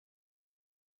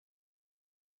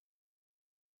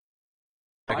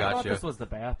I thought got you. this was the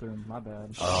bathroom. My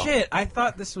bad. Oh. Shit, I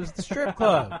thought this was the strip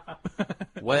club.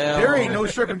 Well, There ain't no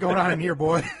stripping going on in here,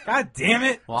 boy. God damn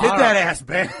it. well, Get that ass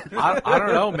back. I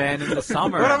don't know, man. In the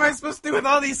summer, What am I supposed to do with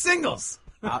all these singles?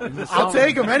 In the I'll summer-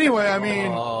 take them anyway. I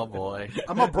mean, Oh boy.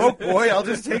 I'm a broke boy. I'll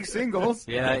just take singles.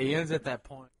 Yeah, Ian's at that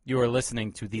point. You are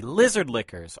listening to the Lizard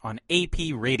Lickers on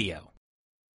AP Radio.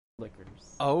 Liquors.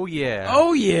 Oh yeah.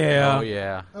 Oh, yeah. Oh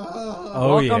yeah.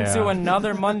 Oh, Welcome yeah. to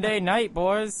another Monday night,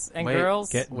 boys and Wait, girls.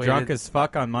 Get Wait, drunk it's- as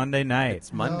fuck on Monday night.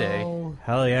 It's Monday. No.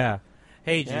 Hell yeah.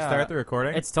 Hey, did you Yeah. start the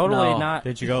recording? It's totally No. not.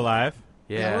 Did you go live?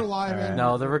 Yeah. we're live. Alright. man.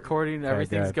 No, the recording,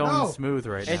 everything's good. going No. smooth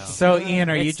right now. So, Ian,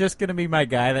 are you It's- just going to be my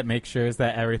guy that makes sure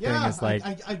that everything Yeah, is, like,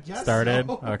 I guess started?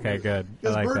 so. Okay, good. I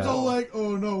Because like Bert's that. all like,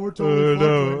 oh no, we're totally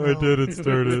fucked right now. didn't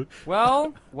start it.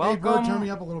 Well, Hey, Bert, turn me welcome.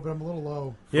 up a little bit. I'm a little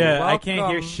low. Yeah, I can't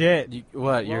hear Welcome. shit.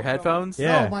 What? Your Welcome. headphones?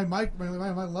 Yeah. No, my mic, my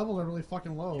levels are really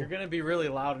fucking low. You're gonna be really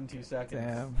loud in 2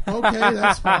 seconds. Okay,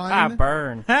 that's fine.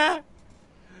 Burn.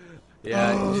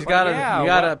 Yeah, Oh. you just gotta Yeah, you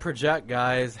gotta project,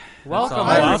 guys. Welcome, all. Oh,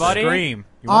 I'll everybody. scream.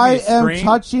 You want I me to am scream?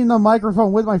 touching the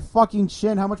microphone with my fucking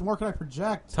chin. How much more can I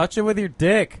project? Touch it with your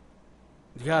dick.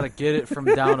 You gotta get it from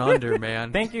down under,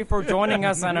 man. Thank you for joining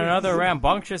us on another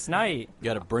rambunctious night. You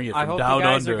gotta bring it I from hope down you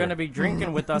guys under. are going to be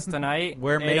drinking with us tonight.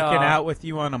 We're It, making out with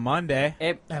you on a Monday.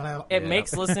 It And it Yeah.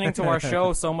 makes listening to our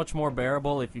show so much more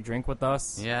bearable if you drink with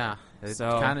us. Yeah, it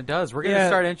So- kind of does. We're gonna Yeah.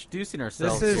 start introducing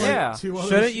ourselves. This is- Yeah.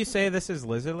 Shouldn't you say this is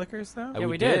Lizard Lickers, though? Yeah, we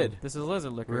we did. did. This is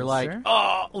Lizard Liquors. We were like, Sure.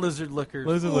 oh, lizard liquors.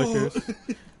 Lizard Lickers.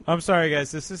 I'm sorry, guys.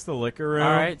 This is the liquor room.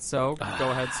 all right, so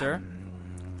go ahead, sir.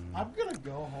 I'm gonna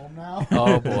go home now.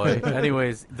 Oh boy.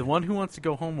 Anyways, the one who wants to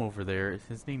go home over there,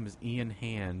 his name is Ian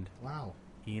Hand. Wow.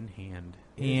 Ian Hand.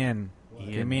 Ian,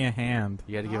 Ian. give me a hand.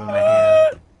 You got to give him a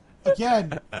hand.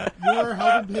 Again, you're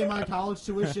helping pay my college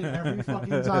tuition every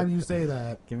fucking time you say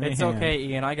that. Give me It's a hand. okay,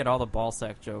 Ian. I get all the ball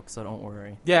sack jokes, so don't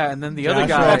worry. Yeah, and then the other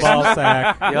Joshua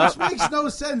guy. Ballsack. Yep. Which makes no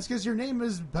sense because your name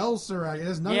is Belsarak. It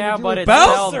has nothing Yeah, to do but with it's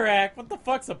Belserac? What the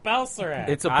fuck's a Belserac?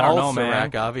 It's a I don't know, ball man.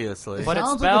 sack, obviously. But it's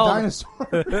sounds spelled- like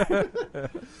a dinosaur.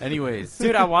 Anyways,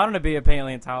 Dude, I wanted to be a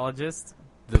paleontologist.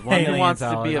 the one who wants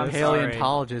to be a I'm sorry.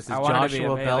 paleontologist is I wanted to be a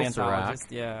Joshua Belserac.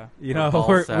 paleontologist. Yeah. you know, Ball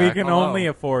we sack. can Oh. only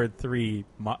afford three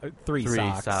Three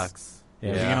socks. socks.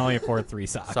 Yeah, we Yeah. can only afford 3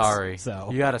 socks. Sorry. So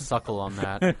You got to suckle on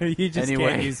that. you just can't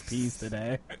Anyways. use peas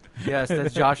today. Yes,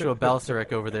 that's Joshua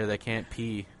Belserac over there that can't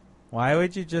pee. Why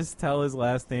would you just tell his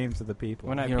last name to the people?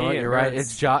 When I You know pee, what? it You're right.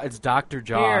 hurts. It's Dr.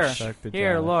 Josh. Here, Dr.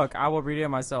 here, Josh. look. I will read it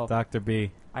myself. Dr.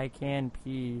 B. I can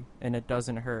pee, and it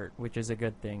doesn't hurt, which is a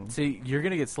good thing. See, you're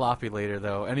gonna get sloppy later,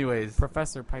 though. Anyways,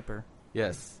 Professor Piper.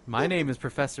 yes, my name is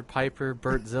Professor Piper,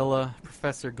 Bertzilla,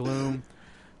 Professor Gloom.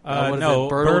 What is No,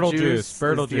 it? Bertlejuice.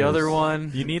 Bertlejuice is the other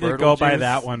one. You need to go by Bertlejuice.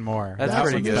 that one more. That's That's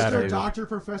pretty good, Mr. baby. Dr.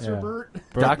 Professor Yeah. Bert.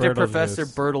 Dr. Bertlejuice. Professor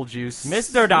Bertlejuice.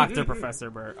 Mr. Dr. Professor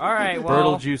Burt. All right,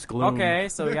 well. Bertlejuice Gloom. Okay,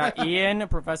 so we got Ian,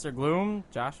 Professor Gloom,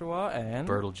 Joshua, and...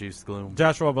 Bertlejuice Gloom.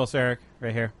 Joshua Belseric,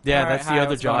 right here. Yeah, All right, that's the hi, other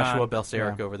what's going Joshua on?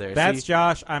 Belseric Yeah. over there. That's See?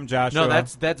 Josh. I'm Joshua. No,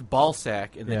 that's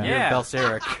Ballsack, and then Yeah. you're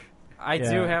Belseric. I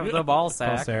Yeah. do have the ball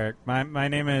sack. Belseric. My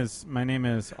name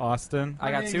is Austin.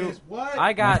 I got My name two. is what?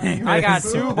 I got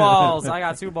is- two balls. I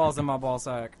got 2 balls in my ball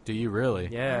sack. Do you really?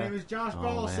 My Yeah. name is Josh Oh,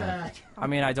 Ballsack. I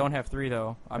mean, I don't have 3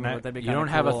 though. I Can mean, I- would that be You kinda don't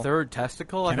have a cool? third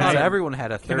testicle? I Can thought I- everyone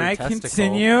had a third Can I testicle.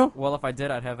 continue? Well, if I did,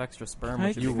 I'd have extra sperm. Can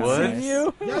Which You would be would? Nice.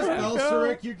 Yes,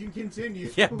 Belsarak, you can continue.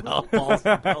 Yeah, balls.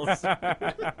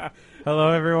 Hello,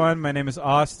 everyone. My name is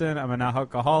Austin. I'm an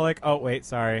alcoholic. Oh, wait,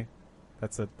 sorry.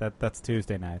 That's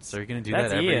Tuesday nights. So you're going to do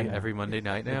That's that Ian. every Monday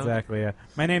night now? Exactly. Yeah.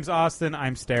 My name's Austin.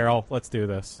 I'm sterile. Let's do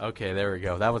this. Okay, there we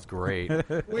go. That was great.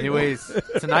 Wait, Anyways,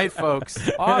 tonight, folks,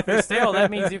 Oh, if you're stale,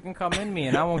 that means you can come in me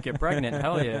and I won't get pregnant.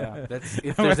 Hell yeah. that's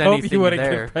if I there's would hope anything you wouldn't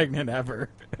there. get pregnant ever.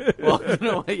 Well, you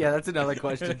know what? Yeah, that's another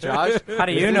question, Josh. How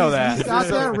do you know He's that? got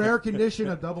that rare condition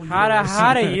of double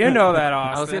How do you know that,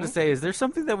 Austin? I was going to say, is there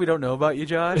something that we don't know about you,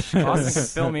 Josh? Austin can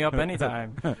fill me up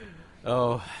anytime.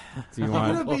 Oh, Do you I'm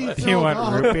want? gonna be Do you filled want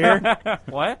up. root beer?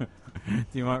 What? Do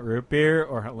you want root beer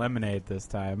or lemonade this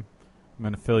time? I'm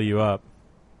gonna fill you up.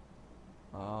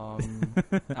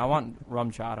 I want rum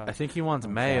chata. I think he wants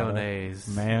mayonnaise.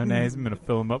 Mayonnaise. I'm gonna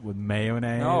fill him up with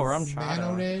mayonnaise. No, rum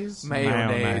chata. Mayonnaise. Mayonnaise.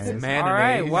 Mayonnaise. Mayonnaise. All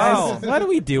right, well. What do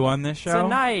we do on this show?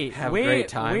 Tonight, Have a we, great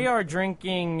time. we are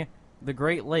drinking the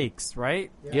Great Lakes, right?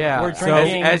 Yeah, We're so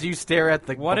drinking- as you stare at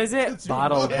the What is it?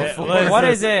 bottle Listen, before. Listen, What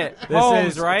is it? This Hose,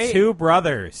 is right? Two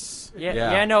Brothers.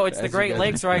 Yeah, no, it's the As you Great guys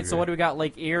Lakes, right? So figure. what do we got?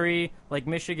 Lake Erie, Lake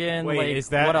Michigan, Wait, Lake... is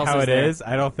that what else how is it there? is?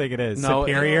 I don't think it is. No,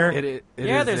 Superior It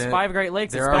Yeah, is there's it. 5 Great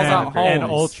Lakes. It There spells are out five and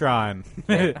homes. Ultron.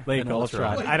 Lake And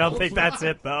Ultron. Ultron. I don't think that's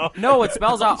it, though. No, it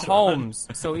spells out homes.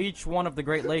 So each one of the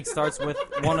Great Lakes starts with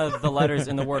one of the letters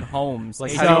in the word homes.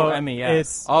 Like H-O-M-E-S.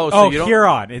 It's Oh, so you don't-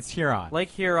 Huron. It's Huron. Lake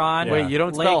Huron. Yeah. Wait, you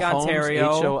don't Lake spell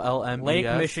Ontario, homes Holmes? Lake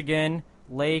Michigan,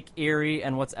 Lake Erie,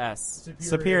 and what's S?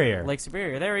 Superior. Lake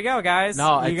Superior. There we go, guys.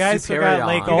 No, You it's guys Superior. forgot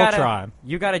Lake You got Ultron.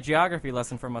 You got a geography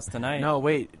lesson from us tonight. No,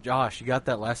 wait, Josh, you got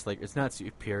that last lake. It's not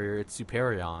Superior. It's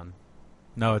Superion.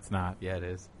 No, it's not. Yeah, it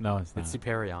is. No, it's not. It's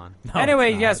Superion. No,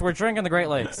 Anyway, it's yes, we're drinking the Great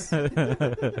Lakes.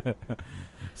 not.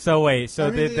 So wait, so I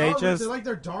mean, did they are, just? They like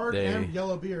their dark They- and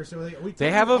yellow beer. So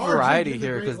They have a technically are variety drinking the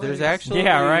here Great because there's Lakes. actually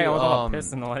Yeah, right. I was all um,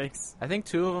 pissed in the lakes. I think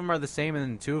 2 of them are the same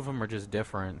and 2 of them are just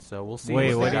different. So we'll see. Wait,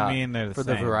 what what they do you got mean they're the for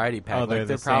same? the variety pack? Oh, like, they're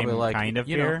the probably same like kind of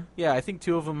you know, beer? yeah, I think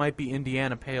 2 of them might be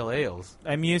Indiana Pale Ales.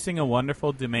 I'm using a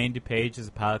wonderful Domaine DuPage as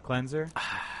a palate cleanser.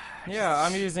 Yeah,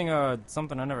 I'm using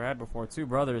something I never had before. 2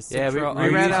 brothers. Yeah, Citra we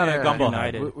ran using out a of Gumball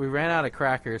United. we ran out of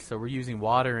crackers, so we're using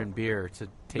water and beer to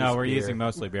taste. No, we're beer. using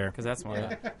mostly beer. Because that's one.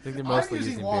 Yeah, I think they're I'm mostly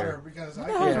using using water beer. because What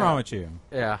I the hell's Yeah. wrong with you?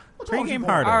 Yeah. Pre-game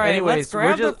harder. All right, let's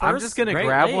Anyways, grab the I'm first just gonna Great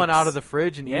grab one Lakes. out of the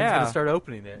fridge and Ian's Yeah. gonna start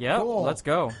opening it. Yep, Cool. let's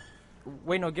go.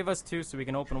 Wait, no, give us 2 so we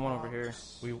can open one over here.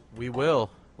 We will.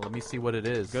 Let me see what it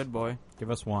is. Good boy. Give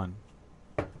us one.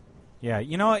 Yeah,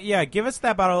 you know what? Yeah, give us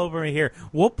that bottle over here.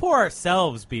 We'll pour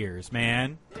ourselves beers,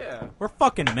 man. Yeah. We're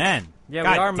fucking men. Yeah,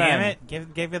 God we are damn men.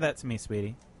 it. Give that to me,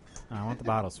 sweetie. Oh, I want the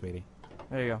bottle, sweetie.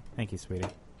 There you go. Thank you, sweetie.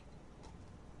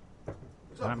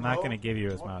 What's up, I'm not bro? going to give you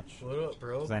as much. What up,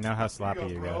 bro? Because I know how sloppy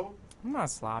you get. I'm not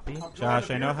sloppy.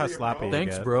 Josh, I know how sloppy you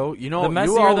Thanks, get. bro. You know, The you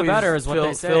messier the always better is what fill,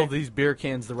 they say. fill these beer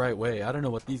cans the right way. I don't know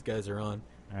what these guys are on.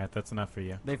 All right, that's enough for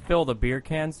you. They fill the beer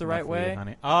cans the Enough right for you, way.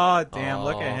 honey. Oh, damn,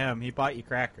 look Aw. at him. He bought you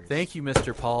crackers. Thank you,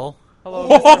 Mr. Paul. Hello,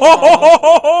 Mr.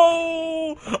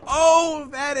 Paul. Oh,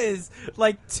 that is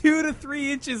like 2 to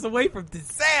 3 inches away from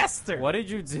disaster. What did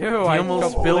you do? He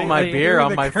almost spilled my completely- beer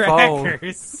on The my phone.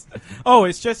 crackers. Oh,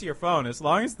 it's just your phone. As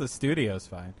long as the studio's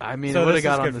fine. I mean, So it would this have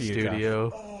got is on good the for you, Josh.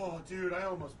 studio. Oh, dude, I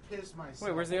almost pissed myself.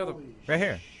 Wait, where's the other- Holy Right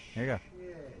here. shit. Here you go.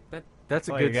 That's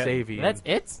a Oh, good you get- save, Ian. That's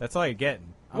it? That's all you're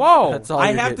getting. Whoa. That's all I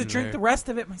you're have to getting drink there. the rest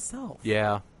of it myself.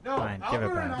 Yeah. No, Fine, give it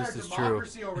Albert and back. I This are is true.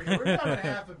 democracy over here. We're having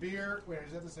half a beer. Wait,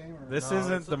 is that the same? Or This No,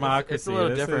 isn't it's- democracy. It's a little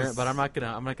This different, is- but I'm not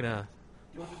gonna.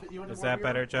 You want Is more that beer?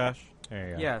 better, Josh? There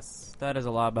you go. Yes, that is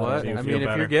a lot better. What? Do you I feel mean, if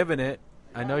better? you're giving it,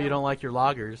 I know you don't like your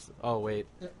lagers. Oh wait,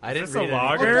 I didn't this a read it.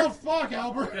 lager? What the fuck,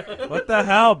 Albert? What the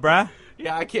hell, bruh?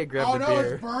 Yeah, I can't grab Oh the no,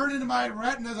 beer. it's burned into my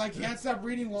retinas. I can't stop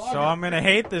reading lager. So I'm gonna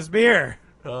hate this beer.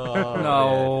 Oh,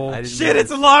 No. man. I didn't Shit, mean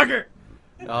it's a lager. to-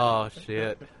 Oh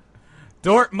shit.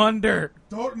 Dortmunder.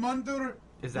 Dortmunder.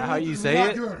 Is that how you say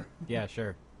it? Lager. Yeah,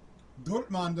 sure.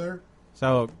 Dortmunder.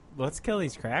 So let's kill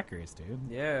these crackers, dude.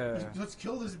 Yeah. Let's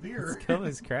kill this beer. Let's kill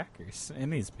these crackers in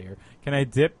these beer. Can I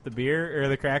dip the beer or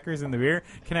the crackers in the beer?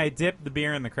 Can I dip the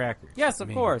beer in the crackers? Yes,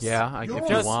 of course. Yeah, I You if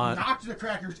almost you want. knocked the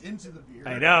crackers into the beer.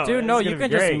 I know. Dude, no, it's you gonna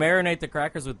can be just great. marinate the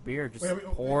crackers with beer. Just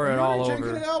pour it all drinking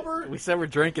over. it, Albert? We said we're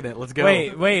drinking it. Let's go.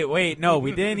 Wait. No,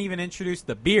 we didn't even introduce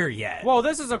the beer yet. Whoa,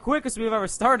 this is the quickest we've ever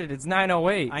started. It's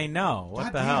 9:08. I know. What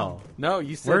the Goddamn. hell? No,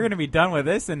 you said We're gonna be done with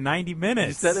this in 90 You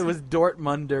minutes. said it was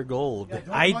Dortmunder Gold. Yeah,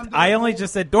 I Dortmunder only Gold.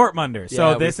 just said Dortmunder. Yeah,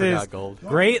 So we this forgot is gold.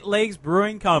 Great Lakes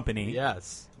Brewing Company.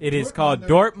 Yes. It is called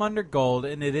Dortmunder Gold,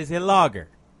 and it is a lager.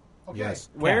 Okay. Yes.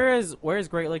 Where's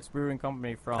Great Lakes Brewing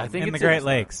Company from? I think in the it's Great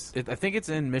Lakes. I think it's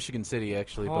in Michigan City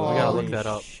actually, but we gotta Holy look that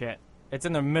up. Shit. It's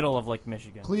in the middle of Lake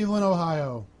Michigan. Cleveland,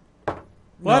 Ohio.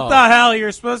 What No. the hell?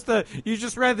 You're supposed to. You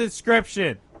just read the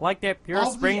description. Like that pure Of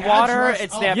the spring water. address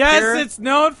It's of- that Yes, pure. it's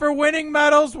known for winning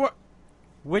medals.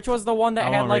 Which was the one that I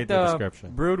had won't like read the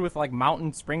description. brewed with like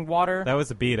mountain spring water? That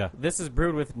was a beta. This is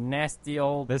brewed with nasty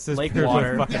old This is lake pure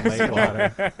water. fucking lake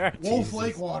water. Wolf Jesus.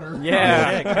 Lake water.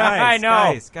 Yeah. Shit, guys, I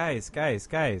know.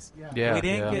 guys. Yeah. We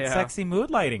didn't get Yeah. sexy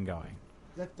mood lighting going.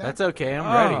 That's okay. I'm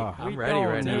Oh, ready. we I'm ready don't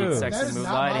right need now. Dude. sexy That is mood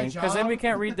not my lighting because then we job.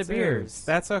 can't read the beers.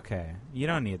 That's okay. You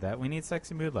don't need that. We need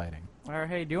sexy mood lighting. All right,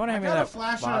 hey, do you want to I hand me got a that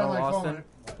flashlight bottle, on my Austin?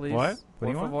 phone. Please. What? What do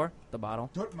you Por want? favor. The bottle.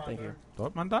 Dortmunder. Thank you.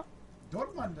 Dortmunder?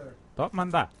 Dortmunder.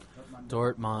 Dortmunder.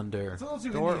 Dortmunder. It's a little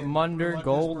too Dortmunder Indian for what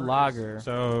Gold this Lager.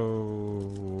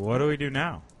 So, what do we do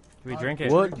now? Do we drink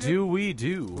it? What do we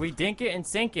do? We dink it and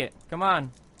sink it. Come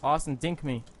on, Austin, dink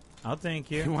me. I'll thank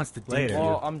He you. wants to dink Later. you.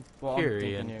 Well, I'm Here, dinking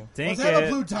Ian. you. Dink Let's have a it.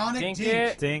 plutonic Dink dink.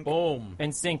 it. Dink. Boom.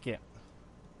 And sink it.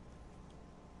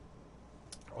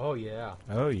 Oh yeah.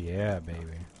 Oh, yeah, baby.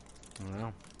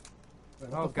 Wow. What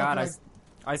Oh the God, fuck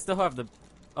I still have the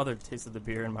other taste of the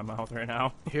beer in my mouth right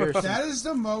now. Here's That is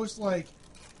the most like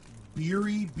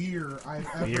beery beer I've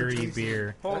ever Beery tasted.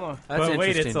 beer. Hold on. That's But wait,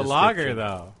 interesting it's a lager description.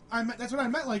 though. That's what I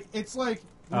meant. Like it's like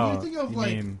when Oh, you think of you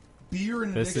like mean beer in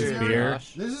a this is dictionary. beer?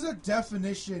 Gosh. This is a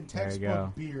definition There you go.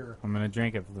 textbook beer. I'm gonna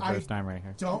drink it for the I first time right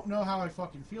here. Don't know how I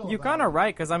fucking feel. You're about kind of it.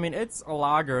 right, because I mean it's a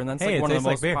lager, and that's Hey, it like one of tastes the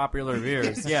like most beer. popular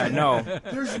beers. Yeah, no.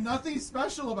 There's nothing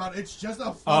special about it. It's just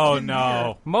a fucking Oh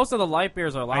no! Most of the light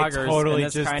beers are I lagers, totally and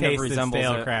this just kind of tasted resembles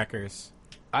stale it. crackers.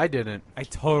 I didn't. I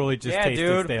totally just Yeah, tasted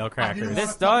dude. stale I crackers. didn't This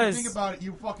want to fucking does- think about it.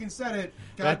 You fucking said it.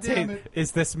 God That damn ta- it.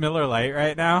 Is this Miller Lite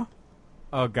right now?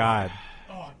 Oh God!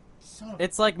 Oh, son of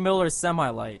It's like Miller's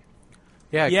Semi-Light.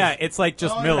 Yeah, Yeah, it's like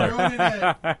just Oh, Miller. you're ruining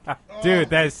it. Oh. Dude,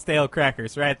 that is stale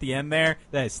crackers. Right at the end there,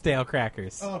 that is stale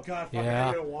crackers. Oh god, fucking Yeah.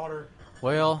 I need water.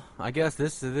 Well, I guess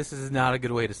this is not a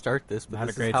good way to start this, but Not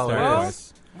this a great is how start. it Well,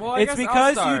 is. Well, I It's guess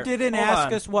because I'll you start. didn't Hold ask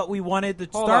on. us what we wanted to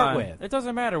Hold start on. with. It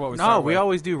doesn't matter what we No, start we with.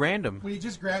 always do random. We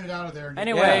just grabbed it out of there. And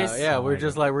Anyway. Yeah, Anyways. yeah, Oh we're my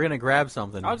just God. like we're gonna grab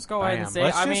something. I'll just go ahead and Bam. say,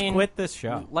 Let's I just mean, quit this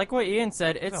show. like what Ian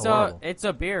said, it's horrible.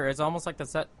 a beer. It's almost like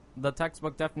the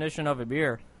textbook definition of a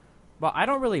beer. But I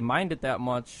don't really mind it that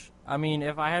much. I mean,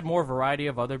 if I had more variety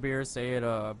of other beers, say at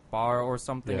a bar or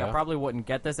something, I Yeah. probably wouldn't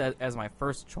get this as my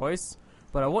first choice.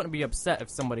 But I wouldn't be upset if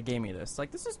somebody gave me this.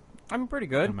 Like, this is, I mean, pretty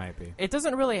good. It might be. It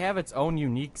doesn't really have its own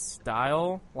unique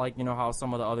style, like, you know, how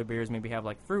some of the other beers maybe have,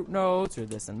 like, fruit notes or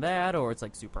this and that, or it's,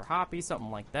 like, super hoppy,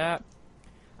 something like that.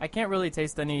 I can't really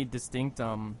taste any distinct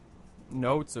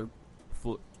notes or,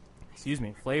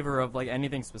 flavor of, like,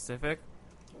 anything specific.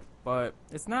 But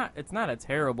it's not a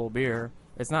terrible beer.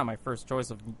 It's not my first choice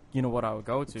of, you know, what I would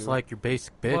go to. It's like your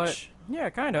basic bitch. But, yeah,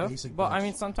 kind of. Basic But, I bitch.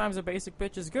 mean, sometimes a basic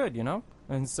bitch is good, you know?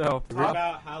 And so, Talk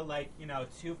about how, like,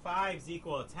 2 5s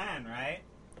equal 10, right?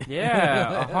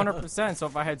 yeah, 100%. So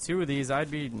if I had two of these, I'd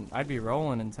be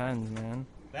rolling in tens, man.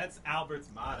 That's Albert's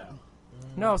motto.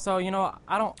 No, so you know,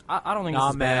 I don't think Nah,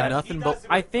 this is man, bad. nothing but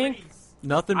I think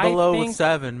nothing I below think-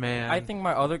 7, man. I think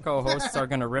my other co-hosts are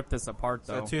gonna rip this apart,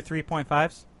 So though. 2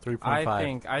 3.5s?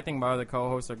 3.5. I think my other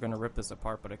co-hosts are gonna rip this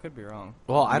apart, but I could be wrong.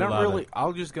 Well, I We don't love really. it.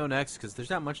 I'll just go next because there's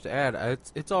not much to add.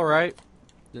 It's all right.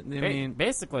 I mean,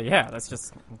 Basically, yeah, that's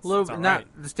just a little it's bit. all Not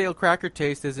right. the stale cracker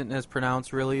taste isn't as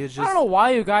pronounced. Really, it's I just don't know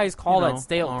why you guys call you know, that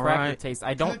stale all cracker right. taste.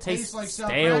 I don't It tastes taste like stale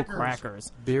stale crackers.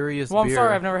 crackers. beer is Well, I'm beer.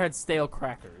 sorry, I've never had stale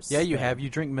crackers. Yeah, you have. You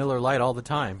drink Miller Lite all the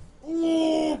time.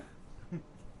 Ooh.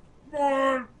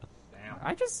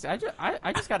 I just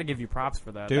got to give you props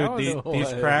for that. Dude, that was, these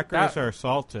What? crackers That- are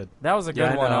salted. that was a Yeah,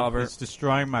 good I one, know. Albert. It's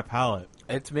destroying my palate.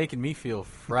 It's making me feel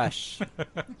fresh.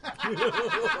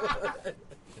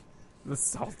 The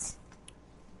salt.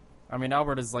 I mean,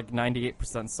 Albert is like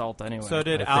 98% salt anyway. So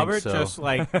did I think Albert so. just,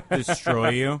 like, destroy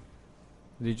you?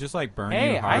 Did he just, like, burn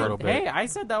Hey, you hard? little bit. I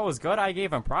said that was good. I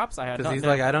gave him props. I had Because nothing he's to-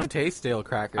 like, I don't taste stale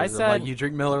crackers. I I'm said- like, you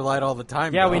drink Miller Lite all the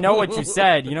time. yeah, bro. we know what you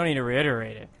said. You don't need to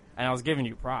reiterate it. And I was giving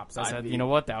you props. I I said, mean- you know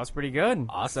what? That was pretty good.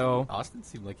 Austin, So Austin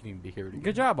seemed like he needed to hear it again.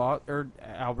 good job,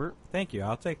 Albert. Thank you.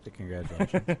 I'll take the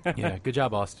congratulations. Yeah, good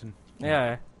job, Austin.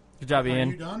 Yeah, good job, Are you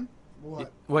Ian. done?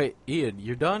 What? Wait, Ian,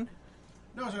 you're done?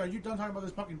 No, sir. Are you done talking about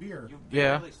this fucking beer?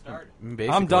 Yeah. Basically.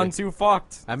 I'm done too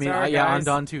fucked. I mean, Sorry, yeah, I'm guys.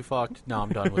 done too fucked. No, I'm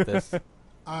done with this.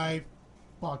 I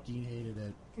fucking hated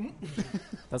it.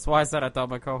 That's why I said I thought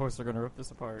my co-hosts are gonna rip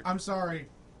this apart. I'm sorry.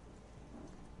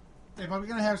 If I'm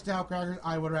gonna have stale crackers,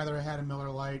 I would rather have had a Miller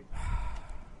Lite.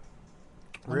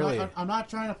 Really? I'm not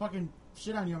trying to fucking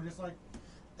shit on you. I'm just like,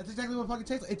 that's exactly what it fucking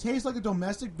tastes like. It tastes like a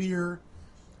domestic beer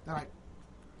that I.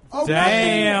 Oh,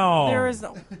 Damn! There is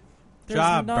no. There's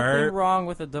Job, nothing Bert. wrong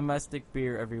with a domestic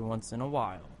beer every once in a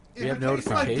while. If We have it tastes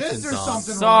like this, notifications there's on.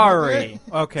 something wrong with Sorry. it.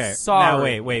 Okay.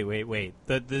 Sorry. Now, wait.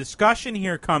 The discussion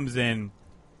here comes in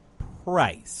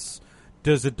price.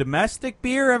 Does a domestic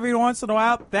beer every once in a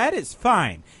while? That is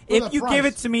fine. For If the you give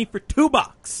price. it to me for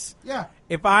 $2, Yeah.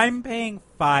 if I'm paying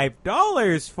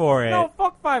 $5 for it, No,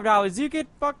 fuck $5. You get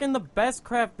fucking the best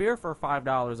craft beer for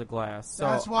 $5 a glass. So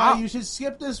That's why I'll- you should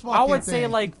skip this fucking I would say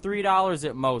thing. like $3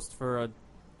 at most for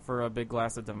a big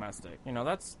glass of domestic. You know,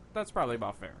 that's probably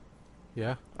about fair.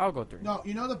 Yeah. I'll go 3. No,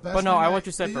 you know the best. But no, thing I what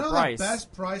you said you for know price. The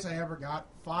best price I ever got,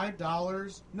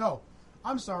 $5. No,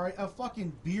 I'm sorry, a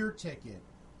fucking beer ticket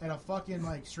and a fucking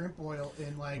like shrimp oil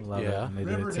in like Love Yeah. it when they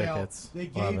do Riverdale. tickets. They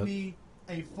Love gave it. me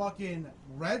a fucking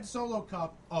red Solo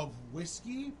cup of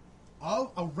whiskey, a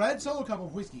red Solo cup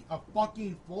of whiskey, a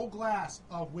fucking full glass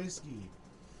of whiskey.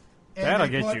 And That'll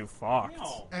they get put- you fucked.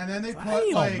 And then they put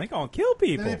Damn, like they gonna kill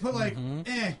people. then they put like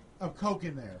of Coke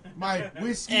in there. My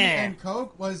whiskey and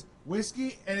Coke was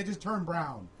whiskey, and it just turned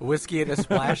brown. Whiskey and a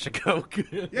splash of Coke.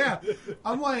 Yeah,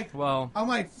 I'm like, Well,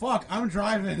 fuck, I'm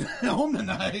driving home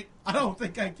tonight. I don't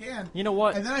think I can. you know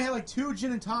what? And then I had like 2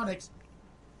 gin and tonics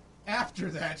after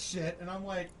that shit, and I'm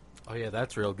like, Oh yeah,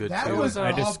 that's real good That too. was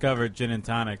I up- discovered gin and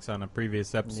tonics on a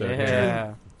previous episode.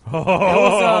 Yeah.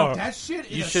 Oh, That shit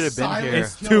is You a should have been silent here.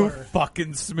 it's killer. too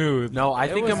fucking smooth. No, I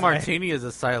It think was- a martini is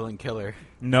a silent killer.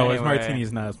 No, his Anyway.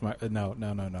 martini's not as no.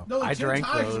 No, the I gin drank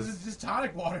tonic those. is just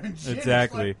tonic water and gin.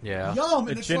 Exactly. It's Yeah. like, yum. A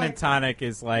And it's gin like, and tonic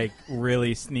is like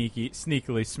really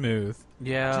sneakily smooth.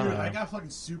 Yeah. dude, I got fucking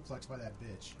suplexed by that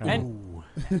bitch. And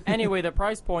anyway, the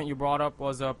price point you brought up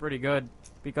was pretty good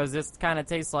because this kind of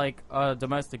tastes like a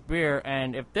domestic beer.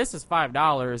 And if this is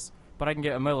 $5, but I can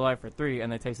get a Miller Lite for $3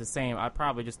 and they taste the same, I'd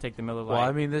probably just take the Miller Lite. Well,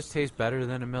 I mean, this tastes better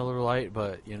than a Miller Lite,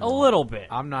 but you know, a little bit.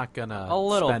 I'm not gonna A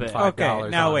little spend bit. $5 Okay,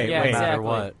 now on wait, it, Yeah, no wait. matter exactly.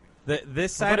 what. This But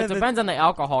side it of the depends on the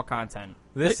alcohol content.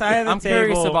 this side of the I'm table.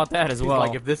 curious about that as He's well.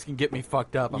 like, if this can get me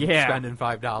fucked up, I'm Yeah. spending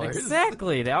 $5.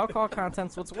 Exactly, the alcohol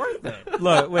content's what's worth it.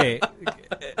 Look, wait.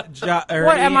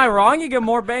 What am I wrong? You get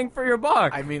more bang for your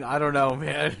buck. I mean, I don't know,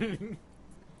 man.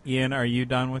 Ian, are you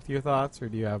done with your thoughts, or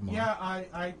do you have more? Yeah,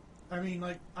 I mean,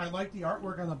 like, I like the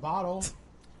artwork on the bottle.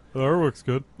 the artwork's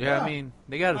good. Yeah, Yeah. I mean,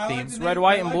 they got a I like theme. the It's name- red,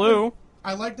 white, I and like blue.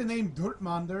 I like the name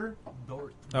Dortmunder.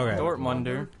 Okay.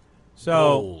 Dortmunder. So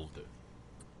Gold.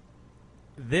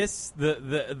 this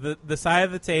the side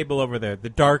of the table over there, the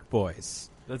dark boys,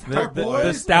 the Dark the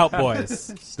boys? stout boys,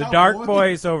 the Stout dark boys?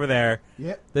 boys over there.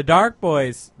 Yep. The dark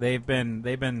boys, they've been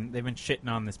shitting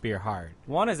on this beer hard.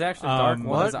 One is actually dark. One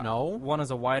what? is a, No. One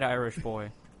is a white Irish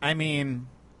boy. I mean,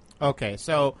 okay,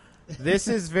 so this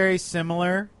is very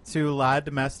similar to a lot of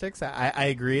domestics. I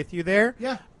agree with you there.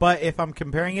 Yeah. But if I'm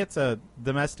comparing it to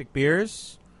domestic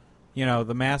beers, you know,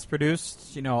 the mass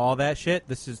produced, you know, all that shit,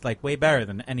 this is like way better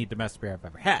than any domestic beer I've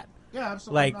ever had. Yeah,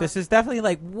 absolutely. Like, this is definitely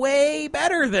like way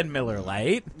better than Miller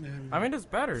Lite. I mean, it's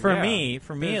better For yeah. me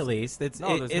There's- at least, it's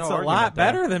no, there's it's no a argument lot there.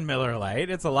 better than Miller Lite.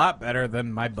 It's a lot better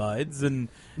than my Buds and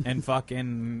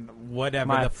fucking whatever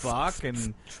My the fuck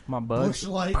and My bud. Bush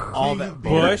Light, all king that of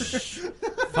beer. Bush,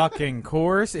 fucking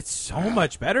Coors. It's so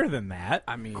much better than that.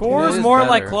 I mean, it Coors is more better.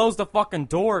 like close the fucking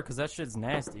door because that shit's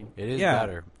nasty. It is Yeah.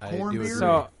 better. I Corn do beer? agree.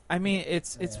 So I mean,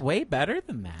 it's way better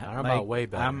than that. I don't know about way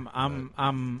better,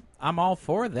 I'm all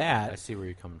for I that. see where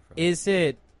you're coming from. Is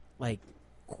it like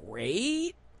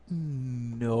great?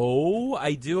 No,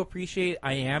 I do appreciate.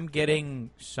 I am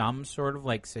getting some sort of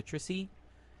like citrusy,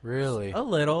 really? a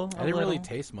little. I didn't really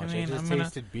taste much. I mean, I just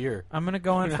tasted beer. I'm gonna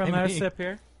go in for I another mean- sip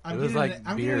here. I'm It was getting like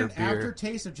I'm beer, getting an beer.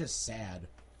 aftertaste of just sad.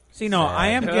 See, no, Sad. I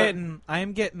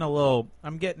am getting a little.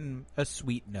 I'm getting a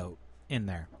sweet note in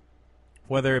there,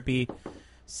 whether it be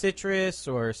citrus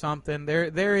or something.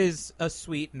 There is a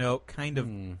sweet note kind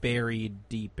of buried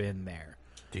deep in there.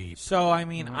 Deep. So I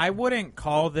mean, I wouldn't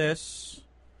call this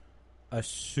a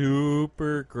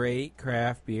super great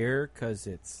craft beer because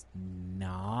it's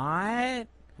not.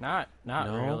 Not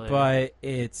No, really. but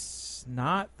it's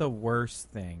not the worst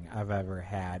thing I've ever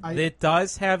had. I- It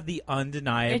does have the it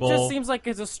undeniable. just seems like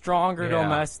it's a stronger Yeah.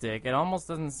 domestic. It almost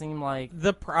doesn't seem like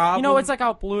the problem. you know. It's like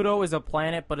how Pluto is a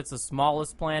planet, but it's the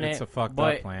smallest planet. it's a fucked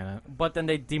but, up planet. But then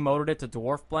they demoted it to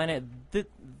dwarf planet.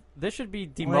 This should be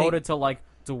demoted to like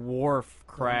dwarf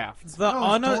craft. The No,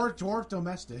 un- it's dwarf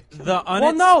domestic. the un-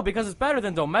 Well, no, because it's better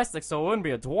than domestic, so it wouldn't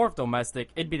be a dwarf domestic.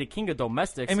 It'd be the king of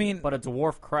domestics. I mean- but a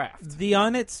dwarf craft. the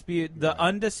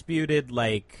undisputed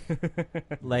like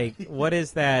what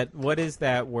is that? What is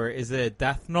that? Where is it? A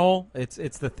death knoll?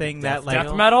 It's the thing that like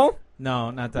Death metal? no,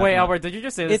 not death Wait, knell. Albert, did you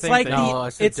just say the It's same like thing? No, I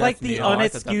the said it's like death the knell. I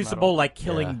said death unexcusable metal. like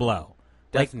killing Yeah. blow.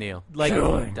 Death knell. Like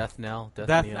Death knell. Death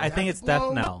death. knell. I think it's Death death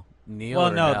blow? knell. Kneel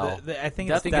Well, or no, knell? I think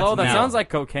Death it's death blow? That knell. sounds like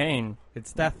cocaine.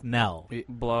 It's death knell.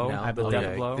 Blow. Knell? I believe.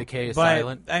 Death blow. The K is But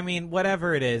silent. I mean,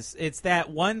 whatever it is, it's that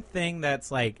one thing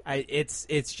that's like, it's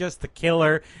just the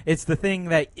killer. It's the thing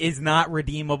that is not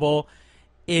redeemable.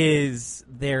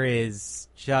 There is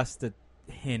just a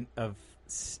hint of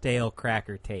stale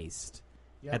cracker taste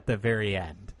Yep. at the very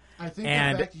end. I think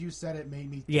And- the fact you said it made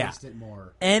me Yeah. taste it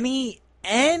more. Any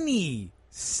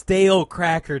stale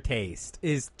cracker taste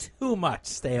is too much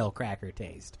stale cracker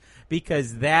taste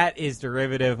because that is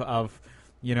derivative of,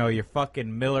 you know, your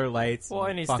fucking Miller Lights. Well,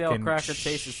 any stale fucking cracker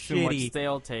taste is too much shitty-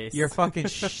 stale taste. Your fucking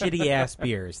shitty ass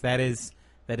beers. That is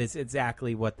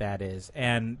exactly what that is,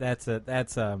 and that's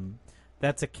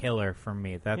a killer for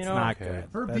me. That's You know, not okay. good.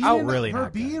 For That's being, really for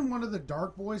not being good. one of the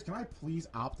dark boys, can I please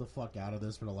opt the fuck out of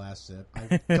this for the last sip?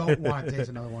 I don't want to taste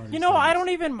another one of these. You know, I things. don't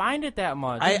even mind it that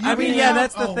much. I You mean, can yeah, have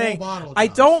that's a the whole thing. bottle, I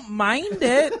Josh. don't mind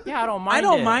it. yeah, I don't mind I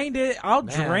don't it. mind it. I'll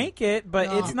Man. drink it, but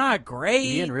No. it's not great.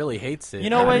 Ian really hates it. You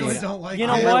know I what? really don't like You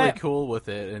know it. I'm what? really cool with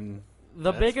it, and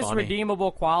The That's biggest funny.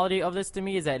 redeemable quality of this to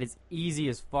me is that it's easy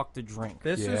as fuck to drink.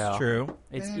 This Yeah. is true.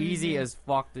 It's Man, easy yeah. as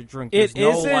fuck to drink. It There's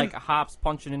no isn't- like hops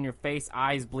punching in your face,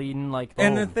 eyes bleeding, like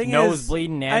And the thing nose is,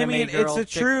 bleeding. I Anime mean, girl, it's a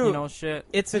chick, true- you know, shit.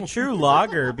 It's a true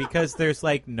lager because there's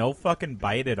like no fucking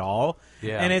bite at all.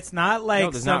 Yeah. And it's not like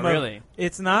No, there's some not of, really.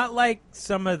 It's not like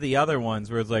some of the other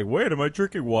ones where it's like, wait, am I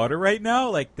drinking water right now?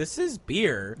 Like this is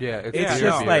beer. Yeah, it's It's beer.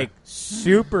 just beer. like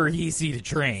super easy to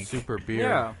drink. super beer.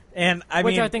 Yeah, And I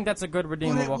which mean, I think that's a good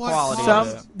redeemable what quality. some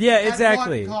of it. yeah, At what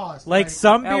exactly. cost? Like Like,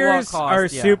 some at what beers cost, are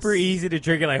yes. super easy to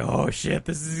drink. And like, oh shit,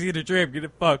 this is easy to drink. Get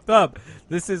it fucked up.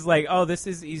 This is like, oh, this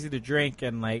is easy to drink.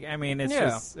 And like, I mean, it's Yeah.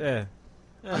 just. I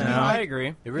I don't mean, know. I like,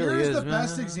 agree. It really Here's is. the man.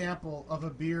 best example of a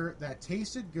beer that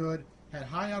tasted good, had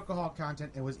high alcohol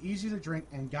content, and was easy to drink,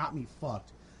 and got me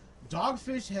fucked.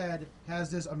 Dogfish Head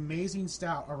has this amazing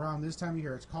stout around this time of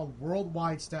year. It's called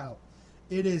Worldwide Stout.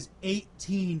 It is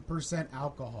 18%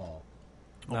 alcohol.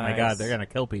 Oh my Nice. god, they're gonna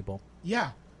kill people.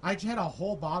 Yeah, I had a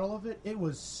whole bottle of it. It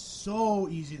was so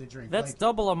easy to drink. That's like,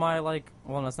 double of my like.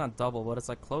 Well, that's not double, but it's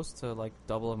like close to like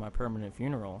double of my permanent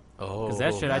funeral. Oh, Because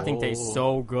that shit I think tastes oh.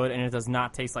 so good, and it does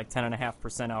not taste like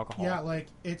 10.5% alcohol. yeah, like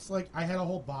it's like I had a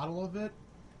whole bottle of it,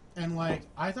 and like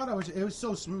I thought it was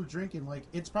so smooth drinking. Like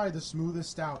it's probably the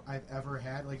smoothest stout I've ever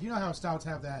had. Like you know how stouts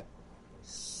have that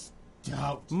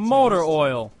stout Motor taste?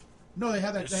 oil. No, they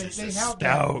have that. They have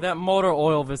stout. That motor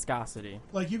oil viscosity.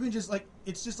 that. Like you can just like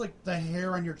it's just like the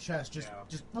hair on your chest. Just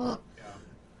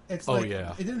It's Oh, like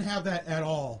yeah. it didn't have that at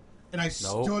all. And I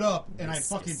Nope. stood up and I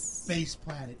fucking face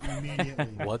planted immediately.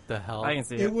 What the hell? I can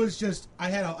see it. It was just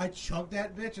I chugged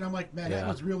that bitch and I'm like, man, that Yeah.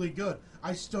 was really good.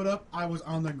 I stood up, I was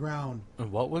on the ground.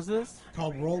 And what was this?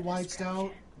 Called Worldwide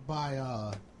Stout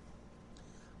by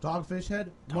Dogfish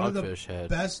Head. One of the Dogfish Head.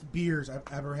 best beers I've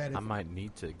ever had. I might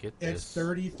need to get this. It's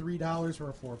 $33 for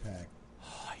a 4-pack.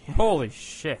 Holy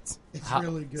shit. It's How-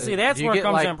 really good. See, that's Do you where it get,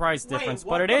 comes like- in price difference,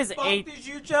 but it is 8. Did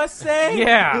you just say?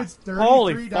 Yeah. It's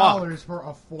Holy $33 fuck. for a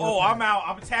 4-pack. Oh, I'm out.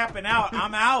 I'm tapping out.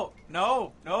 I'm out.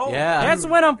 No. Yeah. That's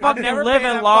when I'm I've fucking never paid living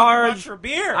that fucking large. much for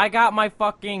beer. I got my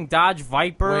fucking Dodge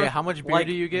Viper. Wait, how much beer Like,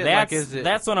 do you get? That's, Like, is it-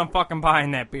 that's when I'm fucking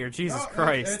buying that beer. Jesus No,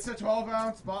 Christ. It's a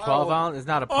 12-ounce bottle. 12 ounce? It's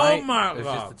not a pint. my It's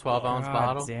God. just a 12-ounce God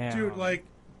bottle. damn. Dude, like,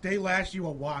 they last you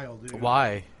a while, dude.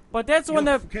 Why? But that's when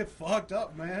You'll the get fucked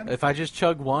up, man. If I just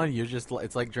chug one,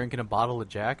 it's like drinking a bottle of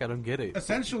Jack. I don't get it.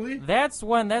 Essentially. that's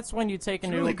when you take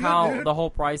into really good, account dude. the whole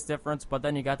price difference, but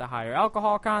then you got the higher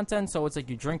alcohol content, so it's like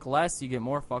you drink less, you get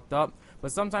more fucked up.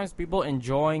 But sometimes people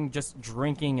enjoying just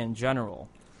drinking in general.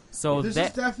 So This that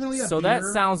is definitely a so that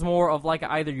beer. sounds more of like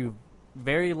either you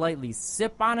very lightly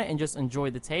sip on it and just enjoy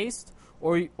the taste,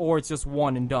 or it's just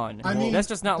one and done. I mean, that's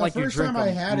just not the like you first drink time I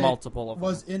had multiple it of them.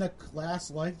 was in a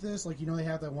class like this. Like, you know, they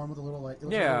have that one with the little, like, it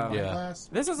looks Yeah. like a wine Yeah. glass.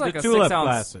 This is like the a tulip 6 ounce.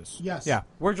 glasses. Yes. Yeah.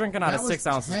 We're drinking out That of was 6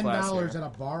 ounces glass $10 here. at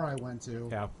a bar I went to.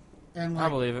 Yeah. And, I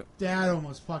like, believe it. that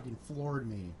almost fucking floored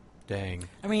me. Dang.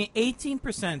 I mean,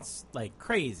 18%'s like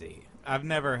crazy. I've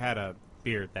never had a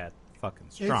beer that fucking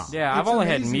strong. It's- Yeah, I've it's only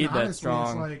had amazing, mead that honestly. strong.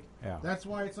 It's like, Yeah. that's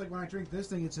why it's like when I drink this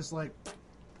thing, it's just like,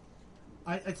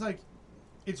 it's like,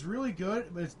 it's really good,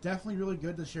 but it's definitely really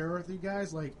good to share with you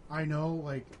guys. Like, I know,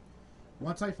 like,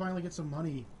 once I finally get some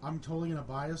money, I'm totally gonna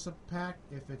buy us a pack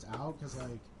if it's out, because,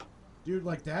 like, dude,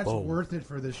 like, that's Boom. worth it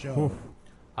for this show.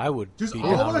 I would Just be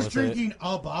all down of us with it. drinking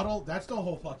a bottle, that's the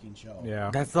whole fucking show.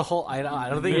 Yeah. That's the whole. I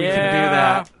don't think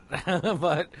Yeah. we can do that.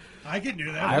 But I can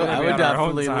do that. I Maybe would on our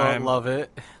own definitely time. love it.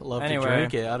 Love Anyway. to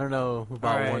drink it. I don't know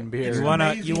about All right. one beer. It's You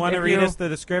wanna amazing. If read you- us the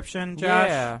description, Josh?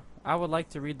 Yeah, I would like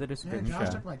to read the Yeah, description. Josh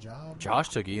Okay. took my job. Josh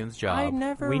took Ian's job. I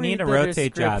never. We read need to the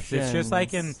rotate jobs. It's just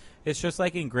like in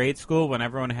descriptions. grade school when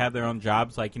everyone had their own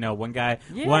jobs. Like, you know, one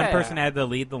Yeah. person had to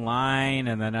lead the line,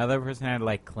 and then another person had to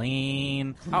like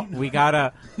clean. Clean We up.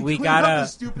 gotta, Clean up the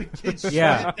stupid kid shit.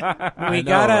 yeah, I know,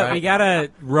 right? we gotta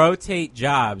rotate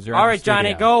jobs. around All the right, Johnny,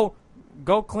 studio.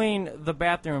 go clean the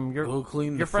bathroom. Go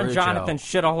clean your the friend fridge Jonathan out.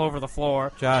 shit all over the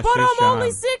floor. Josh, but this I'm only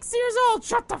John. 6 years old.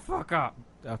 Shut the fuck up.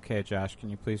 Okay, Josh, can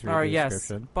you please read All right, the yes,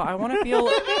 description? but I want to feel.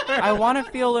 I want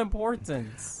to feel important.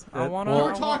 I want to. well-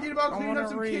 We're talking about cleaning up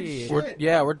some kid read.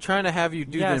 shit. We're trying to have you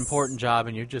do the Yes. important job,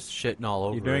 and you're just shitting all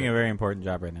over. You're doing it. a very important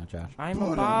job right now, Josh. I'm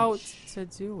Hold on. about to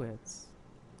do it.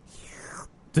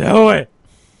 Do it.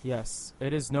 Yes,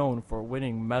 it is known for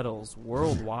winning medals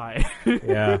worldwide,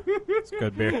 Yeah, it's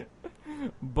good beer.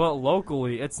 but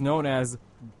locally it's known as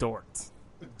Dort,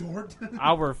 Dort.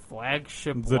 our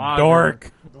flagship The lager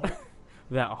dork.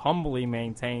 that humbly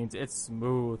maintains its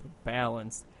smooth,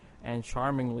 balanced, and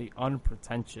charmingly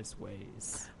unpretentious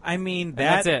ways. I mean,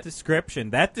 that's that it.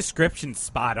 description's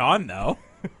spot on, though.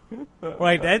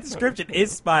 Like, that description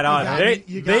is spot on.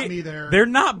 You got me there. They're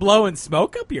not blowing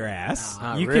smoke up your ass.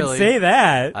 Not You really. can say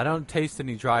that. I don't taste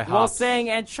any dry hops. Well, saying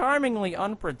and charmingly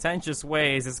unpretentious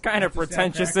ways is kind of That's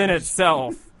pretentious that in backwards.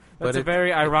 itself. But That's a it-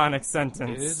 very ironic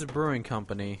sentence. it is a brewing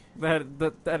company. That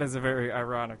is a very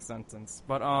ironic sentence.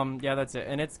 But yeah, that's it.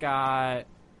 And it's got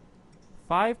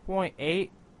 5.8%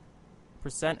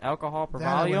 alcohol per That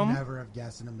I would volume. never have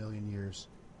guessed in a million years.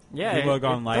 Yeah, You it, would've it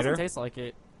gone lighter? doesn't taste like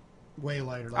it. Way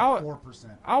lighter, Oh. like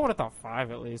 4%. I would have thought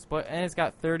 5 at least, and it's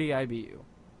got 30 IBU,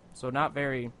 so not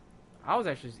very. I was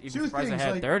actually even Two surprised things, it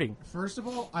had like, 30. First of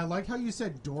all, I like how you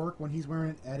said dork when he's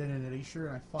wearing an Ed and an Eddie shirt.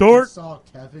 And I fucking Dork. saw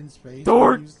Kevin's face.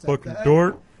 Dork. When you said Fucking that.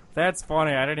 dork. That's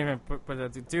funny. I didn't even put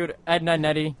that. Dude, Ed, Ed and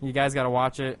Eddie, you guys got to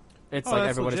watch it. It's Oh, like that's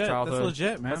everybody's legit. childhood. That's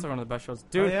legit, man. That's one of the best shows.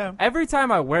 Dude, yeah. every time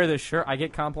I wear this shirt, I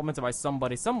get complimented by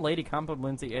somebody. Some lady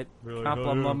complimented it. Really?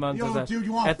 Complimented Yo, us dude,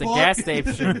 you want at the fuck? gas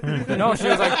station. No, she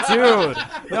was like, dude.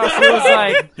 No, she was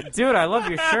like, dude, I love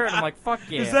your shirt. And I'm like, fuck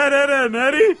yeah. Is that Ed and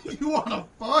Eddie? You want to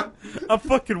fuck? A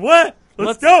fucking what?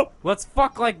 Let's go. Let's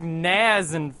fuck like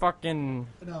Naz and fucking.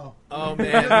 No. Oh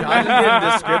man, I'm getting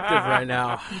descriptive right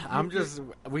now.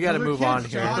 We got to Those are move on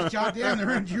kids, here. Josh, goddamn,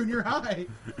 they're in junior high.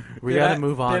 We got to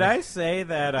move on. Did I say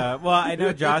that? Well, I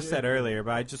know Josh said earlier,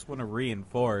 but I just want to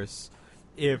reinforce.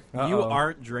 If you Uh-oh.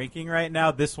 aren't drinking right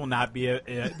now, this will not be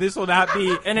this will not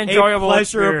be An enjoyable a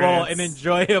pleasurable experience. and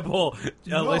enjoyable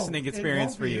No, listening it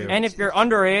experience won't for be. you. And if you're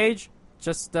underage,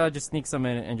 just sneak some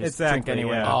in and just drink Exactly,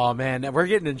 anyway. yeah. Oh man, we're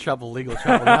getting in trouble, legal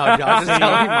trouble now. Josh is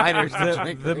telling minors to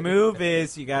drink. the move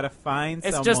is you got to find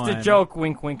It's someone. just a joke.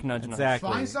 Wink, wink, nudge, nudge. Exactly.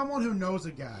 Find someone who knows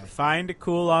a guy. Find a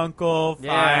cool uncle.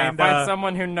 Yeah, find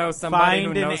someone who knows somebody Find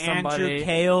who an knows Andrew somebody.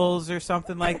 Kales or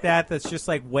something like that. That's just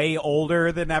like way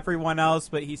older than everyone else,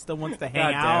 but he still wants to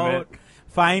hang God damn out.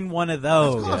 Find one of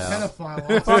those. Call Yeah. a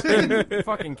pedophile. Austin.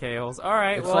 Fucking Kales. All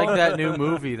right, It's well, like that new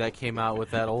movie that came out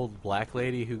with that old black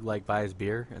lady who like buys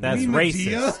beer. And That's You mean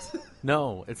racist. Medea?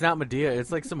 no, it's not Medea.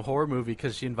 It's like some horror movie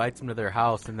because she invites him to their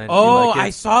house and then Oh, she, like, I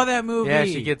gets, saw that movie. yeah,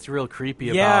 she gets real creepy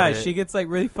Yeah, about it. she gets like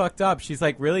really fucked up. She's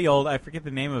like really old. I forget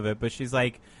the name of it, but she's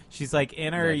like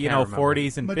in her Yeah, I can't remember.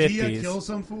 40s and Medea 50s. kills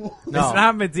some fool. No. It's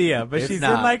not Medea, but It's she's in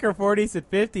not. like her 40s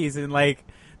and 50s, and like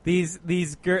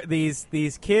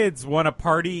these kids want to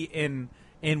party in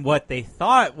what they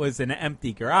thought was an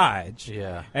empty garage.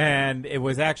 Yeah. And it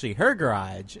was actually her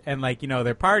garage, and like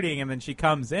they're partying, and then she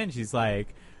comes in, she's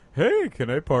like, "Hey, can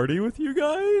I party with you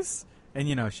guys?" And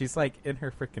she's like in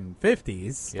her freaking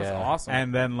 50s. Yeah. that's awesome.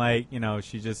 And then like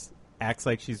she just acts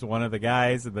like she's one of the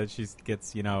guys, and then she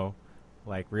gets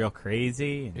like real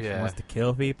crazy, and she Yeah. wants to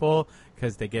kill people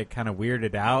because they get kind of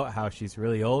weirded out how she's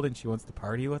really old and she wants to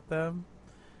party with them.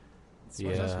 What's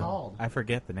this Yeah. called? I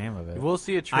forget the name of it. We'll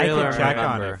see a trailer. I can check in on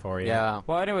November. it for you. Yeah.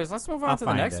 Well, anyways, let's move on I'll to the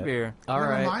find next it. beer. All It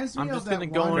right. reminds me I'm of just that gonna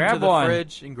go one- into Grab the one.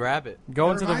 fridge and grab it. Go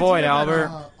It into the reminds me void, of that,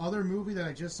 Albert. Other movie that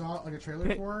I just saw, like a trailer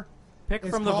Pick- for. Pick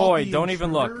It's from the called void. The Don't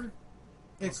even look. Intruder.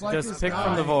 It's like Just this pick guy.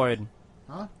 from the void.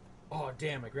 Huh? Oh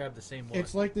damn! I grabbed the same one.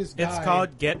 It's like this guy. It's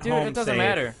called Get Dude, Home it doesn't Safe.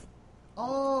 matter.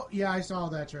 Oh yeah, I saw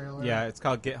that trailer. Yeah, it's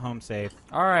called Get Home Safe.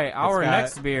 All right, our It's got-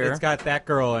 next beer. It's got that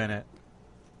girl in it.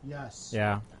 Yes.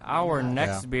 Yeah. Our Yeah.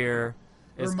 next beer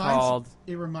is Reminds- called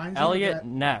It reminds me Elliot of that.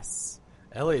 Ness.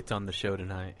 Elliot's on the show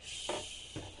tonight.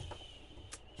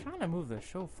 Trying to move the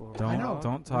show forward. Don't- I know.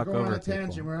 don't talk We're going over on a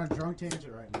tangent. people. We're on a drunk tangent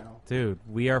right now. Dude,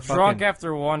 we are Drunk fucking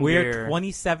after one We're beer.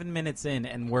 27 minutes in,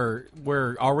 and we're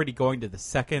already going to the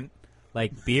second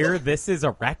beer. This is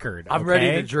a record. I'm ready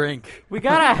okay? to drink. We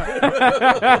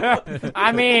gotta.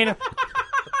 I mean,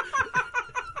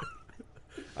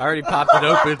 I already popped it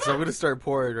open, so I'm gonna start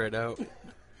pouring right now.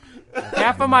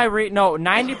 half of my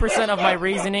 90% of my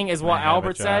reasoning is what I have it,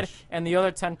 Albert said, Josh. and the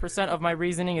other 10% of my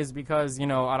reasoning is because I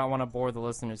don't want to bore the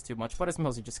listeners too much, but it's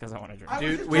mostly just because I want to drink.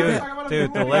 Dude,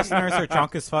 Dude, the listeners are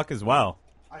drunk as fuck as well.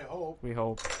 I hope. We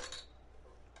hope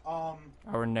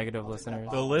our negative listeners.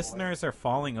 The listeners are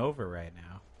falling over right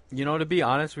now. You know, to be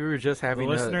honest, we were just The having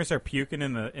listeners are puking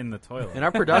in the toilet. in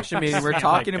our production meeting. We're Like,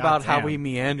 talking about how goddamn. we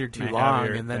meandered too Can I have long,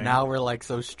 your and then thing? now we're like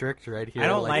so strict right here. I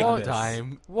don't like like all the this.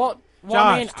 time. Well, Josh,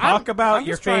 I mean, talk about I'm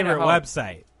your just trying to favorite help.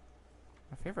 website.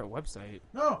 My favorite website.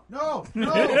 No.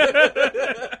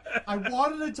 I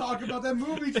wanted to talk about that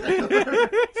movie trailer.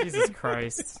 Jesus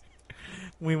Christ.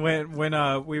 We went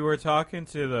when we were talking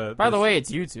to the. By the way,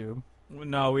 it's YouTube.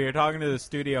 No, we were talking to the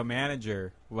studio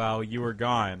manager while you were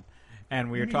gone, and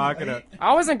we were mean talking late?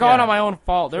 I wasn't going Yeah. on my own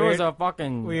fault. There was Weird. a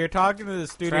fucking. we were talking to the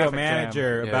studio Traffic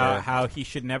manager jam. about Yeah. how he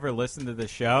should never listen to the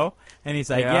show, and he's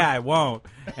like, Yeah. "Yeah, I won't."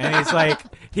 And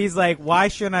he's like, "Why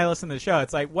shouldn't I listen to the show?"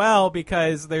 It's like, well,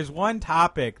 because there's one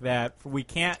topic that we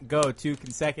can't go 2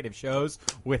 consecutive shows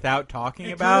without talking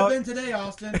It about. could have been today,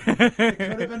 Austin. It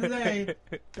could have been today.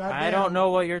 God I damn. don't know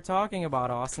what you're talking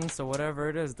about, Austin. So whatever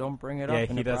it is, don't bring it Yeah, up.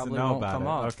 And he it doesn't probably know won't about come it.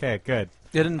 up. Okay, good.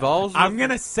 It involves. I'm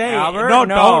gonna say Albert?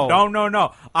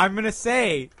 no. I'm gonna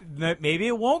say that maybe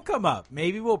it won't come up.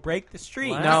 Maybe we'll break the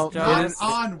streak. Let's No, just-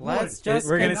 Knock on wood. let's just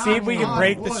We're gonna see if we can knock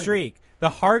break on the wood. streak. The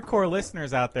hardcore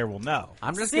listeners out there will know.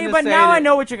 I'm just See, gonna but say now that I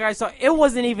know what you guys saw. It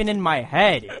wasn't even in my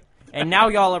head. And now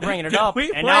y'all are bringing it up.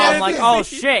 We And now I'm planted like, the oh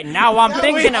seed. shit. Now I'm Yeah,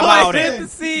 thinking we about planted it. the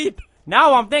seed.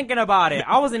 Now I'm thinking about it.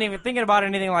 I wasn't even thinking about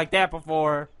anything like that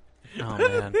before. Oh The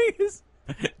man. thing is,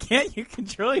 can't you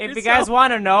control yourself? If you guys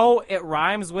want to know, it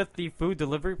rhymes with the food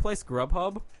delivery place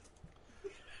Grubhub.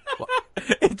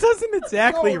 it doesn't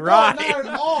exactly No, rhyme. Not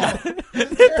at all.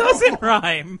 It doesn't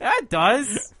rhyme. That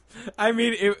does. I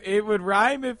mean, it would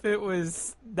rhyme if it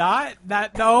was not.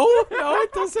 No,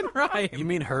 it doesn't rhyme. You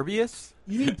mean Herbius?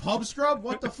 You need pub scrub?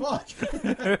 What the fuck?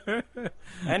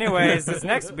 Anyways, this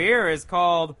next beer is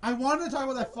called. I wanted to talk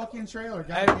about that fucking trailer.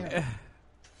 Goddamn.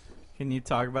 Can you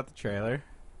talk about the trailer?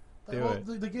 Do Well,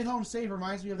 it. the Get Home Safe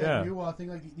reminds me of that Yeah. new thing,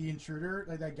 like the Intruder.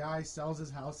 Like that guy sells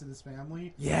his house to his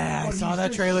family. Yeah, I But saw he's that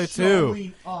just trailer too.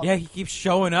 showing up. Yeah, he keeps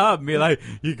showing up and be like,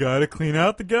 "You gotta clean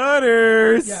out the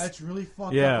gutters." Yeah, it's really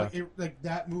fucked Yeah. up. Like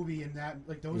that movie and that,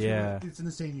 like those. Yeah. It's in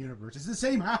the same universe. It's the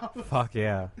same house. Fuck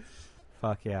yeah.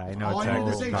 Fuck yeah. I know All I need to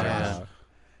exactly say, what you're Josh. talking about.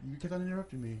 You kept on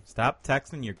interrupting me. Stop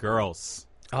texting your girls.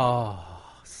 Oh,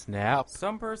 snap.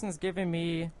 Some person's giving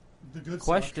me The good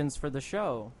questions for the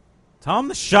show. Tell them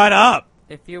to shut up.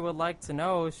 If you would like to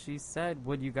know, she said,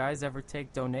 would you guys ever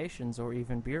take donations or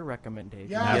even beer recommendations?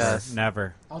 Yeah. Never. Yes.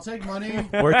 Never. Suck. I'll take money.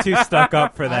 We're too stuck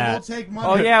up for I will that. take money.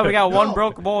 Oh yeah, we got one No,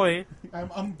 broke boy.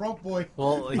 I'm broke boy.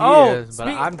 Well, he Oh, is, but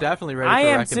speak- I'm definitely ready I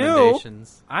for am too.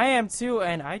 recommendations. I am too,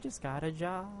 and I just got a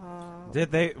job.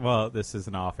 Did they? Well, this is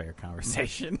an off-air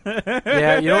conversation.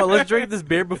 Yeah, you know what? Let's drink this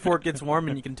beer before it gets warm,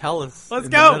 and you can tell us. Let's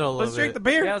in the go. middle Let's of drink it. the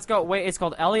beer. Yeah, let's go. Wait, it's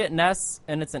called Elliot Ness,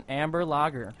 and it's an amber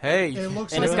lager. Hey, It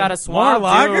looks And like it's got a More swamp.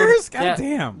 lagers? Dude. God that,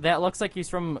 damn. That looks like he's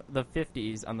from the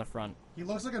 50s on the front. He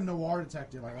looks like a noir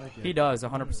detective. I like it. He does,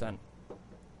 100%.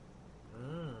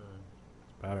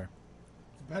 Better.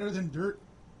 It's better than dirt.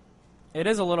 It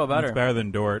is a little It's better. better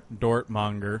than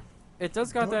Dortmonger. It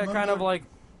does got that kind of like,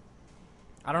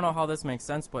 I don't know how this makes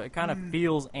sense, but it kind of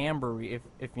feels ambery,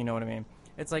 if you know what I mean.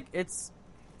 It's like it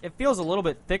feels a little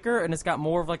bit thicker, and it's got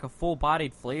more of like a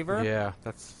full-bodied flavor. yeah,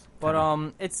 that's. But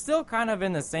kinda- it's still kind of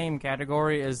in the same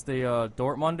category as the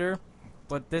Dortmunder,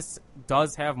 but this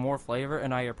does have more flavor,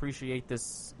 and I appreciate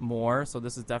this more. So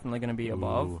this is definitely going to be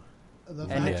above. Ooh. The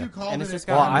And fact yeah. you called And it it's just a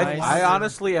got Well, a I, nice- I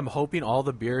honestly am hoping all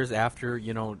the beers after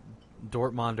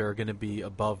Dortmund are going to be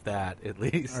above that at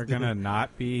least. Are gonna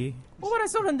not be. Well, but I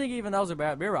still didn't think even that was a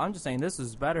bad beer. I'm just saying this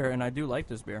is better, and I do like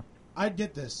this beer. I'd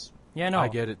get this. Yeah, no, I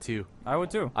get it too. I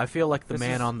would too. I feel like the This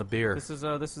man is- on the beer. This is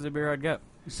a beer I'd get.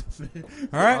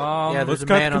 All right. Yeah, there's let's a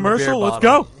cut man the on the beer commercial. Let's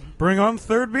bottle. go. Bring on the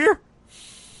third beer.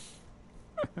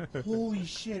 Holy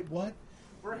shit! What?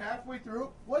 We're halfway through.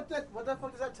 What the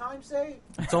fuck does that time say?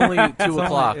 It's only 2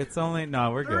 o'clock. It's only no.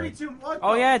 We're good. 32. What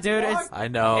Oh the yeah, dude, fuck? I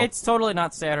know. it's totally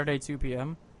not Saturday 2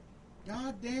 p.m.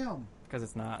 God damn. because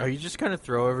it's not. Are you just going to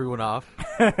throw everyone off?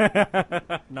 No,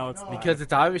 it's No. not. Because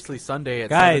it's obviously Sunday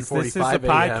at Guys, this is a 7:45 a.m.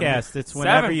 podcast. It's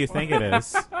whenever 7. you think it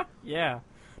is. Yeah.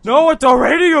 No, it's a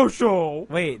radio show.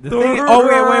 Wait, the thing.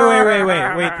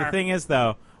 Oh wait. The thing is,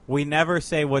 though, we never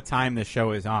say what time the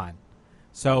show is on.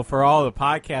 So for all the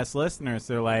podcast listeners,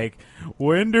 they're like,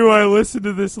 "When do I listen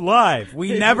to this live?"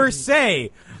 We never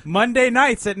say Monday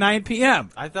nights at 9 p.m.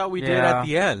 I thought we did Yeah. at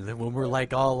the end when we're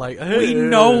like all like. We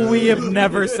know we have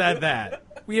never said that.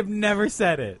 We have never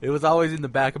said it. It was always in the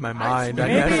back of my mind. I swear.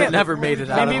 guess Maybe it never made it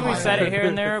out. Maybe of we my said head. it here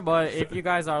and there, but if you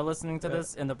guys are listening to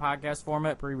this in the podcast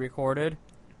format, pre-recorded,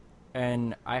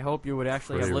 and I hope you would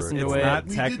actually have listened It's to it, not We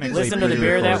did technically this Listen to the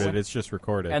beer that pre-recorded, it's just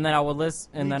recorded. and then I would listen,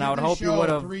 and We then did I would this hope you show would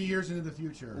have 3 years into the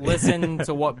future. listened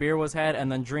to what beer was had,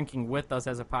 and then drinking with us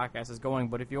as a podcast is going.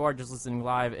 But if you are just listening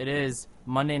live, it is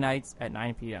Monday nights at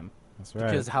 9 p.m. That's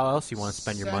right. Because how else you want to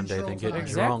spend your Monday than Central getting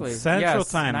time. drunk? Exactly. Central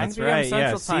Yes, time. 9 That's p.m. right.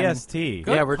 Central Yeah, time. CST.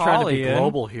 Good Yeah, we're trying to be call, Ian.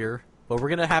 global here, but we're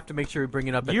gonna have to make sure we bring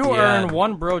it up at You the earn end.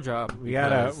 one bro job. We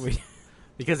gotta. Because-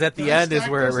 Because at the end is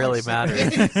where it really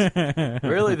matters.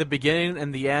 Really, the beginning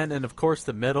and the end, and of course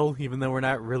the middle. Even though we're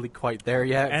not really quite there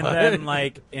yet. And but- then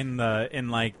like in the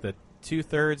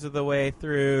 2/3 of the way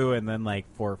through, and then like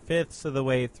 4/5 of the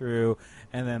way through,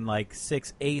 and then like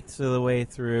 6/8 of the way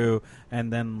through,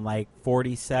 and then like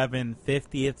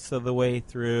 47/50 of the way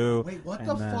through. Wait, what and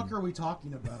the then- fuck are we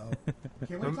talking about?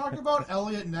 Can we talk about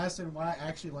Elliot Ness and why I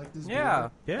actually like this Yeah.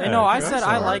 game? Yeah, You know, I go said for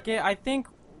I it. like it. I think.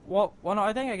 Well, no,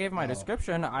 I think I gave my Oh.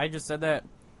 description. I just said that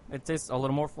it tastes a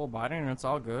little more full bodied and it's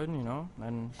all good,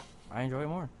 and I enjoy it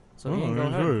more. So Ian, go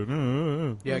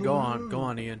ahead. Yeah, go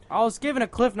on, Ian. I was giving a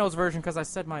Cliff Notes version because I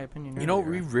said my opinion. You know,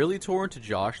 we earlier. really tore into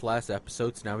Josh last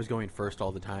episode, so now he's going first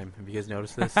all the time. Have you guys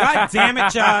noticed this? God damn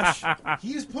it, Josh!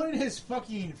 He's putting his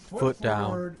fucking Foot down.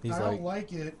 forward. He's I don't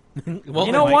like it. Well,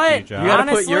 You know like what? you, Josh. You gotta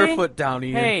honestly, put your foot down,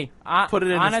 Ian. Hey, Put it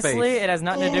in his honestly, face. it has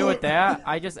nothing to do with that.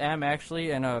 I just am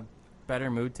actually in a better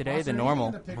mood today Austin, than are you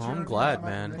normal. taking a picture Well, I'm of me glad, without my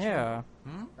man. permission? Yeah.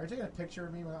 Are you taking a picture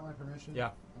of me without my permission? Yeah.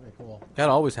 Okay, cool. That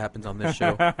always happens on this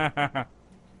show.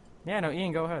 Yeah, no,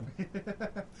 Ian, go ahead.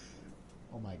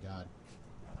 Oh my god.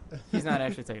 He's not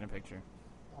actually taking a picture.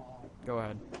 Aw. Go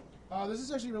ahead. This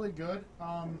is actually really good.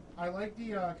 I like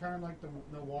the kind of like the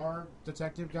noir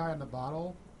detective guy on the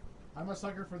bottle. I'm a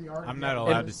sucker for the art. I'm not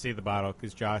allowed to see the bottle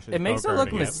because Josh is It makes it poker look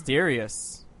again.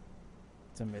 mysterious.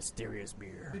 It's a mysterious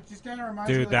beer. It just kind of reminds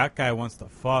me. Dude, Like, that guy wants to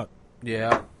fuck.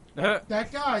 Yeah.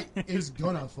 that guy is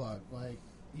gonna fuck. Like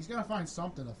he's gonna find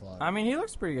something to fuck. I mean, he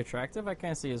looks pretty attractive. I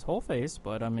can't see his whole face,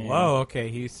 but I mean, Whoa, okay,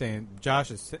 he's saying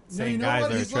Josh is no, saying you know guys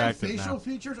what? are His like attractive facial now.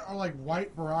 features are like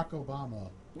white Barack Obama.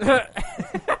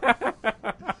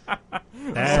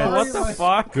 That's what the like-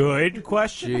 fuck? good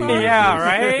question. Jeez. mark. Yeah,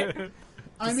 right.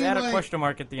 I Just mean, add a like, question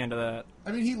mark at the end of that.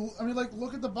 I mean, like,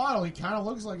 look at the bottle. He kind of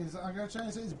looks like it's. I'm not trying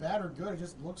to say it's bad or good. It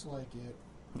just looks like it.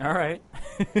 All right.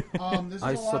 This is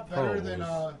I a lot better than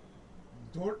suppose.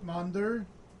 Dortmunder.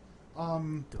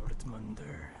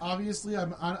 Dortmunder. Obviously,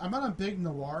 I'm on a big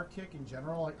noir kick in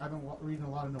general. Like, I've been reading a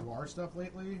lot of noir stuff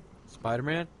lately.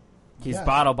 Spider-Man? He's Yes.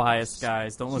 bottle biased,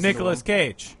 guys. Don't listen Nicolas to him.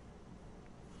 Cage.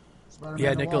 Spider-Man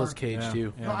Yeah, noir. Nicolas Cage, Yeah.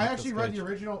 too. Yeah, No, I Nicolas actually read Cage. the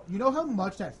original. You know how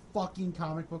much that fucking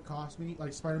comic book cost me?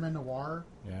 Like Spider-Man Noir.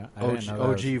 Yeah, I OG, didn't know that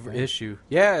was OG a thing. issue.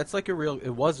 Yeah, it's like a real. It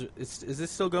was. Is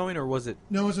this still going or was it?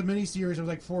 No, it was a miniseries. It was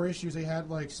like 4 issues. They had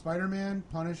like Spider-Man,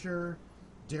 Punisher,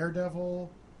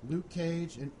 Daredevil, Luke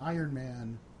Cage, and Iron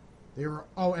Man. They were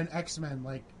and X-Men,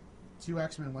 like 2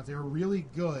 X-Men ones. They were really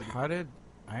good. How did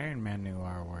Iron Man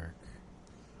Noir work?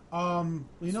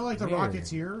 You know, like the Weird.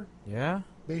 Rocketeer, Yeah.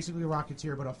 basically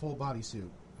Rocketeer, but a full body suit.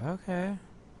 Okay.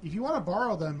 If you want to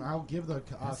borrow them, I'll give the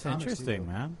That's comics to interesting, you.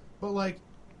 man. But like,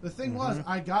 the thing was,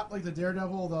 I got like the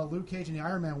Daredevil, the Luke Cage, and the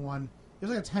Iron Man one. It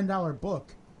was like a $10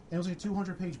 book, and it was like a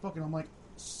 200-page book, and I'm like,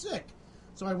 sick.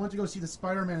 So I went to go see the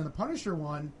Spider-Man and the Punisher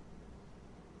one.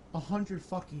 $100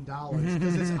 fucking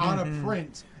because it's out of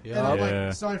print. Yeah. And I'm Yeah.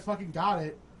 like, so I fucking got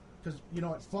it because you know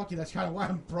what? Fuck you. That's kind of why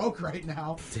I'm broke right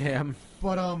now. Damn.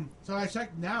 But so I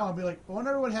checked now. I'll be like, I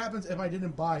wonder what happens if I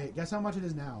didn't buy it. Guess how much it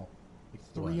is now?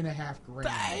 Like $3.5 grand.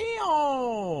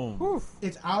 Damn.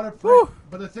 It's out of print.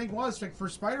 But the thing was, like for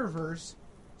Spider Verse,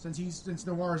 since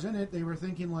Noir's in it, they were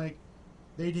thinking like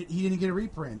he didn't get a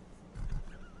reprint.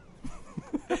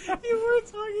 You were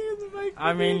talking in the microphone.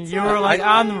 I mean, you were like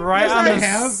on the Yes, on I the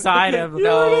have. side of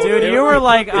No. dude. You were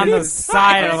like on the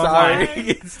side of Sorry, the mic.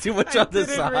 it's too much I on the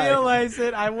didn't side. realize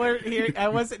it. I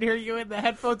wasn't hearing you in the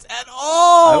headphones at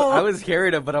all. I was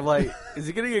carried him, but I'm like, is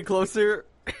he gonna get closer?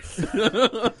 Just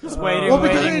waiting,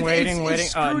 because waiting. it's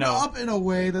screwed No. up in a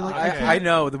way that like I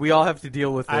know that we all have to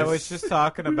deal with this. I was just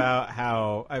talking about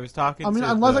how I was talking. I mean,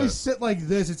 to unless the- I sit like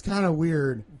this, it's kind of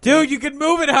weird. dude, you can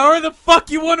move it however the fuck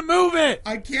you want to move it.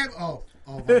 I can't. Oh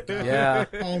my god. Yeah.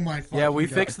 Oh my. Yeah, we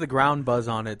fucking fixed the ground buzz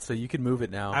on it, so you can move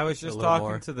it now. I was a just little talking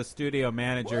more. to the studio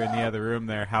manager in the other room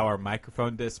there how our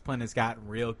microphone discipline has gotten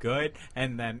real good,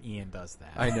 and then Ian does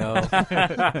that. I know.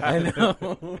 I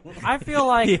know. I feel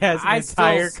like He has an I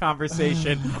entire still,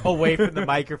 conversation away from the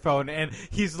microphone, and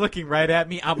he's looking right at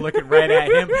me. I'm looking right at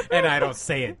him, and I don't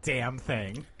say a damn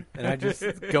thing. And I just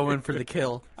go in for the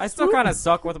kill. I still kind of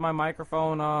suck with my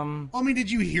microphone. I mean, did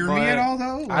you hear But me at all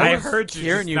though? I was heard you,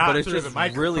 hearing just you, not but it's through just the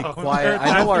microphone. really quiet.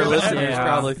 I know our Yeah. listeners Yeah.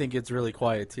 probably think it's really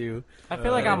quiet too. I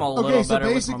feel like I'm a little Okay, so better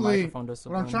with my basically, microphone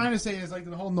discipline. what I'm trying to say is like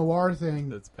the whole noir thing.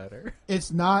 That's better.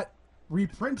 It's not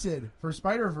reprinted for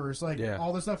Spider Verse. Like Yeah.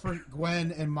 all the stuff for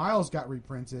Gwen and Miles got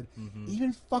reprinted.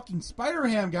 Even fucking Spider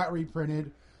Ham got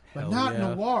reprinted, but Hell not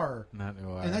yeah. Noir. Not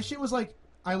noir. And that shit was like,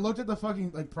 I looked at the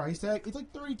fucking like price tag. It's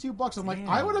like $32. I'm like, Damn.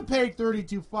 I would have paid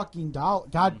 $32 fucking dollars.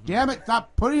 God damn it!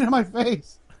 Stop putting it in my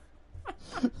face.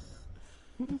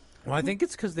 Well, I think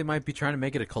it's because they might be trying to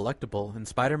make it a collectible, and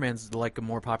Spider-Man's like a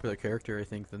more popular character, I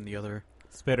think, than the other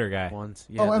Spitter guy. ones.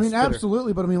 Yeah, I the mean, spitter.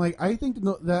 absolutely, but I mean, like, I think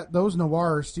that those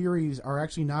noir series are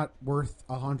actually not worth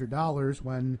 $100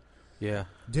 when Yeah.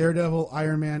 Daredevil,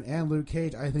 Iron Man, and Luke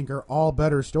Cage, I think, are all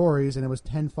better stories, and it was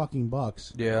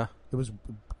 $10. Yeah. It was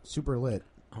super lit.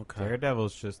 Okay.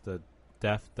 Daredevil's just a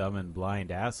deaf, dumb, and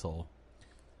blind asshole.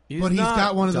 But he's not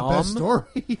got one of the best dumb.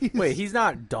 stories. Wait, he's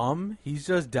not dumb. He's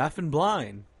just deaf and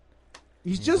blind.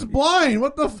 He's just blind.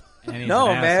 What the? And he's No,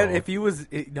 an man. asshole. If he was,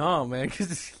 no, man,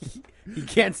 because he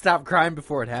can't stop crying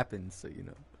before it happens. So you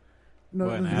know. No,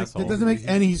 What an that asshole. doesn't make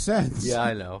any sense. Yeah,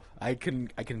 I know. I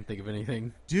couldn't think of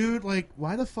anything Dude, like,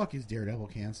 why the fuck is Daredevil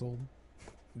canceled?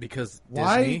 because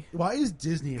Why? Disney. Why is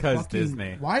Disney? 'Cause fucking,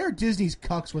 Disney. Why are Disney's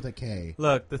cucks with a K?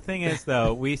 Look, the thing is,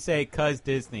 though, we say "cuz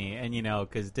Disney," and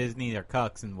because Disney are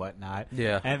cucks and whatnot.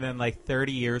 Yeah. And then,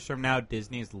 30 years from now,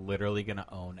 Disney's literally gonna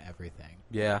own everything.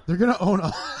 Yeah. They're gonna own.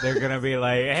 They're gonna be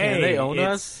like, "Hey, Can they own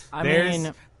it's- us? I there's-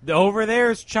 mean, over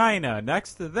there's China.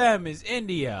 Next to them is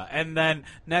India, and then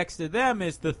next to them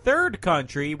is the third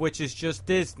country, which is just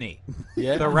Disney.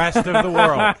 Yeah. The rest of the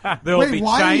world. There will Wait, be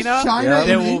why is China. China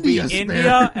there and will be India India,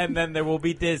 spared? and then there will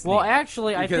be Disney. well,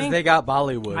 actually, I Because think they got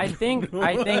Bollywood. I think the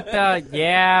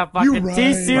fucking You right.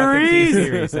 T series,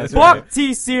 T-Series, that's fuck right.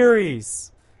 T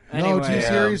series. No Anyway,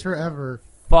 T-series forever.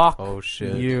 fuck Oh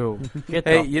shit. you. Get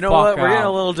Hey, the you know fuck what? We're getting a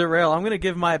out. little derailed. I'm gonna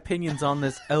give my opinions on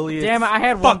this Elliot. Damn it! I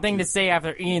had one thing to say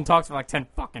after Ian talks for like 10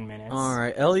 fucking minutes. All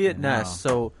right, Elliot Wow. Ness.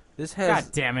 So this God has.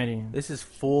 damn it, Ian. This is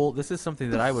full. This is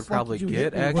something that I would fuck probably did you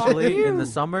get hit me with? actually Fuck in the you.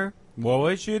 summer. What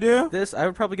would you do? This I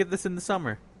would probably get this in the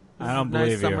summer. This I is don't a nice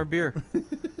believe you. summer beer.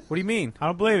 What do you mean? I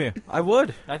don't believe you. I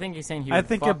would. I think he's saying he I would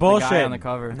think fuck you're the guy bullshitting. on the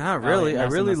cover. Not really. Elliot I Ness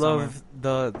in really the summer. love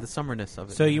the summerness of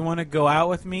it. So you want to go out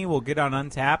with me? We'll get on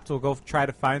Untapped. We'll go try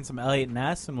to find some Elliot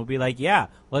Ness, and we'll be like, "Yeah,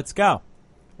 let's go."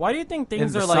 Why do you think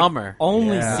things In are the like summer.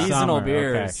 only Yeah. seasonal Summer,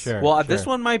 beers? okay, sure. well, this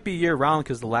one might be year round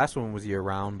because the last one was year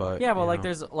round, but Yeah, but you like know,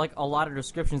 there's like a lot of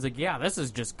descriptions like, yeah, this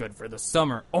is just good for the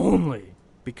summer only.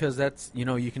 because that's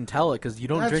you can tell it because you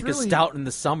don't That's drink really- a stout in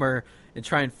the summer and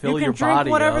try and fill You can your drink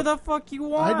body whatever up. the fuck you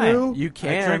want. I do. You I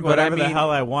can, drink but whatever I mean, the hell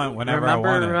I want whenever remember,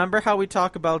 I want it. remember how we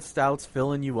talk about stouts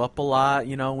filling you up a lot?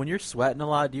 When you're sweating a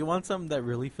lot, do you want something that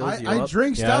really fills you I up?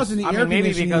 drink stouts Yes. in the I mean, air maybe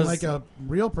conditioning because- like a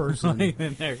real person.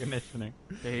 in air conditioning.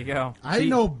 There you go. I ain't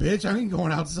no bitch. I ain't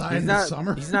going outside He's in not. the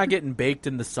summer. He's not getting baked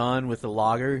in the sun with a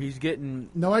lager. He's getting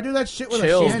No, I do that shit with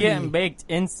Chill. a He's He's shandy. getting baked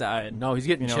inside. no. He's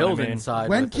getting You know what I chilled mean? inside.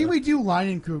 When with can a- we do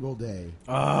Leinenkugel Day?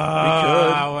 Oh,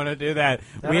 I want to do that.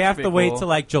 That we should have be to wait cool. till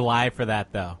like July for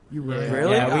that, though. You really?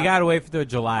 Really? Yeah, we gotta wait for the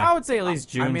July. I would say at least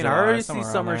June. I mean, July, I already see somewhere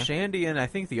around summer there. shandy, and I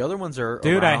think the other ones are.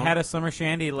 Dude, I around. had a summer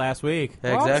shandy last week.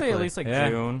 Yeah, Well, I would exactly. say at least like Yeah.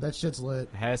 June. That shit's lit.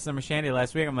 I had a summer shandy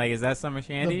last week. I'm like, is that summer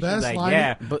shandy? She's best like, line-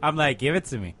 yeah. But- I'm like, give it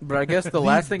to me. But I guess the The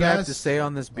last thing I have to best- say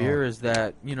on this beer is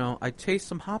that I taste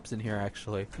some hops in here.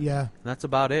 Actually, Yeah. and that's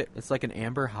about it. It's like an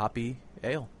amber hoppy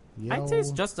ale. I Yo.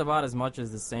 taste just about as much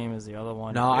as the same as the other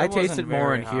one. No, I taste wasn't it more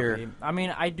very in here. hoppy. I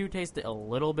mean, I do taste it a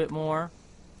little bit more,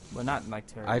 but not like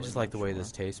terribly. I just like the much way more.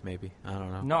 this tastes. Maybe I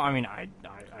don't know. No, I mean, I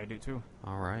do too.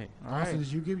 All right. All Austin, right,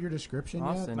 did you give your description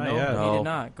Austin. Not No, yet. he No. did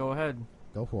not. Go ahead.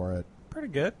 yet? Go for it. Pretty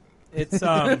good. It's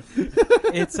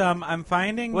I'm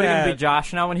finding What are you that gonna be,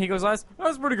 Josh? Now when he goes last, that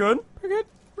was pretty good.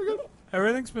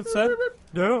 everything's been said.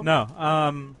 Yeah. No,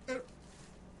 I'm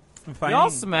finding. Y'all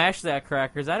smashed that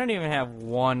crackers. I don't even have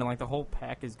one, and like the whole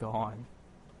pack is gone.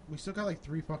 We still got like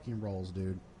 3 fucking rolls,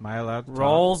 dude. Am I allowed to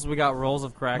Rolls. We got rolls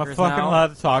of talk? crackers Am I fucking now.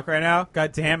 allowed to talk right now?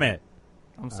 God damn it!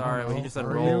 I'm sorry, but he know. just said Are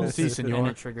rolls, you? Si, and senor.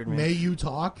 it triggered me. May you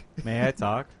talk? May I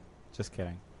talk? Just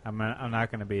kidding. I'm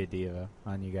not gonna be a diva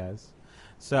on you guys.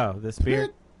 So this beer.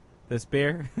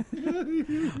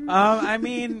 I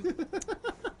mean,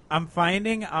 I'm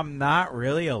finding I'm not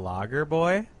really a lager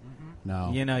boy.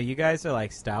 No. You guys are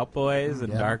like stout boys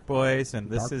and Yeah. dark boys, and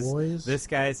Dark boys? this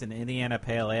guy's an Indiana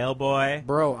Pale Ale boy.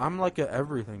 Bro, I'm like a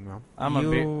everything, man. I'm a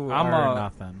beer. You I'm are a.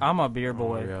 nothing. I'm a beer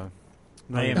boy. Oh, yeah.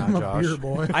 I No, am you're I'm not, a Josh. beer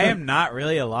boy. I am not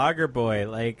really a lager boy.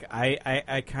 Like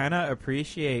I kind of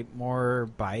appreciate more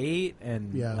bite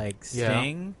and Yeah. like Yeah.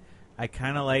 sting. I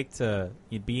kind of like to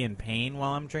be in pain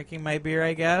while I'm drinking my beer.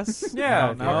 I guess. Yeah, I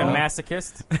don't fucking know.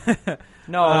 masochist.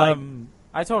 No, like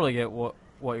I totally get what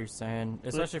you're saying,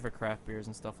 especially for craft beers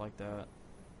and stuff like that.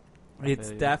 I it's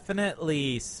feel you.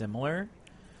 definitely similar,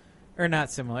 or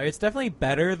not similar. It's definitely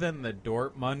better than the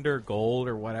Dortmunder Gold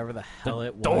or whatever the hell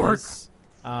it dork. was.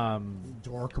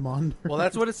 Dorkmund. Well,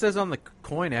 that's what it says on the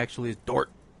coin. Actually, is Dort.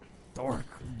 dork.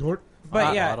 Dork. But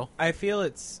Hot yeah, bottle. I feel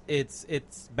it's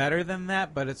better than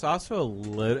that, but it's also a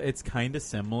little. It's kind of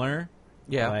similar.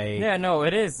 Yeah. Like, Yeah, no,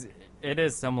 it is. It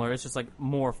is similar. It's just like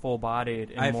more full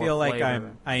bodied. I more feel like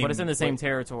flavor. I'm- but it's in the same wait.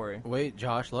 territory. Wait,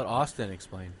 Josh. Let Austin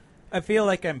explain. I feel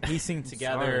like I'm piecing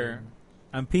together. Sorry.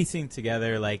 I'm piecing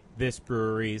together like this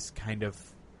brewery's kind of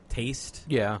taste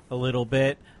Yeah. a little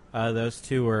bit. Those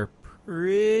two are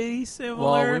pretty similar.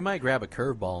 Well, we might grab a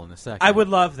curveball in a second. I would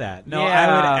love that. No, I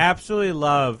Yeah. would absolutely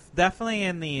love. Definitely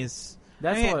in these.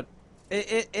 That's I mean, what.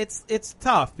 It's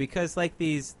tough because like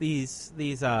these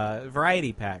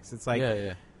variety packs. It's like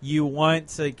yeah. you want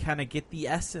to kind of get the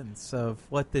essence of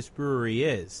what this brewery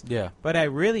is. Yeah. But I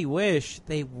really wish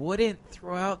they wouldn't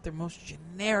throw out their most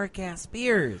generic ass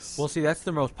beers. Well, see, that's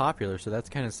the most popular, so that's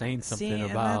kind of saying something See, and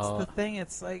about. that's the thing.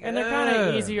 It's like, And they're kind of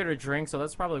ugh. easier to drink, so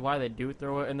that's probably why they do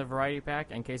throw it in the variety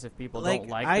pack in case if people Like, don't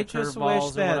like I the just wish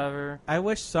curveballs or that- whatever. I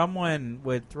wish someone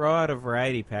would throw out a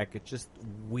variety pack of just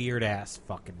weird ass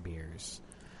fucking beers.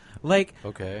 Like,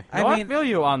 Okay. No, I I mean, feel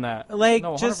you on that. like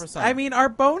No, just 100%. I mean, our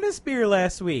bonus beer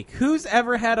last week. Who's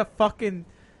ever had a fucking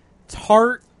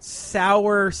tart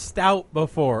sour stout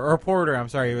before, or porter? I'm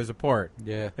sorry, it was a port.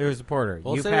 Yeah. It was a porter.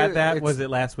 Well, You've say had that? it's- Was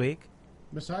it last week?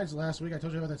 Besides last week, I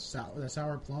told you about that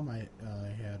sour plum I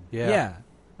had. Yeah.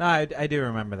 No, I do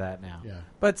remember that now. Yeah.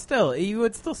 But still, you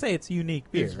would still say it's unique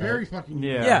beer. It's very right? fucking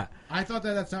Yeah. unique. Yeah. I thought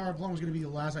that sour plum was going to be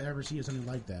the last I ever see of something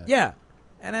like that. Yeah.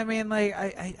 And I mean, like,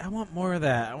 I want more of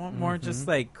that. I want more Mm-hmm. just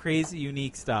like crazy,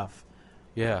 unique stuff.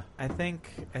 Yeah. I think.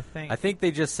 I think they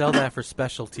just sell that for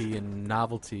specialty and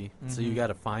novelty, so Mm-hmm. you got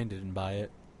to find it and buy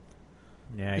it.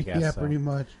 Yeah, I guess. Yeah, so. pretty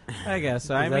much. I guess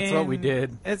so. I mean, That's what we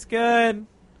did. It's good.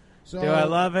 So Do I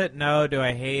love it? No. Do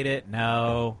I hate it?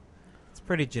 No. It's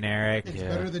pretty generic. It's Yeah.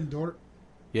 better than Dort.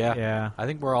 Yeah. Yeah. I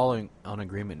think we're all on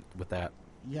agreement with that.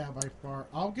 Yeah, by far.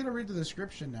 I'm going to read the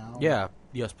description now. Yeah.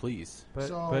 Yes, please. But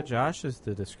So- but Josh is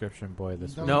the description boy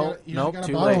this Don't week. No. got- you Nope. got a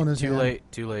Too bottle in late. his Too hand.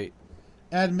 late. Too late.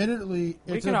 Admittedly,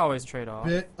 We it's can a always trade off.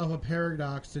 bit of a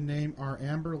paradox to name our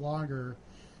amber lager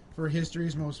for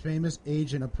history's most famous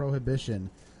agent of prohibition.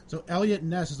 So Elliot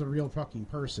Ness is a real fucking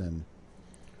person.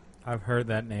 I've heard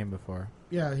that name before.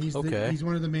 Yeah, he's Okay. he's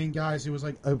one of the main guys who was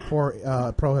like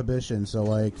for prohibition. So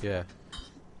like, Yeah.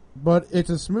 but it's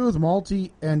a smooth,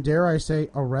 malty, and dare I say,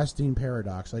 arresting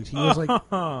paradox. Like he was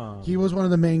like he was one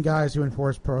of the main guys who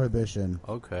enforced prohibition.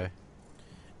 Okay.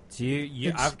 Do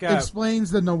you Ex- I've got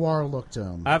explains the noir look to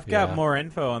him. I've got Yeah. more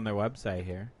info on their website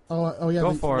here. Oh yeah,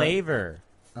 Go for it. Flavor.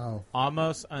 Oh,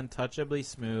 Almost untouchably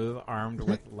smooth, armed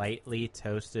with lightly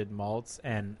toasted malts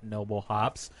and noble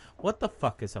hops. What the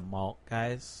fuck is a malt,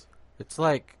 guys? It's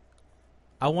like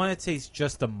I want to taste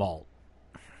just a malt.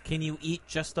 Can you eat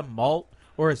just a malt?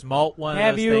 Or is malt one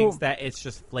Have of those you- things that it's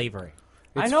just flavoring?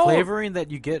 it's I know- flavoring that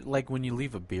you get like when you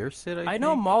leave a beer sit. I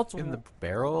know think, malt's in the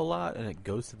barrel a lot, and it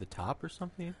goes to the top or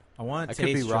something. I want I to could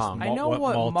be taste just wrong. malt, I know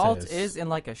what malt malt is. is in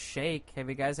like a shake. Have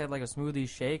you guys had like a smoothie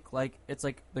shake? Like it's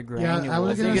like the yeah. granules. I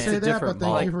was think gonna it's say a that, but different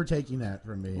thank malt. you for taking that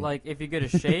from me. Like if you get a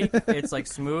shake, it's like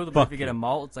smooth. But Fuck if you get a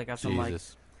malt, it's like got some like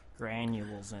Jesus.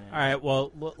 granules in it. All right,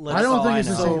 well, let's. I don't all think I it's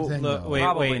the know. same thing. Look, though. wait,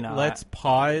 Probably wait. not. Let's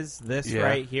pause this Yeah.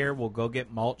 right here. We'll go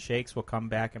get malt shakes. We'll come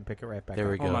back and pick it right back There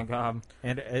up. we go. Oh my god,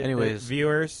 And Anyways.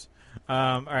 viewers.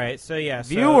 All right, so yeah,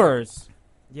 viewers.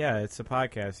 yeah, it's a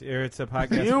podcast. Or it's a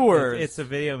podcast. Viewers. It's a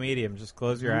video medium. Just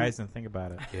close your eyes and think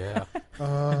about it. Yeah.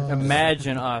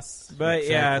 Imagine us. But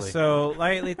yeah, Exactly. so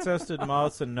lightly toasted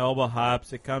malts and noble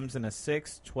hops. It comes in a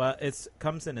 6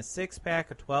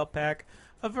 pack, a 12 pack,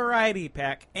 a variety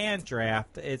pack, and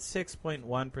draft. It's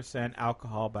 6.1%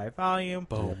 alcohol by volume.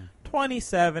 Boom.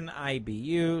 27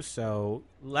 IBU, so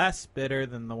less bitter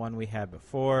than the one we had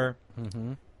before.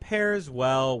 Mm-hmm. Pairs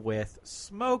well with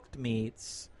smoked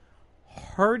meats,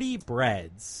 hearty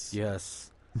breads.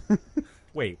 Yes.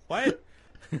 Wait, what?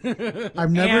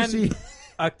 I've never And seen.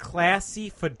 a classy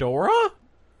fedora?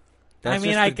 That's I mean,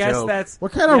 just I a guess joke. that's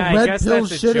What kind of I red guess pill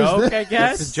that's a shit joke, is this? I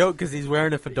guess That's a joke because he's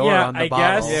wearing a fedora yeah, on the I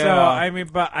bottle. guess so. Yeah. I mean,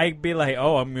 but I'd be like,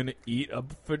 oh, I'm gonna eat a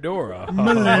fedora.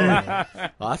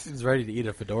 Austin's ready to eat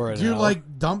a fedora Dude, now.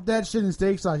 like dump that shit in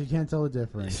steak sauce. You can't tell the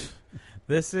difference.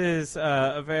 This is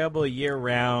available year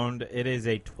round. It is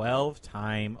a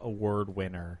 12-time award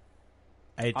winner.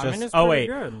 It I just mean, it's oh pretty wait,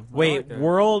 good. I wait, like it.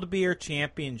 World Beer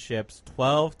Championships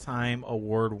 12-time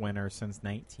award winner since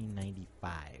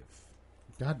 1995.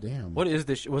 God damn. What is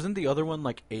this? Wasn't the other one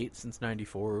like 8 since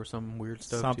 94 or some weird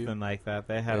stuff Something too? like that.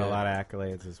 They had a Yeah. lot of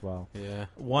accolades as well. Yeah.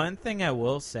 One thing I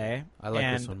will say, I like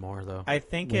and this one more though. I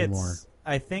think Way it's more.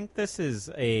 I think this is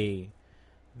a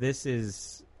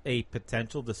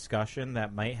potential discussion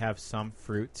that might have some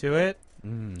fruit to it.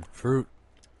 Fruit.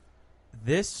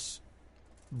 This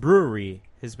brewery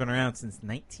has been around since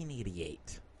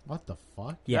 1988. What the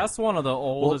fuck? Yeah. That's one of the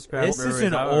oldest craft this is breweries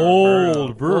an I've ever heard old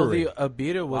of. brewery. Well, the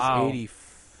Abita was Wow.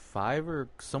 85 or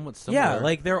somewhat similar. Yeah,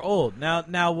 like they're old.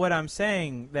 Now what I'm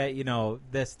saying that,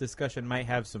 this discussion might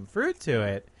have some fruit to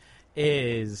it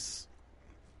is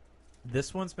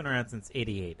this one's been around since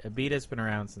 88. Abita's been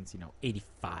around since,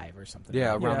 85 or something.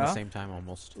 yeah, around Yeah. the same time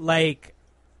almost. Like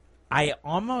I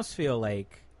almost feel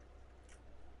like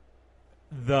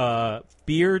the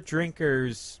beer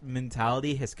drinkers'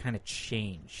 mentality has kind of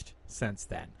changed since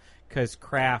then, because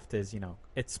craft is,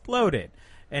 exploded.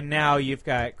 And now you've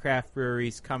got craft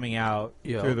breweries coming out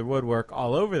through the woodwork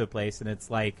all over the place, and it's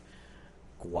like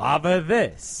guava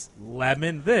this,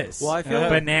 lemon this, Well, I feel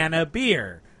banana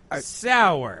beer,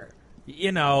 sour,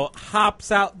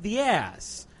 hops out the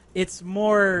ass. It's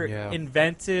more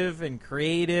inventive and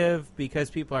creative because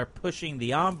people are pushing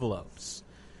the envelopes.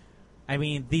 I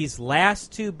mean, these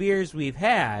last two beers we've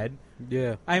had,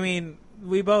 I mean,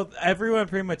 everyone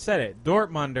pretty much said it.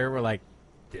 Dortmunder were like,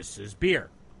 this is beer.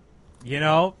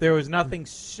 There was nothing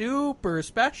super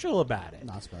special about it.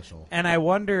 Not special. And I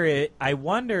wonder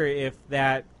if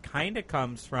that kind of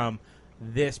comes from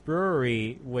this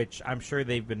brewery, which I'm sure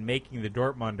they've been making the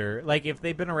Dortmunder. Like, if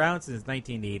they've been around since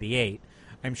 1988,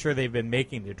 I'm sure they've been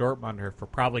making the Dortmunder for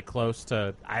probably close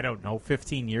to,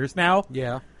 15 years now.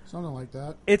 Yeah. Something like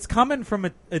that. It's coming from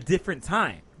a different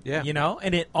time. Yeah.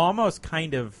 And it almost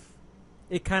kind of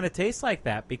tastes like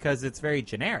that because it's very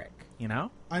generic,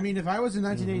 I mean, if I was in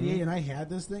 1988 and I had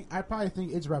this thing, I'd probably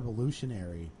think it's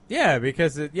revolutionary. Yeah,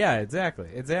 because exactly.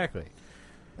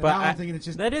 But now I'm thinking it's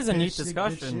just that is a neat basic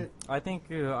discussion. shit. I think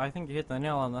you hit the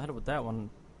nail on the head with that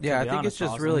one. Yeah, to I be think honest, it's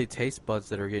just Austin. really taste buds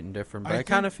that are getting different. But I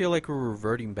kind of feel like we're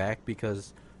reverting back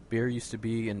because beer used to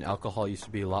be and alcohol used to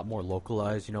be a lot more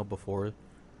localized, before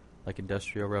like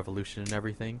Industrial Revolution and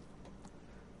everything.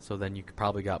 So then you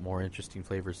probably got more interesting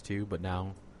flavors too. But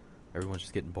now everyone's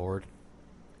just getting bored.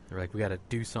 They're like, we got to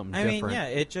do something different. I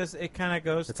mean, yeah, it kind of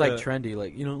goes. It's like trendy,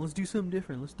 like let's do something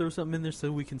different. Let's throw something in there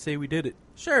so we can say we did it.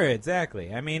 Sure,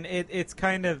 exactly. I mean, it's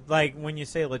kind of like when you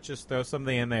say let's just throw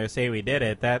something in there, say we did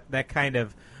it. That kind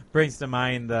of brings to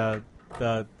mind the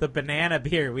banana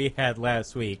beer we had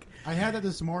last week. I had that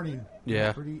this morning. Yeah.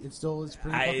 It's pretty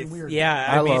fucking weird.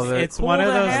 Yeah, I mean, love it. It's Cool one of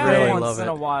to those have really things. love once in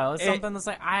it. a while. It's something that's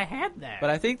like I had that.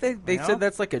 But I think they know? said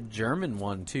that's like a German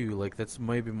one too. Like that's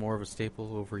maybe more of a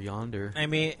staple over yonder. I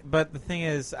mean, but the thing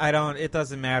is, it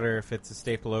doesn't matter if it's a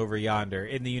staple over yonder.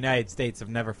 In the United States, I've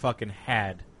never fucking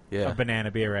had a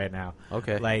banana beer right now.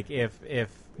 Okay. Like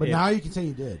But now you can say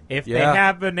you did. if they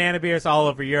have banana beers all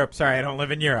over Europe, sorry, I don't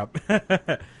live in Europe.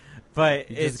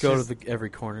 But You it's just go to every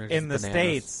corner in the just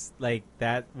bananas. States, like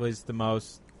that was the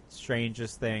most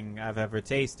strangest thing I've ever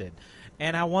tasted,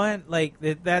 and I want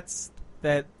that's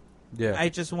that. Yeah. I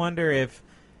just wonder if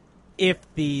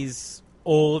these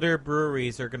older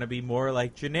breweries are going to be more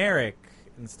like generic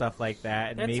and stuff like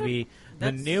that, and maybe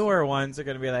the newer ones are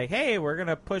going to be like, hey, we're going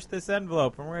to push this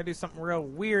envelope and we're going to do something real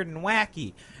weird and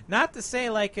wacky. Not to say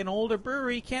like an older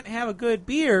brewery can't have a good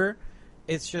beer.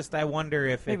 It's just I wonder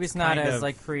if maybe it's not as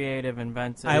like creative,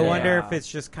 inventive. I wonder if it's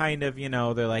just kind of,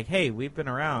 they're like, hey, we've been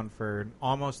around for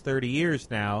almost 30 years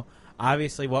now.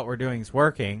 Obviously what we're doing is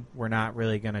working. We're not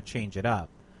really going to change it up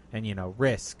and,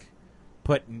 risk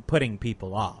putting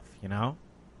people off,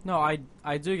 No,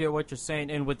 I do get what you're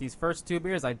saying. And with these first two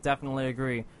beers, I definitely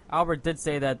agree. Albert did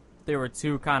say that there were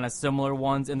two kind of similar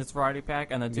ones in this variety pack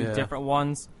and the two different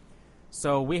ones.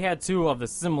 So we had two of the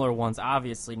similar ones,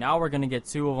 obviously. Now we're going to get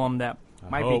two of them that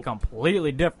might be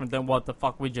completely different than what the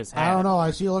fuck we just had. I don't know.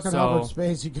 I see you look on So- Albert's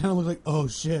face. You kind of look like, oh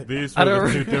shit. These I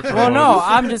don't- two different Well, no,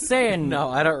 I'm just saying. No,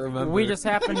 I don't remember. We just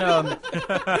happened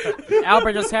to.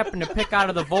 Albert just happened to pick out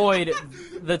of the void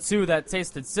the two that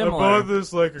tasted similar.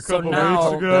 this like a So couple now,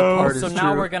 weeks ago. That part so is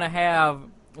now true. we're gonna have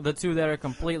the two that are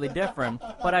completely different.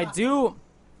 But I do.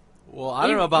 Well, I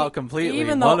don't know about completely.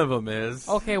 even One though- of them is.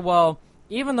 Okay, well,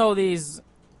 even though these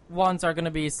ones are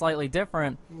gonna be slightly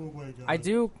different, Oh my God. I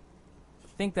do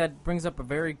think that brings up a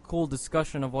very cool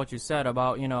discussion of what you said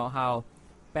about how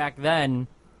back then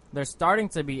they're starting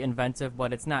to be inventive,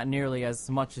 but it's not nearly as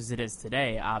much as it is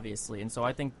today, obviously. And so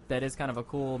I think that is kind of a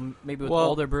cool, maybe with Well,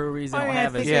 older breweries, they I don't mean, I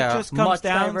have think as it Yeah. just comes much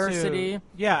down diversity. to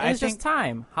And I it's think just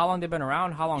time. How long they've been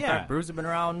around, how long Yeah. craft brews have been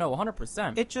around. No,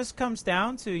 100%. it just comes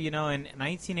down to in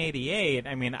 1988.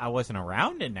 I mean, I wasn't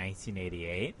around in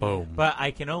 1988. Boom. But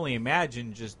I can only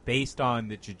imagine, just based on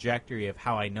the trajectory of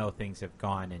how I know things have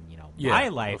gone in Yeah, my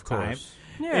of lifetime. course.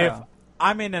 yeah. If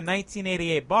I'm in a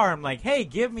 1988 bar, I'm like, hey,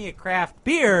 give me a craft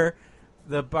beer.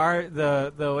 The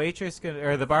waitress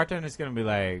or the bartender's gonna be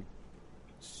like,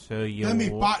 so you Let me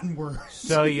Bottenwurst.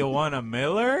 so you want a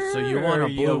Miller? So you want or a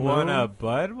you Blue want Moon? a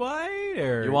Bud White,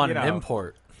 or You want an know.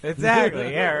 import.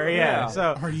 Exactly. Yeah. Yeah.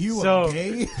 So Are you so, a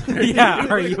gay? Yeah.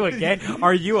 Are you a gay?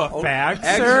 Are you a fag,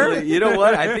 sir? Actually, you know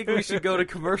what? I think we should go to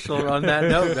commercial on that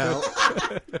note now.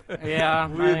 Yeah,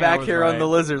 We'll be back here on the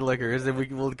Lizard Liquors, and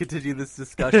will continue this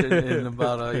discussion in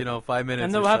about 5 minutes.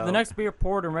 And or they'll have so. the next beer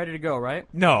poured and ready to go, right?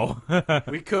 No.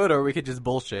 We could, or we could just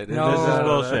bullshit. No, This is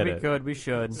bullshit. we could, we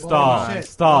should. Stall. Bullshit.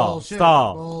 Stall. Bullshit.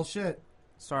 Stall. Bullshit.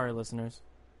 Sorry, listeners.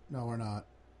 No, we're not.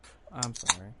 I'm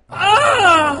sorry.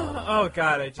 Oh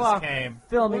God! It just Fuck. came.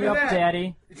 Fill me up,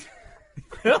 Daddy.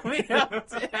 Fill me up,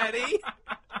 Daddy.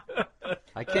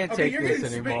 I can't Okay, take you're this getting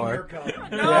spit in your anymore. cup.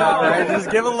 Yeah, right, just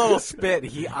give a little spit.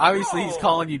 He obviously he's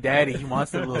calling you daddy. He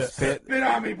wants a little spit. Spit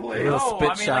on me, please. Little spit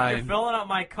Like shine. you're filling up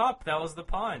my cup. That was the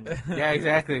pun. Yeah,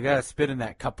 exactly. You gotta spit in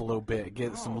that cup a little bit.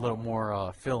 Get some little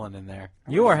more filling in there.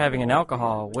 You are having an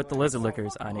alcohol with the Lizard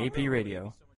Liquors on AP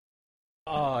Radio.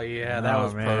 Oh yeah, that Oh,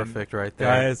 was man. perfect right there.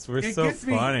 Guys, we're It so gets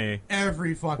me funny.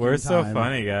 Every fucking We're so time.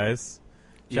 funny, guys.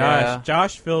 Yeah.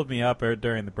 Josh filled me up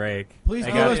during the break. Please I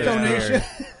give got us this beer.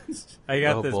 donations. I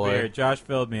got Oh, this boy. beer. Josh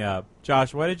filled me up.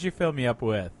 Josh, what did you fill me up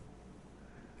with?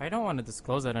 I don't want to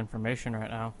disclose that information right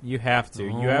now. You have to.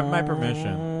 You have my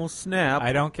permission. Oh snap!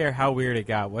 I don't care how weird it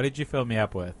got. What did you fill me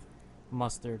up with?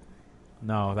 Mustard.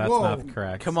 No, that's Whoa. not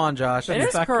correct. Come on, Josh. It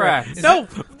is not correct. No,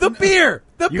 the beer!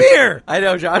 The beer! I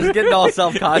know Josh is getting all He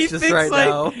self-conscious thinks right like,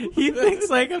 now. He thinks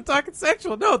like I'm talking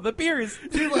sexual. No, the beer is...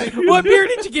 Dude, like, What beer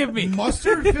did you give me?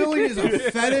 mustard filling is a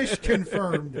fetish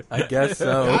confirmed. I guess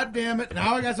so. God damn it.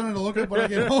 Now I got something to look at when I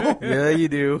get home. Yeah, you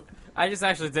do. I just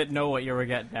actually didn't know what you were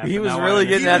getting at. He but was now I really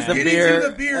getting at understand. the Getting beer, to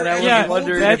the beer, and I was Yeah,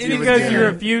 wondering that's if he was because getting you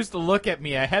it. refused to look at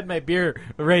me. I had my beer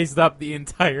raised up the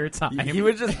entire time. He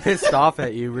was just pissed off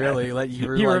at you, really. Like you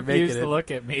were He like refused making to it.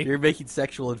 look at me. You're making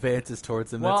sexual advances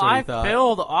towards him. Well, That's what I he thought.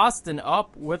 filled Austin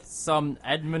up with some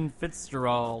Edmund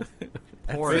Fitzgerald.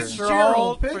 porter.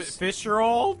 Fitzgerald.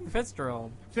 Fitzgerald?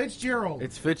 Fitzgerald. Fitzgerald.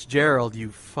 It's Fitzgerald, you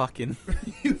fucking.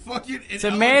 You fucking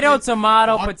Tomato, inelegant-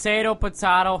 tomato, Fuck. potato,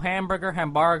 potato, hamburger,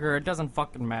 hamburger. It doesn't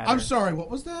fucking matter. I'm sorry, what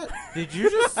was that? Did you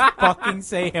just fucking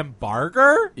say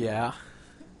hamburger? Yeah.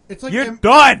 It's like You're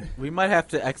done! We might have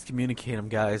to excommunicate him,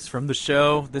 guys, from the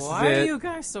show. This Why is are it. you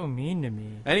guys so mean to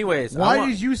me? Anyways, Why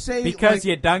did you say Because like,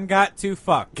 you done got too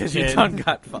fucked. Because your kid. tongue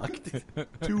got fucked.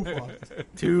 too fucked?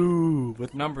 Two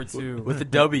with Number two. a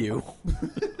W.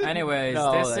 Anyways,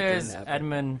 No, this that didn't is happen.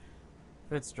 Edmund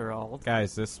Fitzgerald.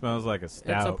 Guys, this smells like a It's a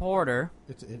stout. porter,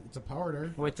 It's a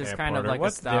powder. which is Okay, kind porter. of like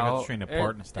What's a the stout. difference between a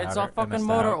port and a stout It's and a a fucking stout?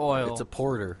 motor oil. It's a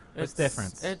porter. What's the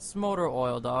difference? It's motor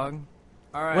oil, dog.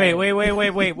 All right.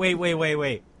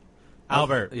 Wait.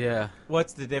 Albert, Yeah.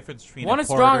 what's the difference between One a is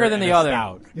porter stronger than and the a other.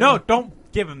 stout? No, don't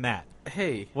give him that.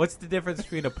 Hey. What's the difference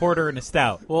between a porter and a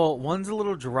stout? Well, one's a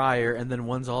little drier, and then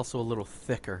one's also a little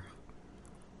thicker.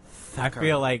 I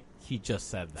feel like he just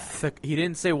said that. Thick. He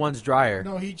didn't say one's drier.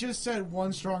 No, he just said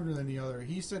one stronger than the other.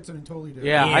 He said something totally different.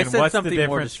 Yeah, I Ian, said what's something the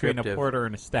more difference between a descriptive. porter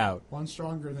and a stout? One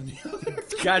stronger than the other.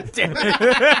 God damn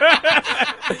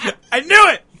it. I knew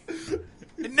it!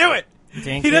 I knew it!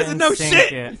 Dink He it doesn't and know sink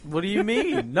shit. it. What do you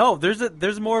mean? No,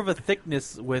 there's more of a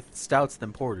thickness with stouts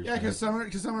than porters. Yeah, man. because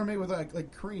some are made with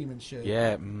like cream and shit.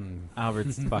 Yeah.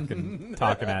 Albert's fucking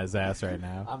talking at his ass right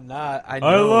now. I'm not. I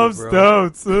know, bro.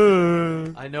 stouts.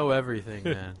 I know everything,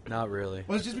 man. Not really.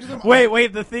 Well, it's just because I'm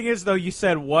Wait. The thing is, though, you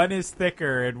said one is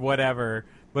thicker and whatever.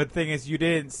 But the thing is, you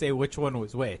didn't say which one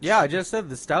was which. Yeah, I just said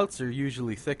the stouts are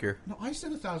usually thicker. No, I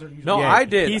said 1,000. Usually. No, Yeah, I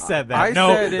did. He said that. I no,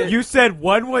 said it. you said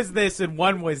one was this and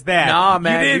one was that. Nah,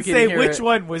 man, You you didn't can say hear which it.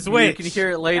 one was You which. can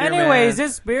hear it later, Anyways, man.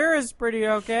 this beer is pretty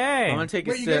okay. I'm gonna take a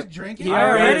Wait, you guys sip. drink it? He I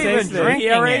already already been tasted it. He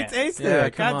drinking already it. tasted Yeah,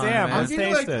 it. come God on, damn, man. I'm let's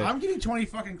getting taste it. I'm getting 20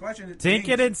 fucking questions. Tink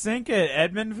it and sink it.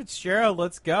 Edmund Fitzgerald,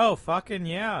 let's go. Fucking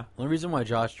yeah. The only reason why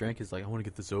Josh drank is like, I want to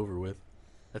get this over with.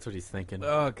 That's what he's thinking.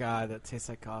 Oh, God, that tastes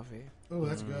like coffee. Oh,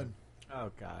 that's good.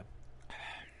 Oh, God.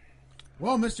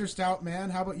 Well, Mr. Stout Man,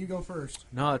 how about you go first?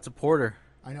 No, it's a porter.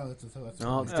 I know that's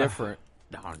No, it's Ugh. different.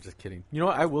 No, I'm just kidding. You know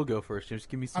what? I will go first. Just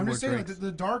give me some I'm more just saying drinks. that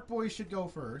the Dark Boys should go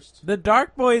first. The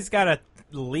Dark Boys got to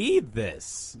lead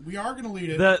this. We are going to lead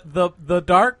it. The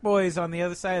Dark Boys on the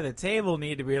other side of the table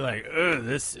need to be like,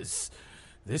 this is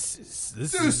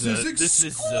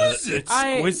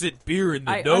exquisite beer in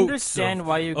the I notes understand of-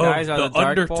 why you of guys are the Dark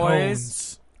undertones.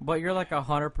 Boys, but you're like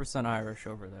 100% Irish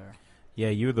over there. Yeah,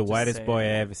 you're the whitest saying. boy I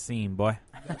ever seen, boy.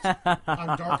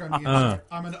 I'm dark on the inside.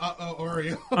 I'm an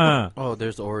Oreo. Oh,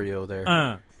 there's Oreo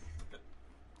there.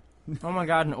 Oh my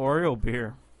god, an Oreo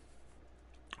beer.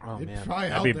 Oh, It'd man. probably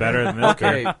That'd out be there. better than this.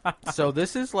 Okay, so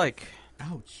this is like,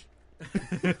 Ouch.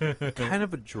 kind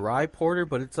of a dry porter,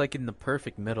 but it's like in the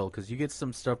perfect middle because you get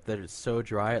some stuff that is so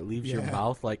dry it leaves your Yeah.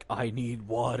 mouth like I need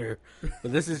water.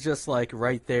 But this is just like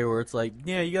right there where it's like,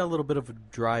 yeah, you got a little bit of a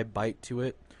dry bite to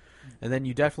it, and then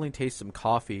you definitely taste some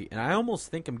coffee. And I almost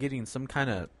think I'm getting some kind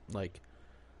of like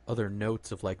other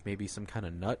notes of like maybe some kind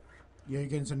of nut. Yeah, you're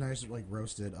getting some nice like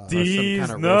roasted. These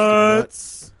kind of roasted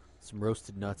nuts. Some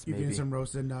roasted nuts, You're maybe. getting some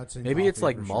roasted nuts. And Maybe it's coffee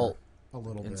like for malt sure. A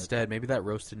little bit. instead. Maybe that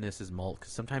roastedness is malt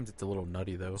because sometimes it's a little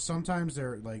nutty though. Sometimes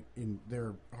they're like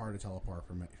they're hard to tell apart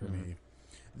from me. Mm-hmm.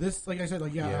 This, like I said,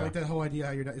 like I Yeah. like that whole idea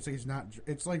how you're not. It's like it's not.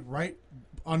 It's like right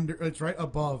under. It's right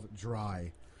above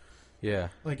dry. Yeah.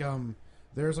 Like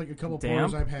there's like a couple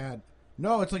Damp? porters I've had.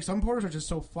 No, it's like some porters are just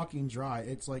so fucking dry.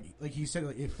 It's like he said,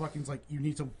 like it fucking's like you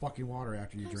need some fucking water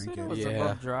after you I drink said it it. was Yeah.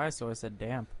 above dry, so I said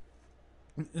damp.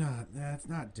 It's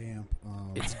not damp.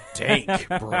 It's dank,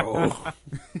 bro.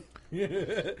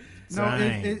 no,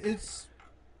 Dang. It's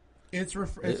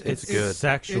good.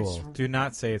 Sexual. it's- Do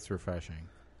not say it's refreshing.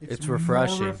 It's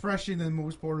refreshing. More refreshing than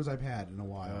most porters I've had in a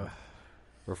while.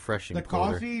 Refreshing. The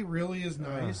porter. coffee really is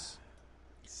nice.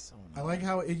 So I like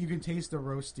how you can taste the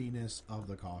roastiness of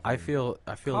the coffee. I feel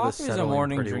this Coffee is a settling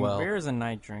morning pretty drink. well. Beer is a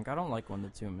night drink. I don't like when the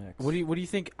two mix. What do you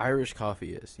think Irish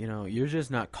coffee is? You know, you're just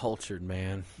not cultured,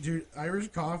 man. Dude, Irish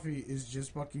coffee is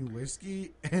just fucking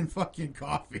whiskey and fucking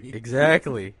coffee.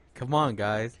 Exactly. Come on,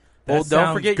 guys. That Well, sounds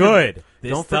don't forget good. Your,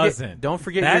 This don't doesn't. Don't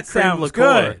forget That your cream sounds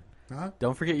liqueur. good. Huh?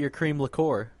 Don't forget your cream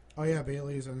liqueur. Oh yeah,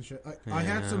 Bailey's and shit. I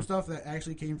had Yeah. some stuff that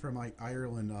actually came from like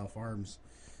Ireland farms.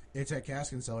 It's at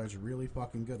Cask and Cellar. It's really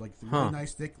fucking good. Like really Huh.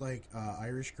 nice thick like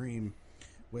Irish cream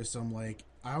with some like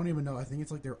I don't even know. I think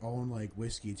it's like their own like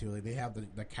whiskey too. Like they have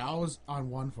the cows on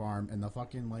one farm and the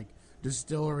fucking like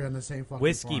distillery on the same fucking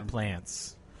Whiskey farm.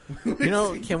 plants. You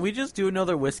know, can we just do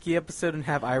another whiskey episode and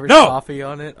have Irish No! coffee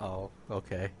on it? Oh,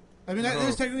 okay. I mean that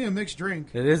is technically a mixed drink.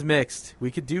 It is mixed.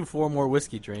 We could do 4 more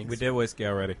whiskey drinks. We did whiskey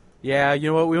already. Yeah,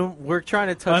 you know what? We're trying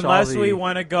to touch Unless all the... we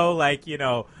want to go like,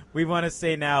 we want to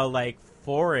say now like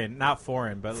foreign, not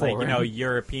foreign, but like, Foreign.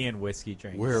 European whiskey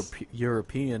drinks. We're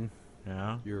European.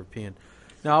 Yeah. European.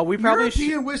 No, we probably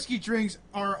European whiskey drinks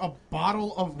are a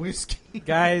bottle of whiskey.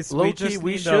 Guys, we Low-key, just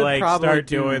we need should to like probably start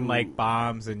do- doing like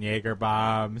bombs and Jaeger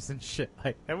bombs and shit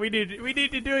like that. We need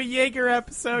to do a Jaeger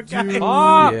episode, guys. Dude.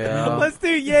 Fuck! Yeah. Let's do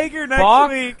Jaeger next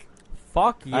Fuck. week.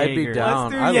 Fuck Jaeger. I'd be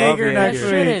down. Let's do I love Jaeger next Jaeger.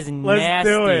 week. That shit is Let's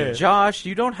do nasty. it. Josh,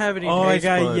 you don't have any Oh my taste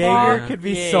god, buds, Jaeger man. could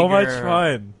be so much Jaeger.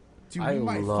 fun. Dude, I we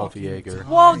might love fucking Jaeger. die.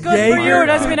 Well, good for Jaeger you. It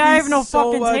doesn't mean I have no so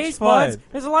fucking much taste fun. buds.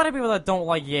 There's a lot of people that don't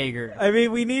like Jaeger. I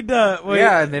mean, we need to.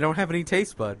 Yeah, and they don't have any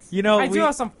taste buds. You know, I do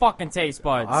have some fucking taste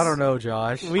buds. I don't know,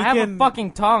 Josh. We I have can a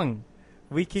fucking tongue.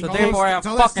 we can So kick, therefore I have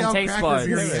Tell that fucking stale taste cracker buds.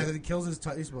 beer he has that it kills his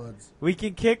taste buds. we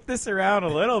can kick this around a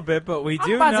little bit, but we I'm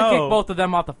do about know. to kick both of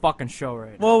them off the fucking show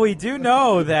right now. Well, we do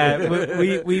know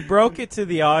that we broke it to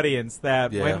the audience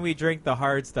that Yeah. when we drink the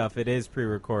hard stuff, it is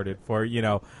pre-recorded for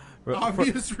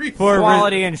Obvious reason. for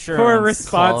Quality for insurance.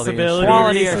 responsibility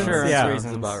Quality reasons. assurance Yeah. reasons.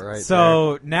 Sounds about right.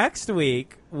 So next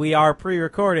week we are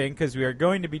pre-recording because we are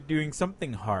going to be doing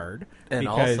something hard. there. And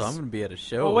because also, I'm going to be at a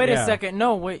show. Oh, wait Yeah. a second.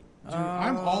 No, wait. Dude,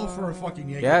 I'm all for a fucking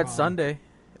Jaeger Yeah, it's bomb. Sunday.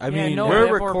 I Yeah, mean, no, we're if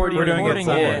we're recording. we're doing it recording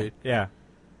Sunday. it. Yeah,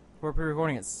 We're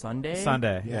pre-recording it Sunday.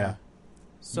 Sunday. Yeah. Yeah,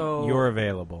 So you're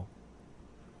available.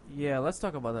 yeah, let's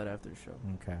talk about that after the show.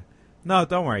 Okay. No,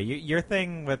 don't worry. Your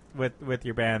thing with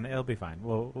your band, it'll be fine.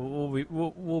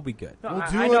 We'll be good. No, We'll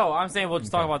I do it- know. I'm saying we'll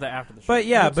just talk Okay. about that after the show. But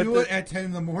yeah, We'll but do the- it at 10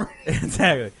 in the morning.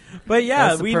 exactly. But yeah,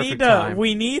 That's the we perfect need to time.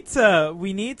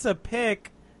 we need to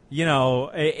pick,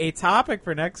 a topic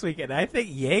for next week, and I think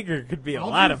Jaeger could be a I'll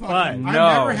lot do of fucking- fun. I've No.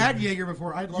 never had Jaeger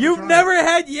before. I'd love to You've try never it.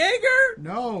 had Jaeger?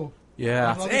 No.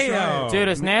 Yeah. I'd love to try Damn. it. dude,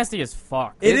 it's nasty as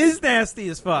fuck. It is nasty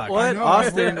as fuck. What, know,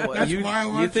 Austin? that's you why I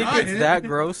wanna you think try it's it. that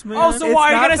gross, man? Oh, so It's why are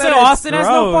you not gonna that say it's Austin has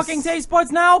no gross. fucking taste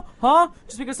buds now? Huh?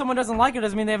 Just because someone doesn't like it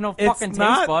doesn't mean they have no It's fucking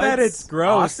not taste buds. that it's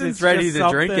gross. Austin's it's ready just to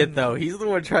drink something- it though. He's the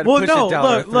one trying to Well, push no, it down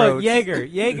look, our throats.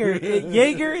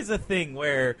 Jaeger is a thing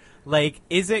where, like,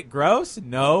 is it gross?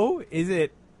 No. Is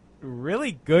it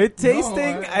really good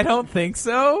tasting? I- I don't think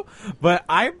so. But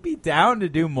I'd be down to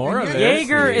do more of it.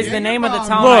 Jaeger is Jaeger the name of the bomb.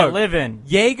 town I Look. live in.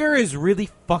 Jaeger is really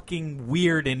fucking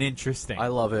weird and interesting. I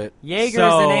love it. Jaeger is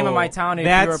So, the name of my town. If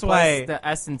that's you why- replace the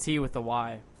S and T with the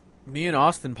Y. Me and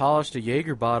Austin polished a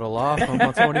Jaeger bottle off on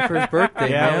my 21st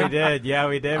birthday. yeah, man. we did. Yeah,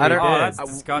 we did. I don't. we Oh, did. that's we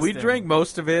disgusting. drank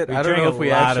most of it. We I don't drank know a if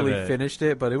we lot of actually it. finished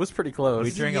it, but it was pretty close.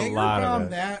 We Did drank a Jaeger lot of bomb it.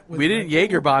 that with We didn't Red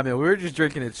Jaeger Bull? bomb it. We were just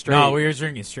drinking it straight. No, we were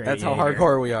drinking straight. That's how Jaeger.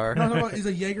 hardcore we are. No, is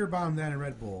a Jaeger bomb that and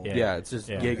Red Bull? Yeah. Yeah, it's just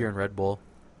Yeah. Jaeger and Red Bull.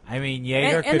 I mean,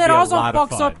 Jaeger could And be that a also lot of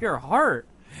fucks fun. up your heart.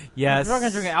 Yes. You're not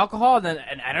gonna drink alcohol and then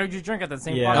an energy drink at the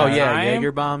same Yeah. Oh fucking yeah, time.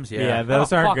 Jaeger bombs. Yeah, Yeah,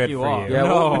 those Oh, aren't fuck good you for all. you. yeah.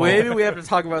 No. Well, maybe we have to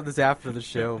talk about this after the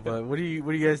show. But what do you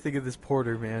guys think of this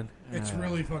porter, man? It's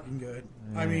really fucking good.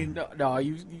 I mean, No,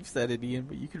 you said it, Ian,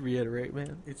 but you could reiterate,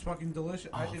 man. it's fucking delicious.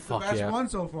 Oh, It's the fuck best yeah. one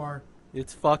so far.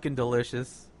 It's fucking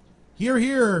delicious. Here,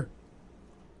 here.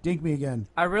 Dink me again.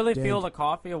 I really Dang. feel the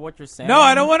coffee of what you're saying. No,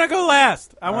 I don't want to go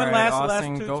last. I All went right, last the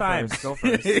Austin, last two go times. First, go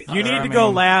first. You need to go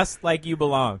last like you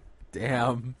belong.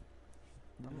 Damn.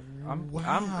 I'm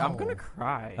gonna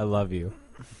cry. I love you.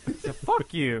 Yeah,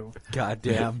 fuck you.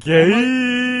 Goddamn.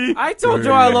 Gay. I told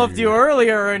you I loved you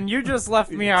earlier, and you just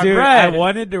left me on Dude, red. I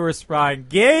wanted to respond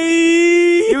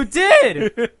gay. You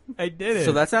did. I did it.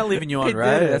 So that's not leaving you I on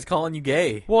red. did it. That's calling you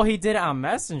gay. Well, he did it on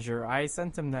Messenger. I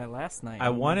sent him that last night. I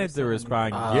wanted to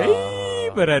respond Ah. gay,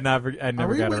 but I never Are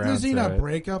we got around witnessing to a it.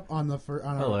 breakup on the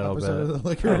on A our little episode bit. of the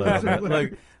liquor? A little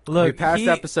bit. We Look, passed he,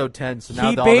 episode 10, so now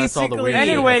he that's all the basically- weird shit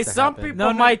Anyway, has to some happen. people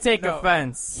No, might take no.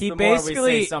 offense. He the more we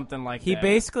basically- say something like He that.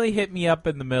 basically hit me up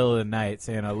in the middle of the night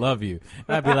saying, I love you.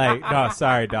 And I'd be like, no,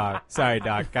 sorry, dog. Sorry,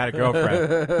 dog. Got a girlfriend.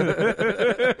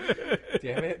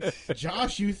 Damn it.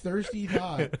 Josh, you thirsty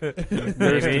dog.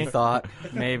 Thirsty thought.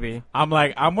 Maybe. I'm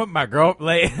like, I'm with my girl.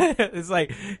 Like, it's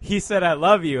like, he said, I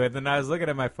love you. And then I was looking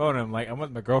at my phone and I'm like, I'm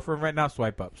with my girlfriend right now.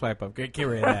 Swipe up. Get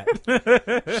rid of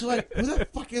that. She's like, who the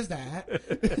fuck is that?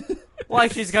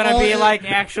 Like she's gonna be like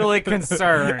actually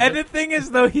concerned. And the thing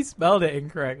is, though, he spelled it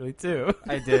incorrectly, too.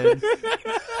 I did.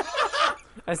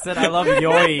 I said I love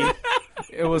Yoi.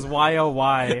 It was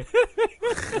Y-O-Y.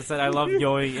 I said I love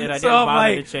Yoi, and I So didn't I'm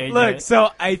bother like, to change look, it. so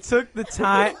I took the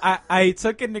time, I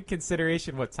took into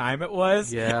consideration what time it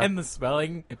was Yeah. and the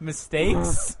spelling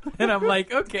mistakes. And I'm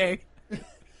like, okay.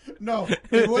 No,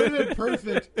 it would have been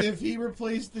perfect if he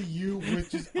replaced the U with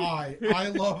just I. I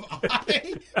love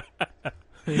I.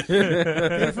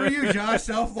 Good for you, Josh.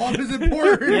 Self-love is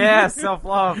important. Yeah,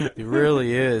 self-love. It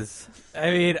really is.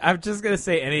 I mean, I'm just going to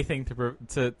say anything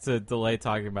to delay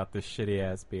talking about this shitty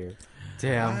ass beer.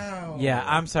 Damn. Wow. Yeah,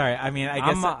 I'm sorry. I mean, I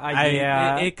guess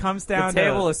yeah. it comes The down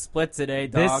table to is split today,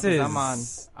 This dog. 'cause I'm on.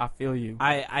 is- I feel you.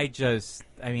 I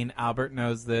mean, Albert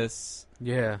knows this.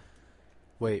 Yeah.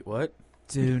 Wait, what?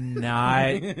 Do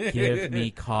not give me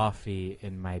coffee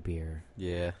in my beer.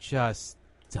 Yeah. Just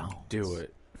don't. Do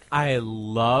it. I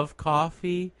love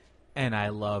coffee and I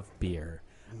love beer.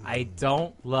 I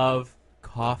don't love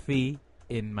coffee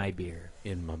in my beer.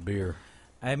 In my beer.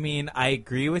 I mean, I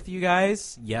agree with you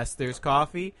guys. Yes, there's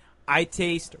coffee. I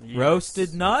taste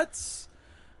roasted nuts.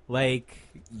 Like,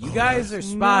 you guys are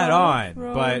spot on.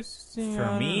 But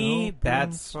for me,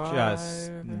 that's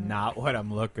just not what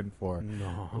I'm looking for.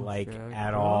 No. Like,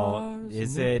 at all.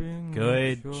 Is it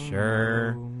good?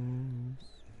 Sure.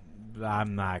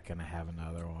 I'm not going to have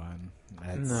another one.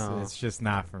 No. It's just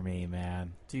not for me,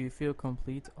 man. Do you feel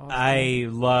complete? Austin?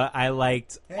 I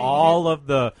liked Hey, all of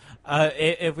the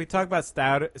if we talk about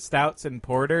stouts and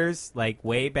porters, like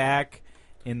way back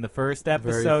in the first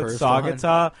episode, first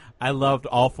Saugatuck, I loved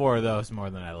all four of those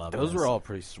more than I love Those this. were all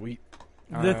pretty sweet.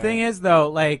 The Alright. thing is, though,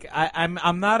 like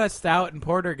I'm not a stout and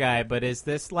porter guy, but is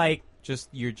this like just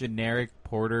your generic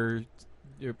porter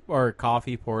or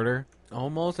coffee porter?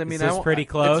 Almost. I mean, this pretty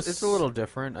close? It's a little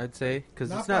different, I'd say, because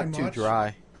Not it's not by too much.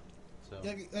 dry. So.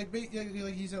 Yeah,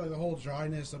 like he said, like the whole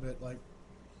dryness of it. Like,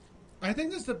 I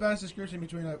think that's the best description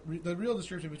between the real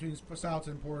description between stouts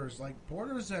and porters. Like,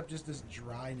 porters have just this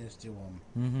dryness to them.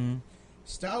 Mm-hmm.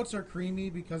 Stouts are creamy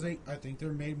because I think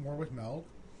they're made more with milk.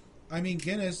 I mean,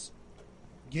 Guinness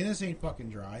ain't fucking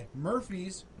dry.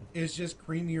 Murphy's is just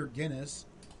creamier Guinness.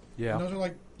 Yeah. And those are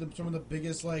like some of the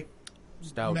biggest like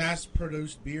Stout.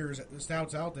 mass-produced beers,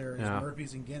 stouts out there. Is Yeah.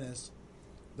 Murphy's and Guinness.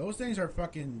 Those things are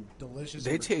fucking delicious.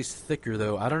 They taste thicker,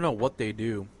 though. I don't know what they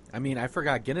do. I mean, I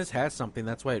forgot. Guinness has something.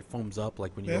 That's why it foams up,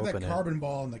 like, when They you have open that it. carbon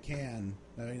ball in the can.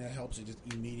 I mean, that helps it just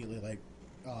immediately like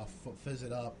fizz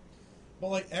it up. But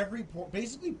like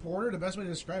basically porter, the best way to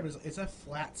describe it is it's a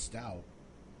flat stout.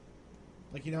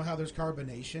 Like, you know how there's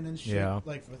carbonation and shit. Yeah.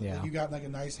 Like Yeah. you got like a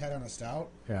nice head on a stout.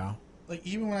 Yeah. Like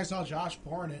even when I saw Josh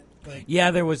pouring it, like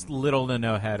Yeah, there was little to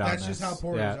no head on That's this. just how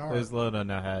porters yeah, are. There's little to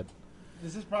no head.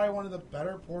 this is probably one of the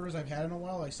better porters I've had in a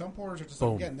while. Like some porters are just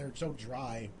Boom. again they're so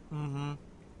dry. Mm-hmm.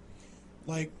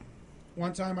 Like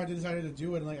one time I decided to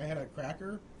do it and like I had a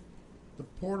cracker. The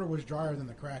porter was drier than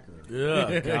the cracker.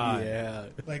 Yeah, God. Yeah.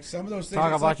 Like some of those things.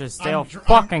 Talk it's about like, your stale I'm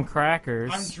fucking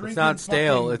crackers. I'm drinking It's not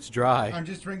stale. fucking- It's dry. I'm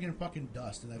just drinking fucking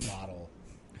dust in that bottle.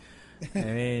 I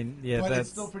mean, yeah, but that's it's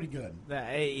still pretty good.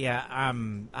 yeah.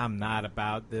 I'm not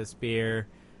about this beer.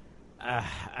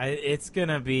 It's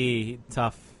gonna be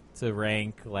tough to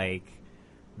rank like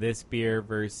this beer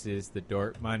versus the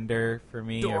Dortmunder for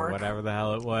me, or Dork. whatever the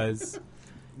hell it was.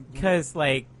 because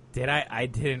like, I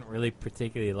didn't really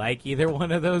particularly like either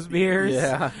one of those beers.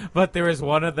 Yeah. But there was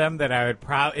one of them that I would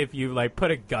probably, if you like put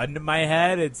a gun to my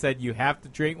head and said you have to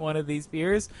drink one of these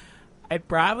beers, I'd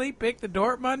probably pick the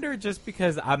Dortmunder just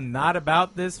because I'm not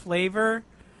about this flavor.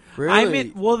 Really?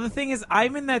 The thing is,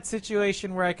 I'm in that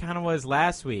situation where I kind of was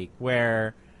last week,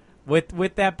 where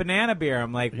with that banana beer,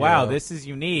 I'm like, wow, Yeah. this is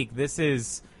unique. This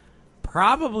is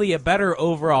probably a better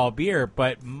overall beer,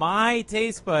 but my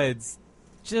taste buds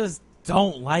just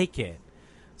don't like it.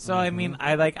 So I mean,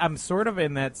 I'm sort of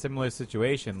in that similar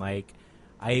situation. Like,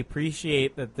 I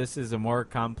appreciate that this is a more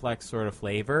complex sort of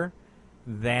flavor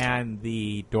than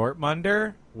the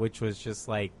Dortmunder, which was just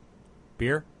like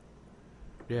beer.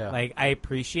 Yeah. Like, I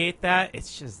appreciate that.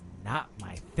 It's just not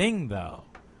my thing, though.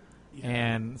 Yeah.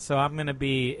 And so I'm going to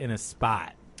be in a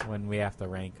spot when we have to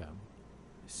rank them.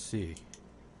 see.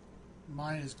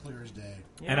 Mine is clear as day.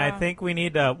 And I Yeah. think we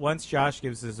need to, once Josh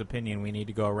gives his opinion, we need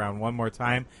to go around one more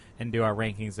time and do our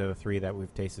rankings of the 3 that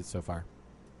we've tasted so far.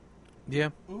 Yeah.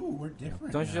 Ooh, we're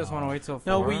different. Don't you just now. want to wait till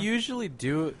 4? No, we usually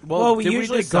do. Well, we did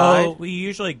usually decide? we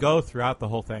usually go throughout the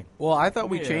whole thing. Well, I thought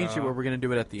we changed it Yeah. where we're gonna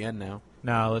do it at the end now.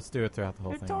 No, let's do it throughout the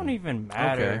whole It thing. don't even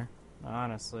matter,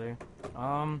 honestly.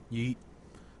 Yeet.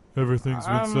 Everything's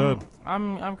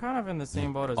I'm kind of in the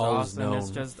same boat as All is Austin. It's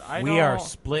known. just I We don't, are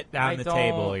split down I the don't-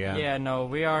 table again. Yeah, no,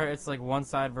 we are. It's like one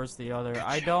side versus the other.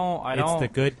 I don't. It's the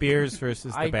good beers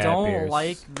versus the I bad don't beers.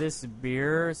 like this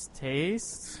beer's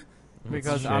taste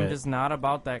because I'm shit. just not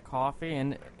about that coffee,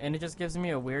 and it just gives me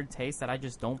a weird taste that I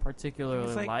just don't particularly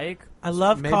It's like- like. I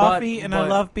love Maybe- coffee and I but-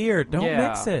 love beer. Don't yeah.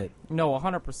 mix it. No,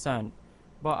 100%.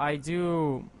 But I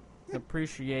do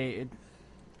appreciate it.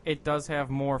 It does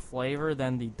have more flavor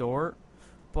than the Dort.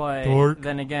 But Dork.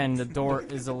 then again, the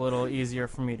Dort is a little easier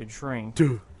for me to drink.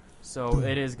 So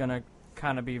it is going to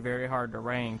kind of be very hard to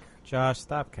rank. Josh,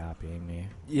 stop copying me.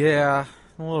 Yeah.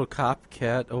 A little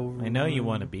copycat over. I know you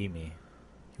want to be me.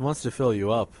 He wants to fill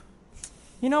you up.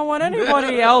 You know what?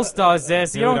 Anybody else does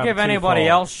this. You Dude, don't I'm give too anybody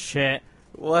full. else shit.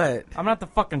 What? I'm not the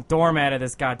fucking doormat of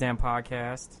this goddamn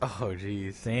podcast. Oh,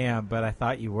 jeez. Damn, but I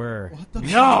thought you were. What the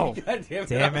No!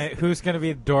 Damn it. Who's going to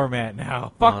be the doormat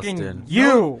now? Fucking Austin.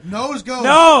 you! Nose goes.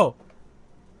 No!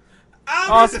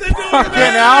 Austin fucking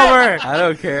Albert! I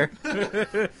don't care.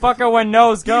 Fucker when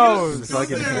nose goes! Just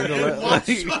fucking handle it. Watch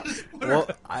Like, us. well,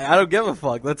 I don't give a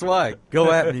fuck. That's why.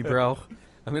 Go at me, bro.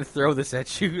 I'm gonna throw this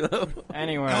at you. Albert, I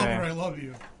Anyway. love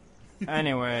you.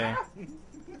 Anyway.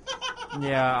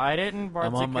 Yeah, I didn't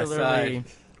I'm on my particularly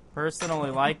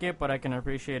personally like it, but I can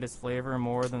appreciate its flavor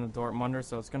more than the Dortmunder,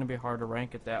 so it's going to be hard to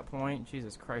rank at that point.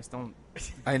 Jesus Christ, don't...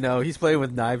 I know he's playing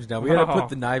with knives now. We gotta Oh. put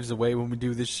the knives away when we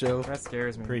do this show. That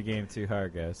scares me. Pre-game too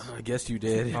hard, guys. I guess you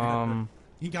did.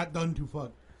 He got done too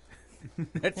fuck.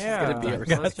 That's Yeah, just gonna be our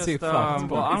Got let's too just, fucked,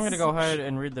 well, I'm boys. going to go ahead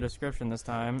and read the description this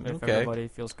time, if Okay. everybody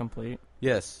feels complete.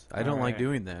 Yes, I don't like Alright.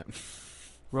 doing that.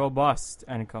 Robust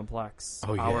and complex,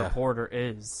 Oh, our yeah. porter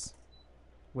is,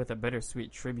 with a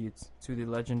bittersweet tribute to the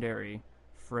legendary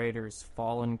freighter's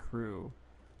fallen crew,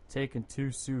 taken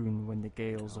too soon when the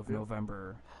gales of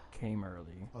November came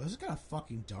early. Oh, this is kind of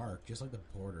fucking dark, just like the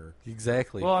porter.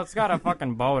 Exactly. Well, it's got a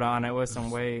fucking boat on it with some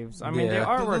waves. I mean, the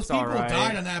Yeah. Those artwork's people alright.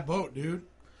 died on that boat, dude.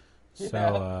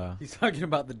 So, he's talking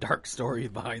about the dark story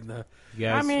behind the you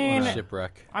guys I mean-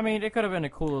 shipwreck. I mean, it could have been a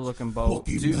cooler looking boat.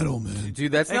 Fucking metal, man.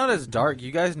 Dude, that's not as dark.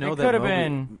 You guys know It that could have Moby-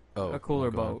 been Oh, a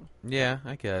cooler go on. boat. Yeah,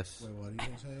 I guess. Wait, what are you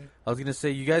gonna say? I was gonna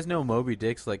say you guys know Moby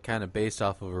Dick's like kind of based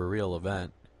off of a real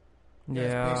event. It's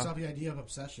Yeah. based off the idea of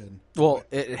obsession. Well,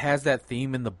 it has that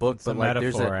theme in the book, it's a but like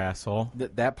metaphor, there's asshole.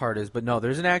 that part is, but no,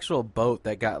 there's an actual boat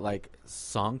that got like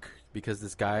sunk because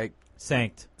this guy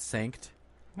Sanked. sank.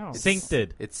 No. Sinked.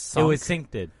 It's sunk. It was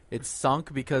sinked. It's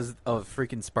sunk because of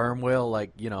freaking sperm whale,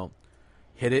 like,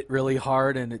 hit it really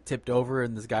hard and it tipped over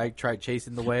and this guy tried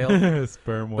chasing the whale.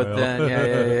 Sperm whale. But then,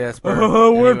 yeah, sperm.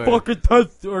 We're Anyway. fucking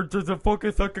test or just a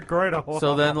fucking second grade.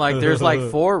 So then, like, there's like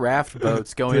 4 raft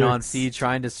boats going on sea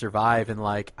trying to survive, and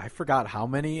like, I forgot how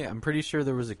many. I'm pretty sure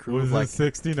there was a crew of like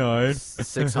 69?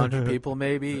 600 people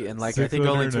maybe, and like I think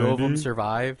only 2 of them 690?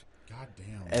 survived. God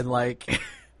damn. And like,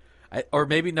 or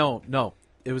maybe no,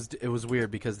 it was weird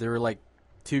because there were like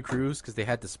 2 crews because they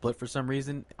had to split for some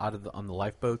reason on the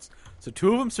lifeboats. So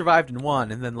 2 of them survived in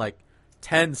one, and then like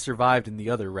 10 survived in the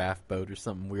other raft boat or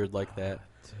something weird like that.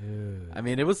 Dude. I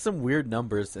mean, it was some weird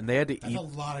numbers, and they had to That's eat. a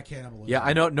lot of cannibalism. Yeah,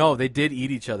 I know. No, they did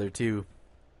eat each other too.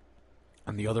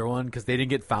 On the other one, because they didn't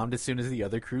get found as soon as the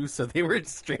other crew, so they were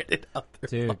stranded out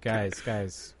there. Dude,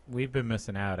 guys, we've been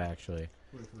missing out, actually.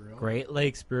 Wait, for real? Great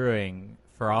Lakes Brewing,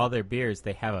 for all their beers,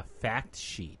 they have a fact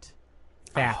sheet.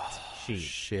 Fact sheet.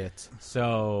 Shit.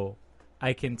 So,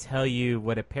 I can tell you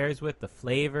what it pairs with, the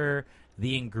flavor,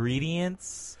 the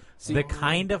ingredients, the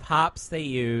kind of hops they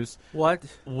use. What?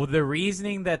 Well, the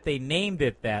reasoning that they named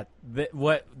it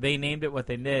what they named it what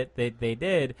they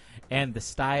did, and the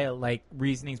style, like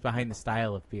reasonings behind the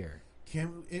style of beer.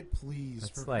 Can it please,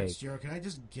 That's for like Fitzgerald, can I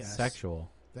just guess Sexual.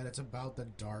 that it's about the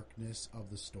darkness of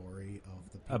the story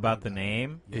of the people About who the died?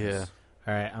 name? Yes.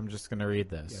 All right, I'm just gonna read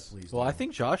Yeah, this. please. Well, do. I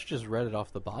think Josh just read it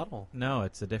off the bottle. No,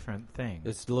 it's a different thing.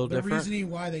 It's a little the different. reasoning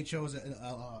why they chose it.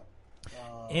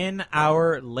 In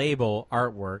our label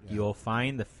artwork, Yeah. you'll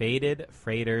find the fated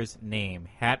freighter's name,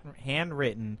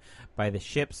 handwritten by the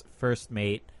ship's first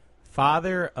mate,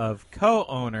 father of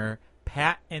co-owner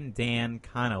Pat and Dan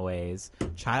Conaway's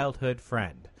childhood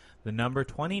friend. The number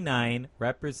 29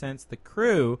 represents the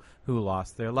crew who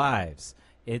lost their lives.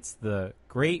 It's the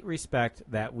great respect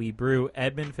that we brew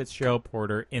Edmund Fitzgerald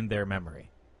Porter in their memory.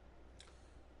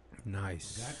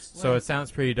 Nice. That's So like- it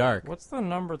sounds pretty dark. What's the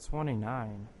number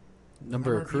 29?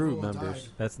 Number of crew people who members.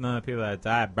 died. That's none of the people that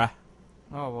died, bruh.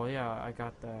 Oh, well, yeah, I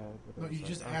got that. No, you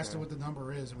just asked her what the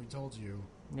number is, and we told you.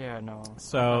 Yeah, no. I thought it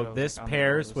So was, this like, on the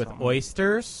pairs board or with something.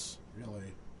 oysters, Really?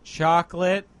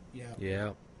 chocolate, Yeah.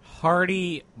 Yeah.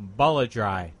 hearty bulla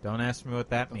dry. Don't ask me what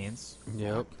that means.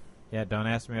 Yep. Yeah, don't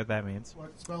ask me what that means.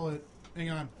 What? Spell it. Hang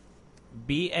on.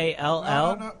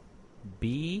 BALL No.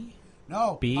 B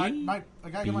No. B I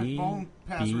got my B phone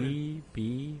password.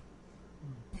 B.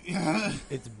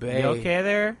 It's You Bay. okay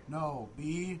there? No.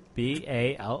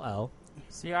 BALL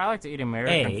See, I like to eat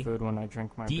American A, food when I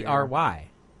drink my beer. DRY.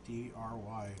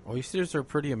 DRY. Oysters are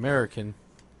pretty American.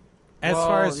 As Well,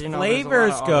 far as you know, there's a lot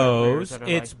flavors of other goes, beers that are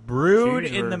it's like brewed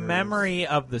in the cheeseburgers. memory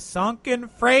of the sunken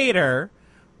freighter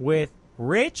with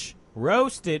rich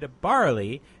roasted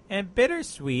barley and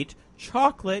bittersweet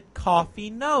chocolate coffee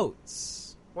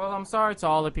notes. Well, I'm sorry to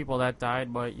all the people that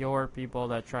died, but your people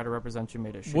that try to represent you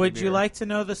made a shitty Would you beer. like to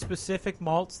know the specific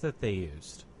malts that they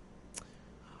used?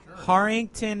 Sure.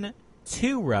 Harrington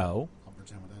 2-row, I'll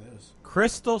pretend what that is.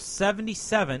 Crystal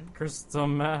 77, crystal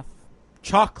meth?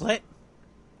 chocolate,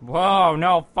 Whoa,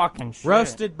 no fucking shit.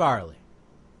 roasted barley.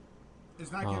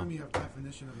 It's not giving me a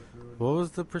definition of the food. What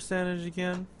was the percentage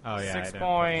again? Oh, yeah.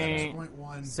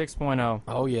 6.1. 6.1.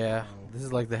 Oh, yeah. This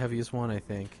is like the heaviest one, I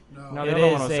think. No. No, the It other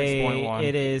is one was 6.1.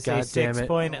 it is God a damn it.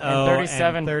 6.0 And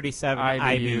 37 and 37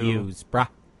 IBU. IBUs, bruh.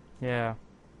 Yeah.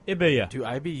 IBU. Do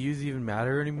IBUs even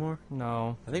matter anymore?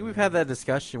 No. I think we've had that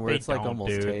discussion where They it's like don't, almost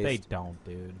dude. taste. They don't,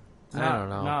 dude. I don't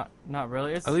know. Not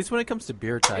really. It's At least when it comes to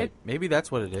beer type. It- Maybe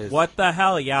that's what it is. What the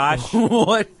hell, Yash?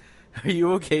 What? Are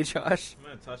you okay, Josh? I'm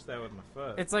gonna touch that with my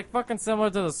foot. it's like fucking similar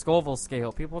to the Scoville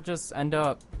scale. People just end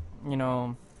up,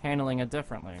 handling it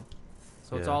differently.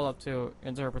 So it's Yeah. all up to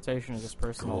interpretation and just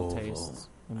personal Scoville. tastes,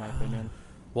 in my opinion.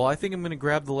 Well, I think I'm gonna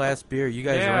grab the last beer. You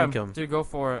guys yeah, rank them. dude, go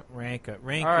for it. rank All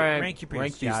your right. rank your beers,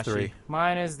 Rank these Yossi. three.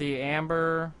 Mine is the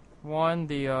amber one,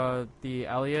 the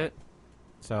Elliot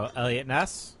So Elliot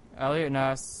Ness.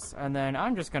 Ness, and then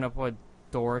I'm just gonna put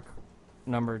Dork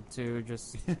number 2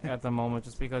 just at the moment,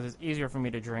 just because it's easier for me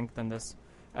to drink than this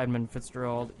Edmund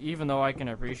Fitzgerald. Even though I can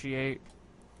appreciate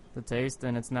the taste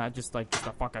and it's not just like just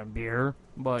a fucking beer,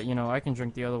 but I can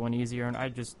drink the other one easier, and I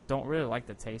just don't really like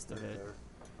the taste of it.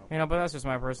 But that's just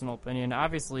my personal opinion.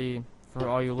 Obviously, for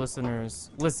all you listeners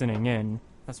listening in,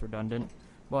 that's redundant,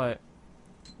 but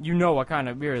you know what kind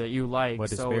of beer that you like.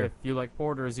 What is so beer? if you like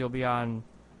porters, you'll be on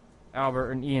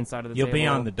Albert and Ian's side of the You'll table. be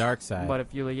on the dark side. But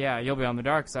if you'll be on the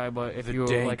dark side. But if The you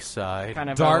dank like side. kind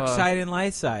of dark have a- side and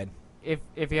light side. if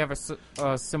you have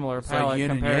a similar It's like palate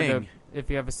yin and compared yang. to if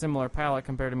you have a similar palate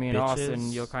compared to me and Austin,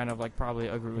 Bitches you'll kind of like probably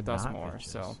agree with us Not more. bitches.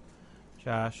 So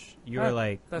Josh, you That- are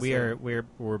like that's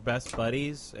we're best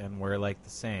buddies and we're like the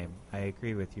same. I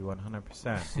agree with you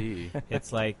 100%. See.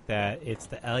 It's like that. It's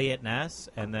the Elliot Ness,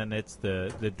 and then it's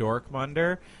the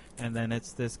Dorkmunder, and then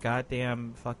it's this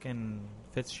goddamn fucking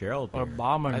Fitzgerald beer.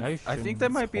 abomination. I think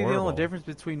that might be the horrible. only difference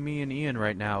between me and Ian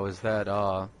right now is that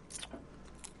I'm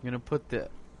gonna put the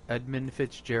Edmund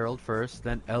Fitzgerald first,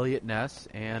 then Elliot Ness,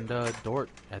 and Dort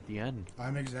at the end.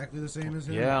 I'm exactly the same as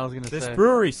him. Yeah, I was gonna This say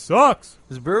brewery sucks.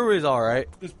 this brewery's all right.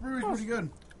 This brewery's pretty good.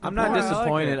 I'm not I like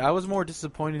disappointed. it. I was more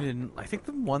disappointed in. I think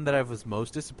the one that I was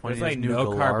most disappointed There's like in is New no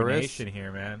Glarus, carbonation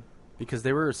here, man. because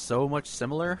they were so much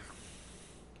similar.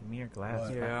 Give me your glass.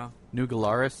 What? Yeah. New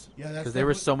Glarus, Yeah, that's because they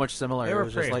were definitely- so much similar. They it were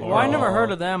was just pretty like, Well, I Oh. never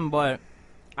heard of them, but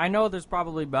I know there's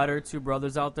probably better two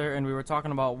brothers out there, and we were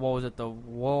talking about what was it, the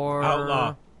War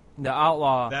Outlaw. The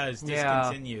Outlaw. That is Yeah.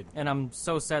 discontinued. And I'm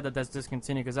so sad that that's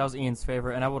discontinued because that was Ian's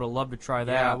favorite, and I would have loved to try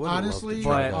that. Yeah, I would've loved to Honestly,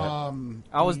 try but- that.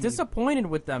 I was the- disappointed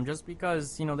with them just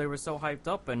because they were so hyped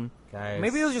up, and Guys.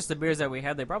 maybe it was just the beers that we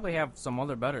had. They probably have some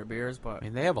other better beers, but I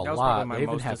mean, they have a that was lot. probably my They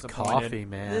even most have disappointed. coffee,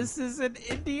 man. This is an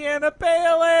Indiana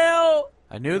Pale Ale.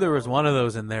 I knew there was one of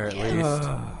those in there at least.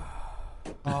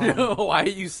 Why are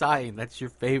you sighing? That's your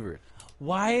favorite.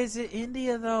 Why is it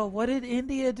India though? What did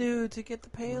India do to get the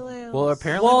pale ale? Well,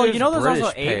 apparently Well, there's you know there's British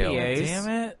also pale. APAs. damn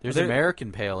it. There's There-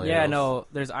 American pale ales. Yeah, no,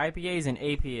 there's IPAs and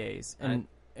APAs,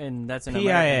 and that's an PIA.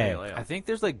 American pale ale. I think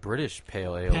there's like British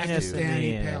pale ales Penis too.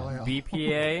 Pakistani Yeah. pale ale.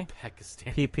 BPA,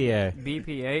 Pakistan. PPA.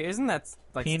 BPA, isn't that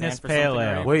like Penis stand for pale something,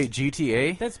 ale. right? Wait,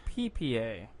 GTA? That's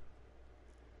PPA.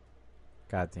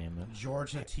 God damn it.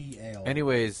 Georgia Tea Ale.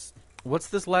 Anyways, what's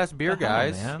this last beer, The hell,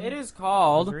 guys? man? It is I was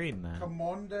called reading that.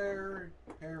 Commander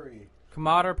Perry.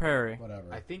 Commodore Perry. Whatever.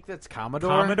 I think that's Commodore.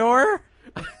 Commodore?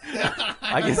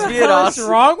 I can What see the it. hell's Awesome.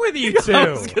 wrong with you two?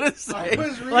 I was gonna say.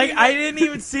 Like, I didn't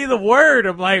even see the word.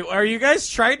 I'm like, are you guys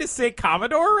trying to say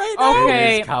Commodore right now?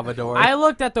 Okay. It is Commodore. I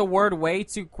looked at the word way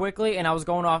too quickly, and I was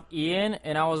going off Ian,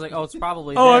 and I was like, "Oh, it's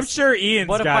probably." Oh, I'm this. sure Ian's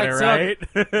But if got I it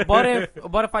took-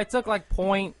 right. But if I took like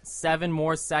 0.7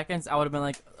 more seconds, I would have been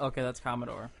like, "Okay, that's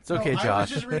Commodore." It's okay, I was Josh.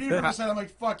 just reading it for a second. I'm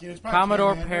like, fuck it. It's probably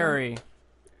Commodore Commander. Perry,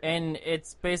 and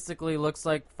it's basically looks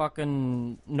like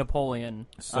fucking Napoleon on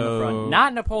the So- front.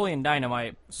 Not Napoleon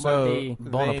Dynamite, So but the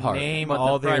Bonaparte. they name But the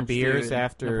all their French beers dude,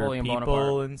 after Napoleon people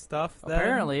Bonaparte. and stuff. Then?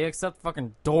 apparently, except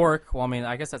fucking Dork. Well, I mean,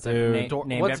 I guess that's Dude.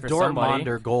 named What's after somebody.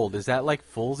 Dortmunder Gold? Is that like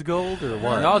Fool's Gold or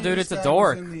what? No, dude, it's a That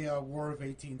dork. was in the War of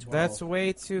 1812. That's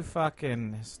way too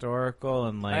fucking historical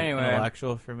and like Anyway.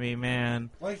 intellectual for me, man.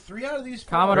 like 3 out of these 4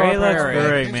 Commodore Ray Let's Perry.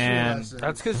 Brewing, history man. lessons.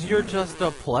 That's because you're just a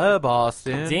pleb,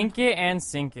 Austin. Dink it and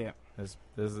sink it.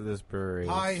 This brewery.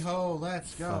 Hi is ho,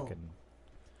 let's go. fucking.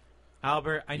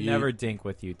 Albert, I You- never dink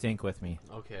with you. Dink with me.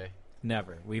 Okay.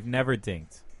 Never. We've never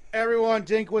dinked. Everyone,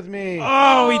 dink with me.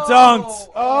 Oh, we dunked.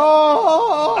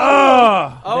 Oh!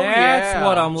 Oh, Oh, That's yeah.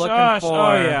 what I'm looking Josh, for.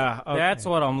 oh, yeah. Okay. That's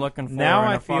what I'm looking for. now in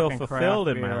I a feel fucking fulfilled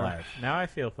craft in my beer. life. Now I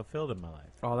feel fulfilled in my life.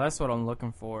 Oh, that's what I'm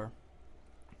looking for.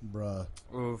 Bruh.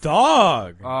 Oof.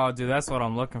 Dog. Oh, dude, that's what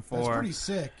I'm looking That's for. pretty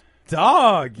sick.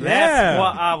 Dog. Yeah. That's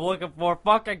what I'm looking for.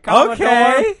 Fucking Commodore.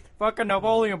 Okay. Fucking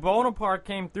Napoleon Bonaparte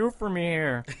came through for me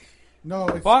here. No,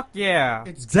 it's Fuck yeah.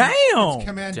 it's Damn. It's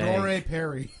Commandore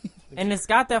Perry. And it's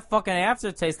got that fucking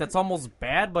aftertaste that's almost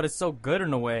bad, but it's so good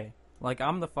in a way. Like,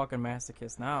 I'm the fucking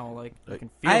masochist now. Like, you can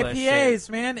feel that shit. IPAs,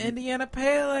 man. Indiana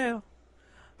Pale Ale.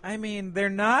 I mean, they're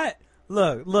not.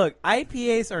 Look.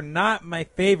 IPAs are not my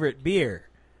favorite beer.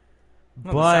 No,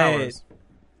 the But sours.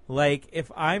 like,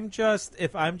 if I'm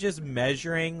just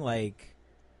measuring like,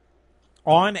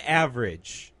 on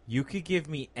average, you could give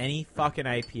me any fucking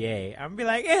IPA. I'm gonna be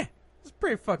like, it's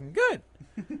pretty fucking good.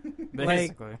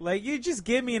 Basically. Like you just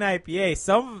give me an IPA.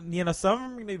 Some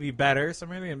some are gonna be better.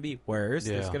 Some are gonna be worse.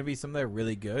 There's Yeah. gonna be some that are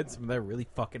really good. Some that are really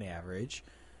fucking average.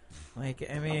 Like,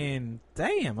 I mean,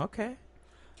 damn. Okay,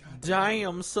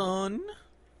 Damn, son.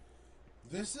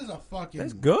 This is a fucking.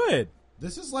 that's good.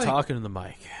 This is like. Talking to the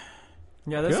mic.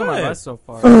 Yeah, this is my Good. best so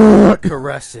far.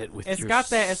 Caress it with It's your got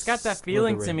that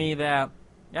feeling to slithering. me that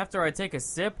after I take a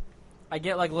sip, I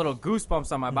get like little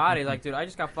goosebumps on my body. Like, dude, I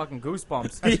just got fucking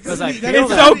goosebumps because I feel It's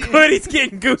that. so good. He's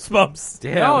getting goosebumps.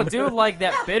 Damn. No, dude, like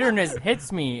that bitterness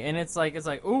hits me, and it's like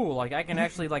ooh, like I can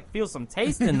actually like feel some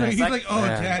taste in this. He's like, oh,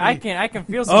 Yeah. daddy. I can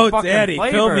feel some Oh, fucking daddy,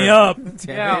 flavor. fill me up.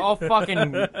 Yeah, oh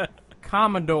fucking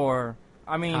Commodore.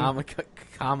 I mean,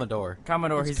 Commodore.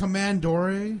 Commodore. It's He's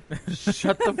Commandore.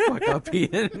 Shut the fuck up,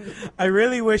 Ian. I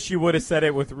really wish you would have said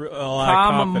it with a lot of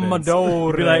confidence.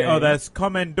 Commodore. Be like, oh, that's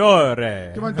Commandore.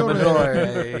 Commandore.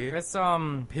 It's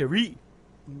Perry.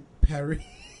 Perry.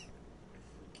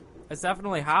 It's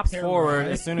definitely hops Pear forward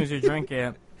rye. as soon as you drink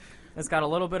it. It's got a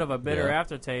little bit of a bitter Yeah.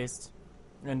 aftertaste,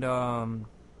 and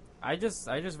I just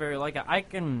very like it.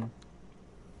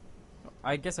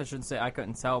 I guess I shouldn't say I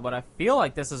couldn't tell, but I feel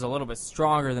like this is a little bit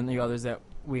stronger than the others that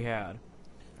we had.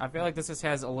 I feel like this just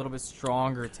has a little bit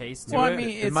stronger taste to Well, it. I mean,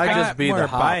 It it's might got just be more the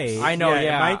hops. bite. I know,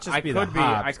 yeah, it might just I be could the be-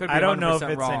 hops. I could be I don't know if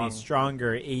 100% it's any wrong.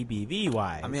 stronger ABV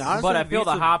wise. I mean, honestly, but I feel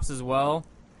the these have- hops as well.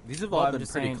 These have Well, all I'm been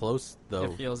just pretty saying, close, though.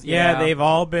 It feels yeah, they've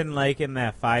all been like in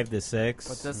that 5 to 6.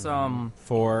 But this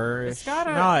 4. It's got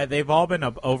a- no, they've all been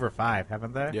up over 5,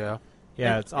 haven't they? Yeah.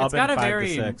 Yeah, It- it's all it's been got a 5 very-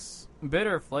 to 6.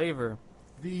 bitter flavor,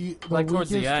 The Like towards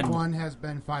the weakest end. one has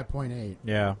been 5.8.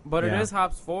 Yeah, but yeah. it is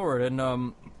hops forward, and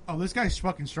Oh, this guy's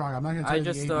fucking strong. I'm not gonna I tell you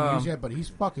just, the ABVs yet, but he's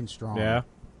fucking strong. Yeah,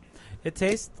 it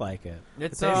tastes like it.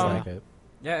 it's It tastes like it.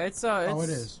 yeah, it's Oh, it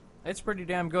is. It's pretty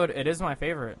damn good. It is my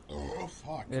favorite. Oh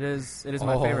fuck! It is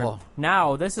my Oh. favorite.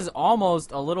 Now, this is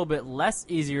almost a little bit less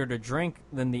easier to drink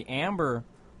than the amber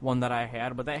one that I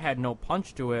had, but that had no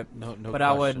punch to it. No, no. But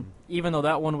I would, question. even though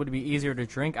that one would be easier to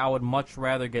drink, I would much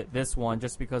rather get this one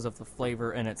just because of the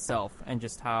flavor in itself and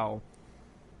just how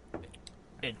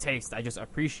it tastes. I just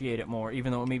appreciate it more,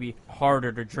 even though it may be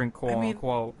harder to drink, quote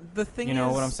unquote. The thing You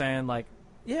know what I'm saying? Like,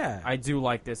 Yeah. I do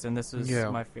like this, and this is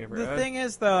Yeah. my favorite. The thing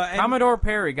is, though, and Commodore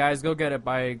Perry, guys, go get it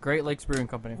by Great Lakes Brewing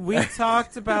Company. we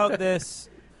talked about this.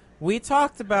 We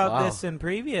talked about Wow. this in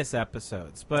previous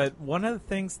episodes, but one of the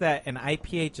things that an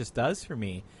IPA just does for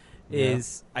me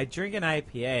is I drink an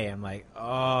IPA. I'm like,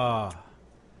 oh,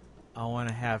 I want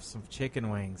to have some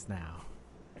chicken wings now.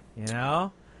 You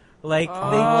know, like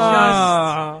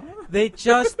they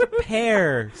just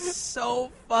pair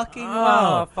so fucking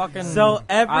well. Fucking, So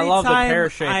every I love time the pear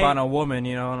shape I- on a woman,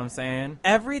 you know what I'm saying?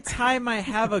 Every time I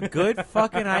have a good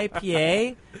fucking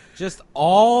IPA, just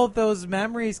all those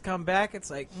memories come back. It's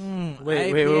like,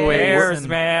 Wait, IPAs Pears, and-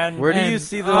 man. Where do you and-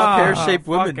 see those pear-shaped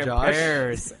women, fucking Josh?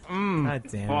 Pears. God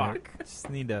damn Fuck. it! Just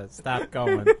need to stop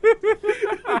going.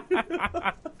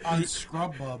 On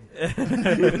Scrub Bub.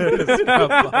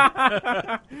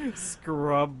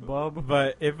 Scrub bub.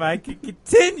 But if I could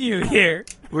continue here,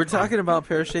 We're talking about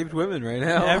pear-shaped women right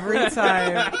now. every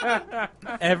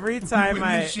time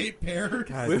I Shaped pear. God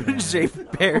damn.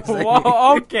 Women-shaped pears.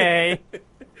 Whoa, okay.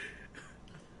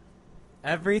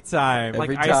 every time,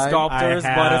 Every Like time ice sculptors,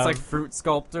 I but it's have- like fruit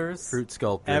sculptors. Fruit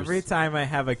sculptors. every time I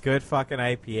have a good fucking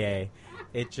IPA,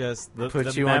 it just the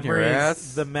Puts the you on memories, your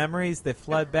ass? the memories they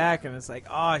flood back, and it's like,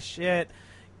 oh shit.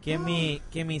 Give me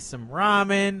some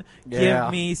ramen. Yeah.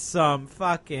 Give me some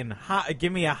fucking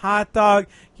give me a hot dog.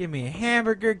 Give me a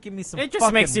hamburger. Give me some. It just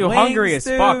fucking makes you wings, hungry as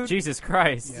dude. fuck. Jesus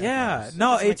Christ. Yeah,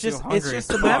 no, Just makes you it's hungry just as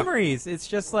the fuck. memories. It's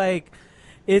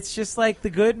just like the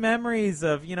good memories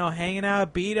of hanging out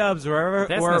at B-Dubs wherever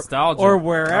That's or nostalgia or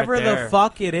wherever right the there.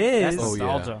 fuck it is. That's Oh, yeah.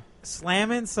 nostalgia.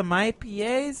 Slamming some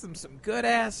IPAs, some good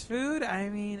ass food. I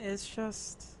mean, it's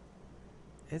just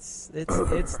it's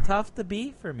tough to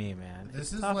beat for me, man. This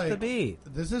It's is tough to like- beat.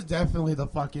 This is definitely the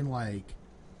fucking like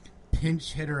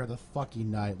pinch hitter of the fucking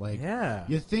night. Like, Yeah.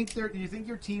 you think your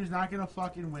team's not gonna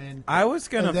fucking win? I was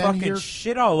gonna And then fucking you're-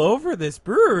 shit all over this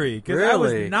brewery because I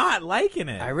Really? was not liking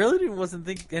it. I really wasn't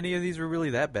think any of these were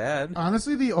really that bad.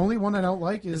 Honestly, the only one I don't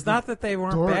like is it's not that they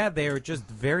weren't Dor- bad; they were just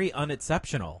very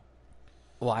unexceptional.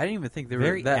 Well, I didn't even think they were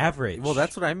Very that average. Well,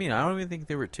 that's what I mean. I don't even think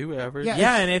they were too average. Yeah.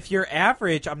 Yeah, and if you're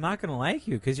average, I'm not gonna like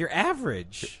you because you're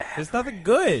average. There's nothing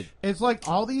good. It's like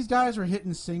all these guys are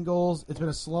hitting singles. It's been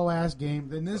a slow ass game.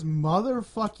 Then this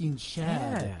motherfucking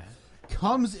Chad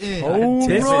comes in.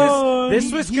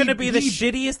 This was He- gonna be the he-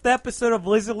 shittiest episode of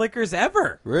Blizzard Liquors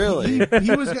ever. Really?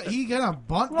 He gonna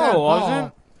bunt No, that it ball,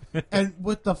 wasn't. and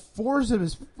with the force of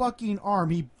his fucking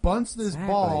arm, he bunts this Exactly.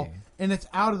 ball, and it's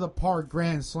out of the park,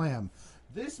 grand slam.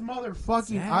 This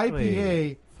motherfucking Exactly.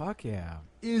 IPA Fuck yeah.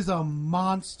 is a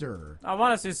monster. I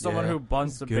want to see someone Yeah. who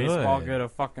bunts the Good. baseball get a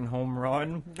fucking home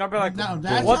run. I'd be like, Now,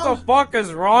 that's what how- the fuck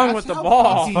is wrong that's with the how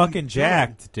ball? Fucking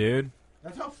jacked, dude.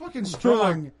 That's how fucking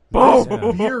strong Boom.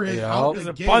 this beer is Yeah. out There's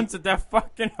the a gate. bunch of that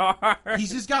fucking hard.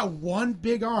 He's just got one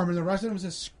big arm, and the rest of him is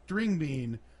a string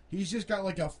bean. He's just got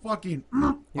like a fucking.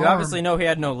 You obviously know he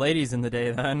had no ladies in the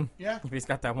day then. Yeah. If he's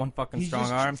got that one fucking He's strong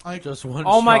just, arm. Like, Just one.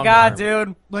 Oh my strong god, arm.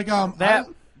 dude. like that-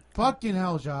 fucking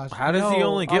hell, Josh. How does he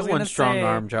No, only I was get one gonna strong say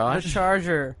arm, The Josh?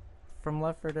 Charger from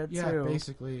Left 4 Dead Yeah, 2.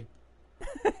 basically.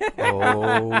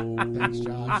 Oh. Thanks,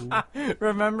 Josh.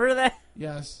 Remember that?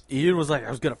 Yes. Ian was like, I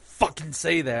was gonna fucking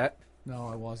say that. No,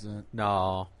 I wasn't.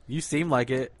 No, you seem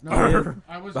like it. No,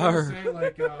 I was Brr. gonna say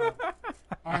like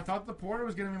I thought the porter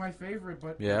was gonna be my favorite,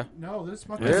 but Yeah. no, this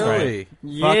fucking Really? Fuck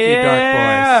you,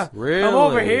 Dark Boys. Really? Come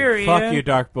over here, Ian. Fuck you,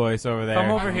 Dark Boys over there.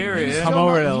 Come over here, He's Ian. Come still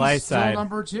over not- to the he's light still side.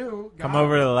 Number 2. Come God.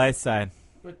 over to the light side.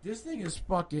 But this thing is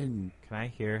fucking. Can I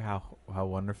hear how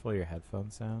wonderful your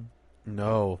headphones sound?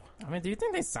 No. I mean, do you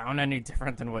think they sound any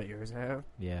different than what yours have?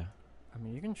 Yeah, I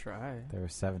mean, you can try. they were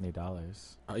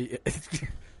 $70.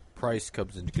 Price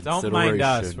comes into consideration. Don't mind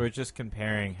us. We're just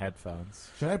comparing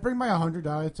headphones. Should I bring my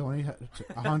 $120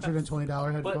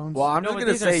 headphones? Well, I'm No, just but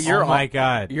gonna these are say you're oh my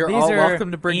god, you're These all are-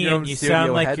 welcome to bring your Ian, own you studio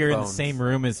sound like you're in the headphones. same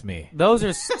room as me. Those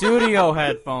are studio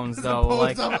headphones, though.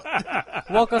 Like,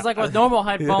 well, because like with normal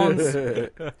headphones,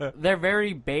 they're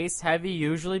very bass heavy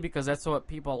usually because that's what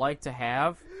people like to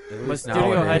have. But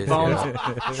studio nowadays,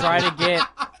 headphones try to get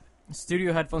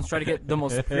studio headphones try to get the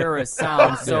most purest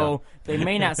sound, so they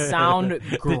may not sound Did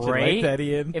you great like that,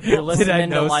 Ian? if you're Did I listening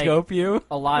to like no-scope you?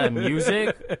 a lot of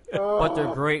music, but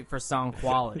they're great for sound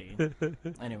quality.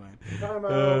 Anyway,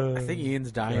 I think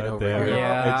Ian's dying God over damn it. here.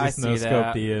 Yeah, I just I see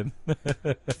no-scoped that. Ian.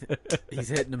 He's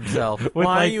hitting himself. With Why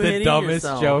are like you the hitting dumbest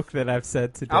yourself? joke that I've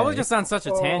said today. I was just on such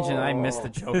a tangent, I missed the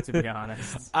joke, to be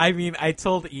honest. I mean, I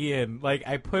told Ian, like,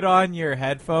 I put on your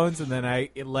headphones and then I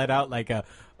let out like a,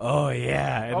 oh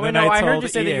yeah. And Oh, then no, I heard told you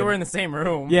say that Ian- you were in the same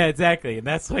room. Yeah, exactly. And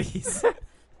that's what he said.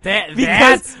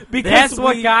 That's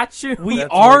what we- got you. We That's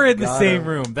are what in the got same him.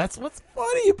 room. That's what's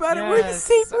funny about it. We're in the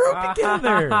same room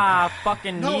together.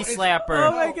 Fucking No, knee it's- slapper.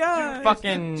 Oh my God. Dude,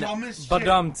 Fucking it's the dumbest shit.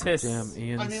 badum tis. Damn,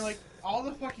 Ian's. I mean, like, all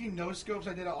the fucking no scopes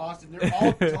I did at Austin, they're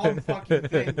all dumb fucking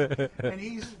things. And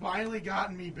he's finally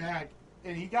gotten me back.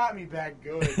 And he got me back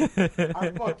good.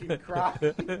 I'm fucking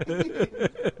crying.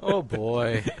 Oh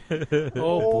boy. Oh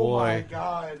Oh my boy.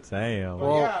 god. Damn. Well,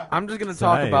 Well, yeah. I'm just gonna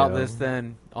talk about Damn. this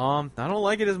then. I don't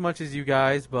like it as much as you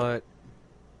guys, but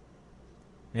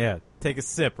Yeah, take a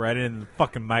sip right in the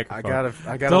fucking I microphone.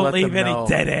 gotta Don't let leave them any know.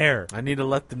 dead air. I need to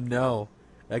let them know.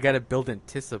 I gotta build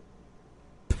Patient.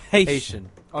 anticipation.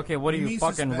 Okay, what are You you mean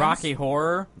fucking suspense? Rocky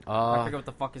Horror? I forget Uh, what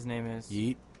the fuck his name is.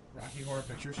 yeet. Rocky Horror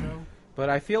Picture Show? But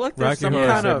I feel like there's Rocky some Horror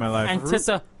kind saved of my life.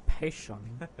 Anticipation.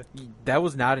 that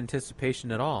was not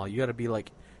anticipation at all. You gotta be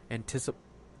like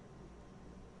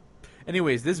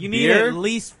Anyways, this You need beer at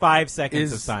least 5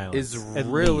 seconds of silence. is At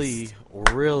really, least.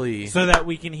 really. so that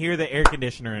we can hear the air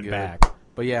conditioner in Good. back.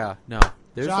 But yeah, no,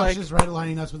 there's Josh like is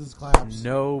redlining us with his claps.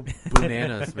 no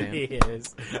bananas, man. He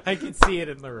is. I can see it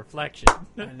in the reflection.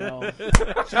 I know.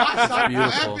 Josh, stop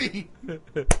Beautiful. clapping!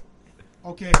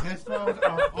 Okay, headphones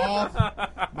are off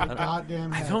my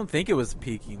goddamn I head. don't think it was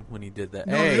peaking when he did that.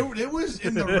 No, Hey, it was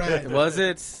in the red. was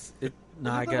it?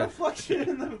 No, I The got. reflection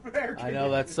in the air I know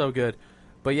that's so good.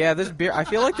 But yeah, this beer. I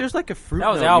feel like there's like a fruit That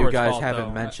was note you Albert's guys fault, haven't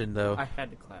though. mentioned though. I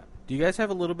had to clap. Do you guys have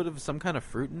a little bit of some kind of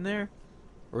fruit in there,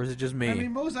 or is it just me? I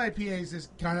mean, most IPAs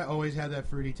just kind of always have that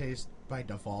fruity taste by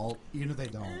default, even if they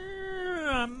don't.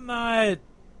 I'm not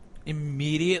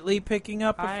immediately picking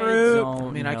up a I fruit. don't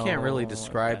I mean, I can't really know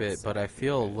describe if it, that's but I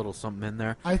feel a little something in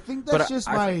there. I think But that's just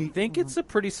I my. think it's a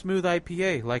pretty smooth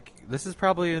IPA. Like this is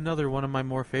probably another one of my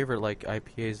more favorite like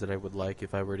IPAs that I would like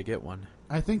if I were to get one.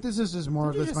 I think this is just more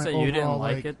of You this just my say overall you didn't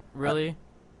like it, really?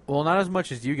 Well, not as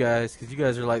much as you guys, because you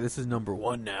guys are like, this is number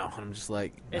one now. And I'm just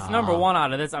like, It's nah. number one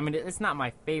out of this. I mean, it's not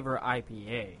my favorite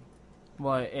IPA,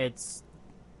 but it's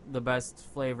the best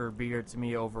flavor beer to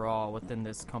me overall within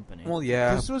this company. Well,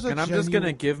 yeah, This was a and I'm just gonna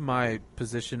genuine- give my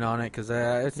position on it because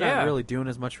it's Yeah. not really doing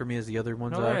as much for me as the other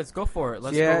ones no, are. let's go for it.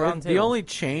 Let's yeah, go round the table. only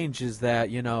change is that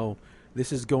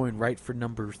this is going right for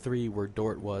number 3 where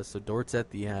Dort was. So Dort's at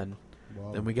the end.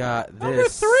 Whoa. Then we got this Number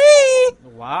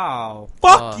 3. Wow.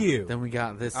 Fuck you. Then we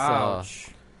got this Ouch.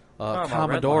 Talking about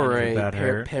Commodore redlining. Did that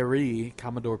hurt? Perry,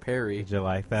 Commodore Perry Did you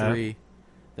like that? 3.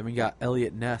 Then we got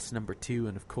Elliot Ness number 2,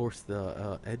 and of course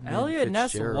the Edmund Elliot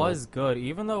Ness Fitzgerald. was good,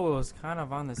 even though it was kind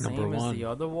of on the Number same as one. the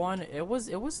other one. It was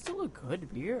still a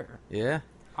good beer. Yeah,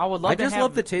 I would love I to just have,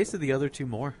 love the taste of the other 2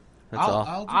 more. That's all.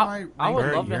 I'll do I would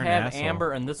Bert, love to you're an have asshole.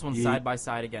 Amber and this one Ye- side by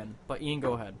side again. But Ian,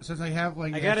 go ahead. Since I have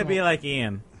like. I gotta be like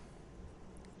Ian.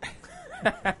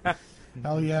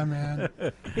 Hell yeah, man.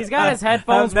 He's got his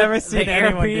headphones I've never with seen the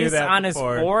anyone do earpiece that on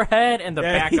before. his forehead and the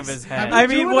Yeah, back of he's- his head. I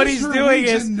mean, what this he's for doing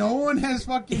weeks is and no one has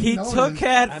fucking. He noticed. took I mean, I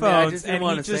headphones just didn't and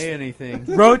want he to just say anything.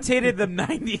 rotated them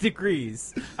 90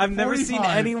 degrees. I've never seen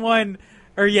 45. anyone.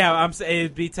 Or yeah, I'm saying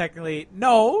it'd be technically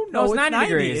no, No, it's it's 90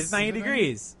 degrees. It's 90 Is it 90?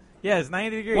 degrees. Yeah, it's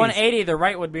 90 degrees. 180, the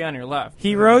right would be on your left.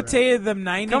 He rotated them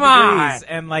 90 Come on! degrees,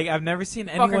 and like I've never seen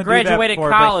Fucking anyone do that graduated before.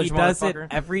 college, but he does it motherfucker.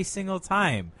 every single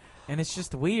time, and it's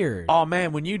just weird. Oh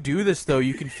man, when you do this though,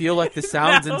 you can feel like the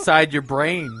sounds No. inside your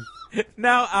brain,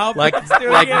 Now like Albert's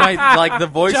doing like it. like the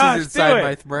voices Josh, do inside it.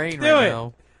 my brain Do right it.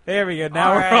 now. There we go. Now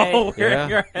All we're right. all wearing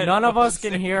Yeah. our headphones. None of us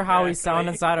can hear how we sound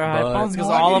inside our But- headphones because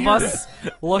No, I all can of hear us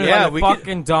look Yeah, like we can-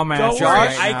 fucking dumbasses Don't Josh, worry,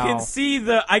 right I now.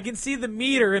 can see the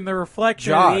meter in the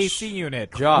reflection of the Josh. AC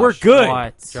unit. Josh. We're good.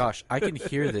 What? Josh, I can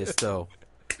hear this though,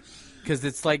 because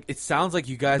it's like it sounds like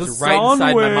you guys The are right sound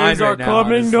inside my mind waves are right now.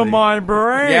 coming to honestly. my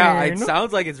brain. Yeah, it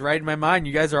sounds like it's right in my mind.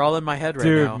 You guys are all in my head right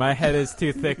Dude, now. my head is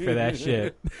too thick for that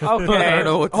shit. Okay, I don't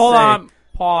know what to hold say. on.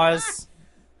 Pause.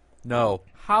 No,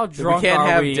 How drunk we can't are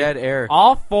have we? dead air.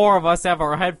 All 4 of us have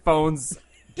our headphones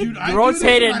Dude, I do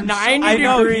rotated this when I'm 90 I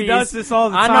know, he degrees does this all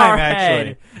the on time, our actually.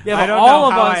 head. Yeah, I but don't all know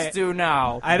of how us I- do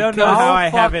now. I don't know Because how I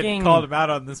haven't fucking- called him out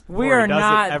on this before. We are he does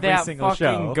not it every that single fucking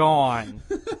show. gone.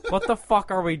 What the fuck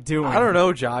are we doing? I don't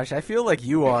know, Josh. I feel like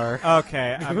you are.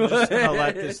 Okay, I'm just gonna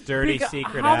let this dirty Because-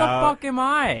 secret how out. the fuck am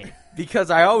I? Because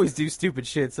I always do stupid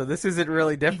shit, so this isn't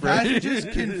really You different. guys are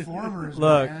just conformers,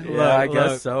 Look, man. yeah, I look,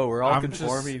 guess so. We're all I'm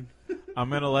conforming. I'm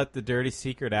gonna let the dirty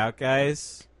secret out,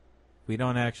 guys. We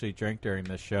don't actually drink during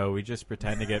the show. We just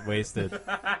pretend to get wasted.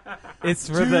 It's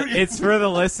for the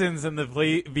listens and the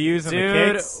views and the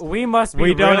Dude, kicks. we must be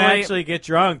We don't really, actually get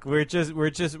drunk. We're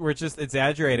just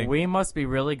exaggerating. We must be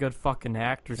really good fucking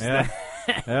actors. Yeah.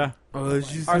 Yeah.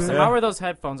 So how are those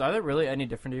headphones? Are they really any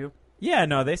different to you? Yeah,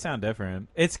 no, they sound different.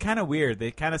 It's kind of weird.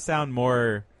 They kind of sound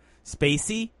more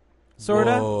spacey, sort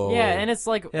of. Whoa. Yeah, and it's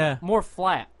like Yeah. more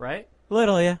flat, right?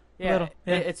 Little, yeah. Yeah, Little,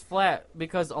 yeah. it's flat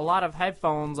because a lot of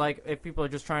headphones, like if people are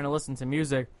just trying to listen to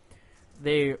music,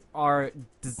 they are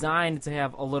designed to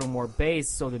have a little more bass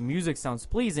so the music sounds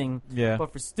pleasing. Yeah.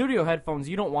 But for studio headphones,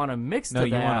 you don't want to mix No, to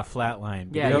you that. want a flat line.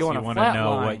 Yeah, because you want a to flat know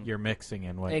line. what you're mixing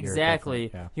and what Exactly. you're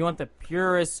different. You want the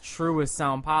purest, truest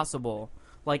sound possible.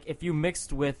 Like if you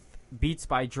mixed with Beats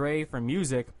by Dre for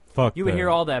music, Fuck you would that. hear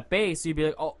all that bass. You'd be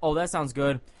like, oh, that sounds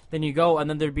good. Then you go, and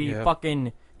then there'd be Yep.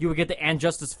 you would get the And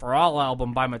Justice for All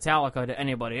album by Metallica to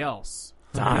anybody else.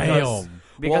 Damn.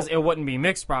 Because Well, it wouldn't be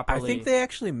mixed properly. I think they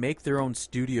actually make their own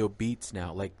studio beats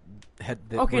now. Like,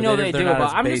 Okay, no, they do, not but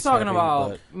as I'm just bass talking heavy, about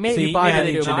but- maybe See, maybe yeah,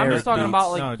 they do. But I'm generic just talking about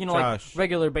beats. like No, like Josh.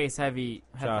 regular bass heavy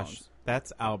headphones. Josh,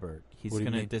 that's Albert. He's What do you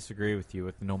going to mean? disagree with you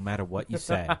with no matter what you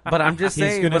say. But I'm just He's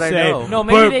saying gonna what say, I know. No,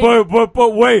 maybe they-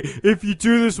 but wait, if you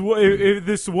do this, if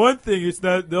this one thing, it's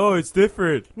not. No, it's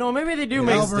different. No, maybe they do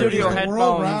make Albert, studio is the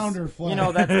world headphones. round or flat? You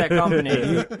know, that's that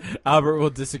company. Albert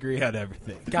will disagree on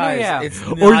everything. Guys, yeah. it's Are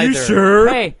you neither. sure?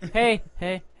 Hey.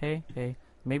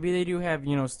 Maybe they do have,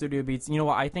 studio beats. You know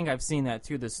what? I think I've seen that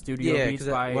too, the studio Yeah, beats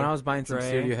because by when I was buying some Dre.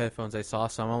 studio headphones, I saw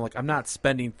some. I'm like, I'm not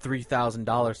spending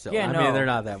 $3,000 still. Yeah, I no. mean, they're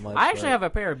not that much. I actually but- have a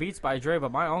pair of Beats by Dre,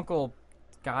 but my uncle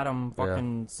got them Yeah.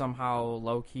 fucking somehow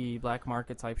low-key black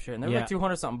market type shit. And they were Yeah. like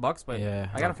 200 something bucks, but Yeah,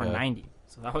 I got them for okay. 90.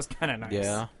 So that was kind of nice.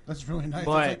 Yeah. That's really nice.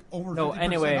 But That's like over no, 50%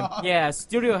 anyway, off. yeah,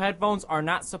 studio headphones are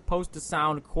not supposed to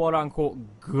sound quote unquote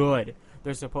good.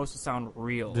 They're supposed to sound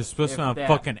real. They're supposed If to sound that-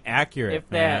 fucking accurate, If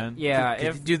that, man. yeah, Did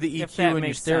if you do the if EQ that in your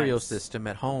makes stereo sense. system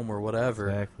at home or whatever?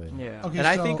 Exactly. Yeah. Okay, And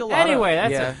I so- think a lot Anyway,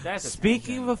 of, that's a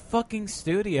Speaking tangent. of a fucking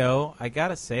studio, I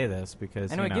gotta say this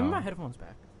because Anyway, you know, give me my headphones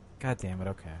back. God damn it.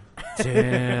 Okay.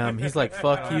 Damn, he's like,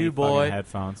 fuck you, Fucking boy.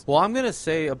 headphones. Well, I'm gonna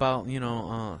say about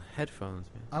headphones,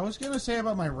 man. I was gonna say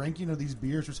about my ranking of these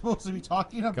beers we're supposed to be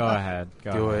talking about. Go ahead.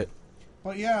 Go Do ahead. it.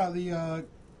 But yeah, the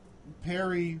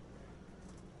Perry,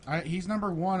 he's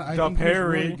number one. I The think he's really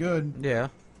Perry. good. Yeah.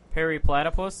 Perry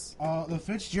Platypus. The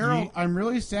Fitzgerald, I'm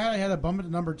really sad I had to bump it to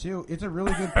number two. It's a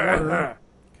really good porter.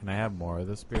 Can I have more of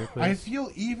this beer, please? I feel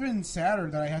even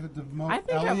sadder that I had to demote I think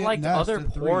Elliot I've liked Ness other to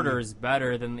three. porters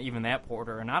better than even that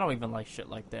porter, and I don't even like shit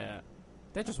like that.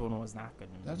 That just one was not good.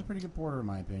 That's a pretty good porter in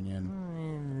my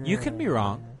opinion. You can be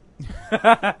wrong.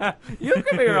 You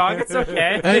can be wrong. It's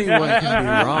okay. Anyone can be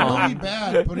Really wrong.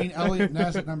 bad putting Elliot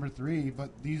Ness at number three, but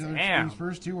Damn. these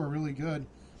first two are really good.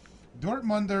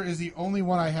 Dortmunder is the only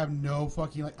one I have no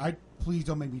fucking please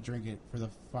don't make me drink it for the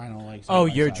final Oh, side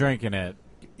by you're side. drinking it.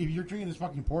 If you're drinking this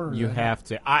fucking porter, You then- have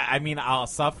to. I mean, I'll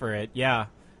suffer it. Yeah.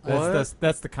 What?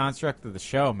 That's the construct of the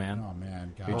show, man. Oh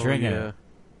man, God. You're Oh, drinking yeah. it.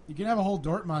 You can have a whole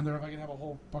Dortmunder if I can have a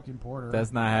whole fucking porter.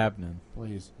 That's not happening.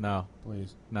 please, No.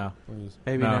 please, No. please,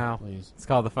 Maybe No. now. please, It's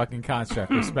called the fucking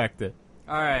construct. Respect it.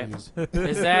 All right. please.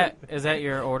 Is that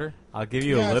your order? I'll give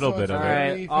you Yeah, a little so bit it's of All it. right.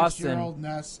 Perry, Austin. Fitzgerald,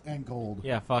 Ness, and Gold.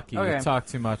 Yeah, fuck you. Okay. You talk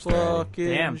too much already. Fucking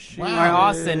Damn. shit. Wow. All right,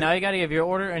 Austin. Now you got to give your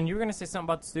order, and you were gonna say something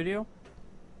about the studio.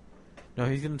 No,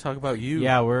 he's gonna talk about you.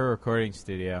 Yeah, we're a recording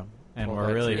studio, and Well, we're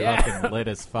that's really it. fucking lit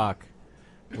as fuck.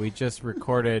 We just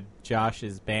recorded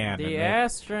Josh's band. The and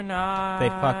astronaut. they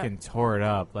fucking tore it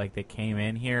up. Like, they came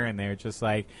in here, and they were just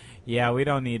like, yeah, we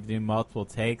don't need to do multiple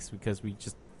takes because we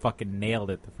just fucking nailed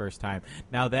it the first time.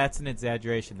 Now, that's an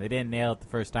exaggeration. They didn't nail it the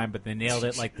first time, but they nailed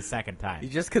it, like, the second You time.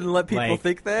 just couldn't let people Like-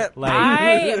 think that.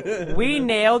 We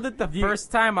nailed it the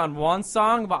first time on one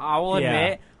song, but I will Yeah.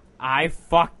 admit I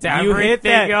fucked You everything hit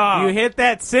that. up. You hit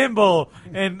that symbol,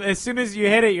 and as soon as you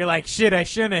hit it, you're like, "Shit, I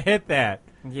shouldn't have hit that."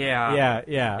 Yeah.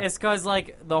 Yeah. It's because,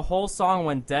 like, the whole song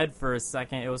went dead for a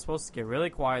second. It was supposed to get really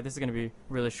quiet. This is going to be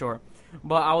really short.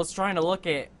 But I was trying to look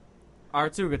at our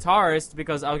two guitarists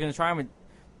because I was going to try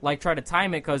to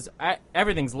time it because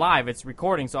everything's live. It's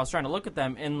recording. So I was trying to look at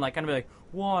them and, like, kind of be like,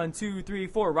 1, 2, 3,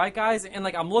 4, right, guys? And,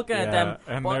 like, I'm looking at them.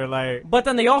 and but, they're like, but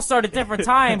then they all start at different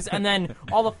times. And then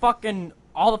all the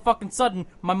fucking sudden,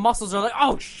 my muscles are like,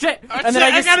 oh, shit. And then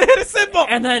I gotta hit a symbol.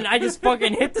 and then I just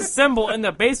fucking hit the cymbal in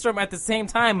the bass drum at the same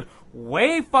time,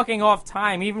 way fucking off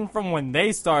time, even from when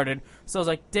they started. So I was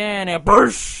like, damn it,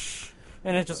 bursh.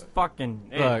 and it just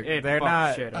fucking Look, it they're fucked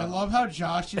not- shit I up. love how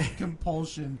Josh's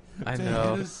compulsion I to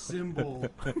know. hit a symbol.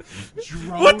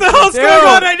 What the hell's Dude, going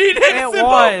on? I need hit It symbol.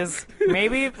 was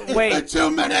maybe. The Wait, 2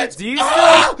 minutes. do you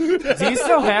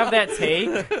still have that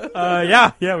take?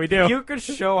 Yeah, we do. You could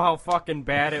show how fucking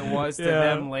bad it was to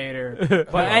Yeah. them later.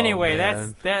 But anyway,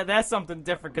 man. that's something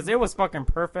different because it was fucking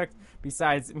perfect.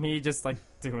 Besides me just like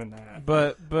doing that.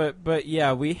 But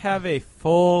yeah, we have a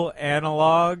full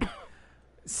analog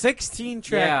 16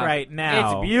 track right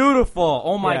now. It's beautiful.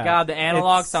 Oh my Yeah, god, the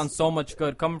analog it's- sounds so much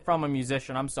good. Coming from a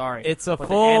musician, I'm sorry. It's a but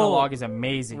full the analog is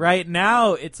amazing. Right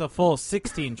now, it's a full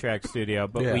 16 track studio,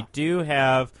 but Yeah. we do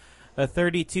have a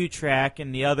 32 track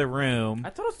in the other room. I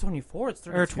thought it was 24. It's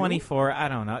 32. Or 24, I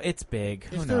don't know. It's big.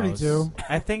 Who It's knows? 32.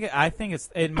 I think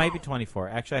it might be 24.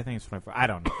 Actually, I think it's 24. I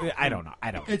don't know. I don't know.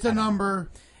 It's a number.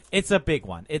 It's a big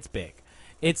one. It's big.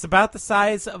 It's about the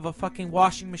size of a fucking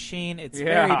washing machine. It's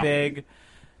Yeah. very big.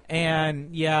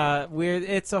 And yeah,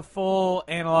 it's a full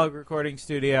analog recording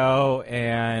studio,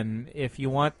 and if you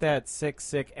want that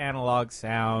sick analog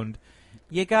sound,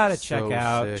 you gotta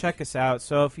So sick. check us out.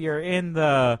 So if you're in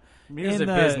the Music in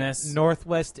the business.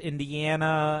 Northwest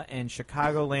Indiana and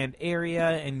Chicagoland area,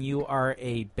 and you are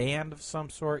a band of some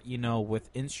sort, with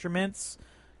instruments,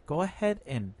 go ahead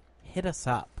and hit us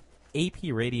up.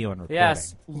 AP Radio and Recording.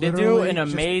 Yes, they do Literally an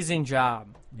just amazing job.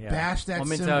 Yeah. Bash that Let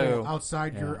me symbol tell you.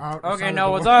 outside Yeah. your out. Okay, outside no,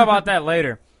 the we'll door. talk about that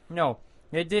later. No,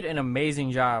 they did an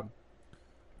amazing job.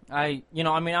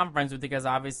 I'm friends with you guys,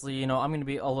 obviously. I'm going to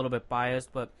be a little bit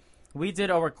biased, but we did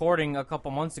a recording a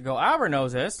couple months ago. Albert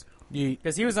knows this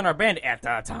because he was in our band at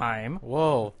the time.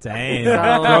 Whoa. Dang.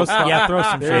 So- throw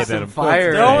some There's shade at some him.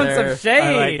 fire Throwing there. some shade.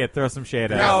 I like it. Throw some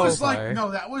shade at That him. was fire. like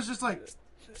no. That was just like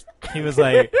He was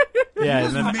like, yeah, He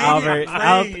and then was Albert,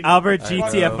 afraid. Albert I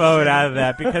GTFO'd out of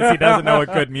that because he doesn't know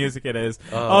what good music it is.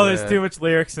 Oh, There's man. too much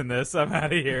lyrics in this. I'm out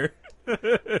of here.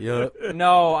 Yup.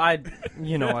 No, I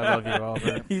love you,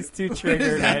 Albert. He's too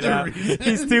triggered that right the now. reason?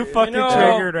 He's too fucking know-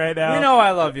 triggered right now. You know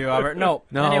I love you, Albert. No,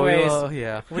 No, anyways,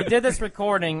 yeah. we did this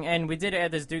recording, and we did it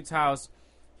at this dude's house.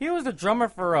 He was the drummer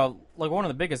for one of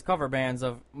the biggest cover bands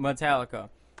of Metallica,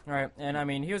 right?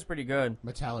 And he was pretty good.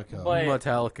 Metallica. But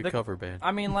Metallica the- cover band.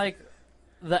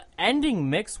 The ending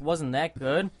mix wasn't that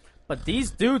good, but these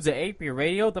dudes at AP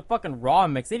Radio, the fucking raw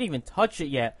mix, they didn't even touch it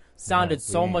yet. Sounded we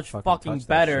so ain't much fucking fucking touched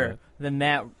that better shit. than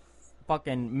that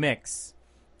fucking mix.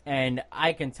 And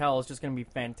I can tell it's just gonna be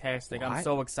fantastic. I'm I-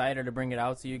 so excited to bring it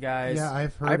out to you guys. yeah,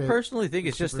 I've heard I it. personally think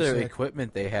it's just super the sick.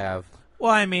 equipment they have.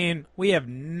 Well, we have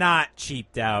not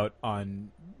cheaped out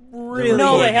on really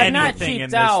no, they have anything not in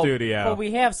cheaped the out, studio. but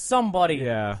we have somebody,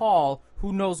 Yeah. Paul,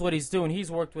 who knows what he's doing.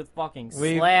 He's worked with fucking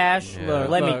We- Slash, Yeah.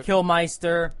 Lemmy Look.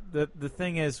 Killmeister. the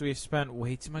thing is, we've spent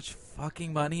way too much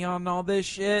fucking money on all this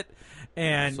shit,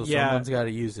 and So yeah, someone's got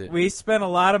to use it. we spent a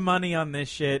lot of money on this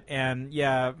shit, and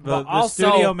yeah, But the also-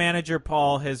 studio manager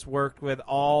Paul has worked with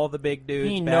all the big dudes.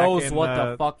 He back knows in what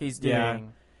the fuck he's doing. yeah.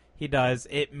 He does.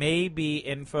 It may be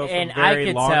info from And I very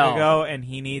could long tell. ago, and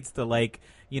he needs to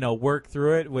work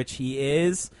through it, which he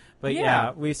is. But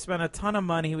Yeah. we spent a ton of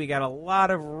money. We got a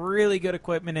lot of really good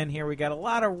equipment in here. We got a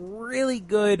lot of really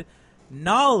good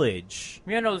knowledge.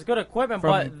 It's good equipment,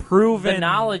 From but proven- the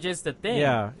knowledge is the thing.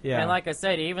 Yeah, yeah. And like I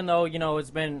said, even though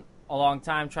it's been a long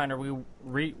time trying to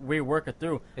rework it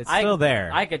through, It's still there.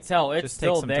 I could tell it's Just take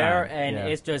still some there, time. and Yeah.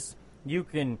 it's just you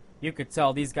could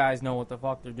tell these guys know what the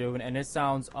fuck they're doing, and it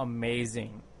sounds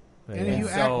amazing. But And yeah.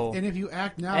 if you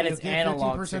act now, and you'll it's get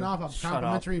analog, 15% too. off a Shut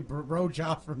complimentary road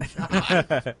job from Josh.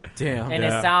 Damn. And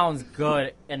Yeah. it sounds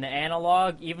good in the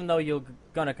analog, even though you're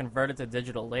gonna convert it to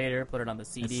digital later, put it on the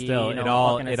CD. It's still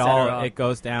fucking et cetera. it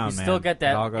goes down. You man. still get It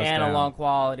that all goes analog down.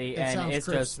 quality, It and sounds it's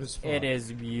crisp just as fuck. it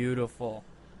is beautiful.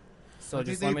 So They-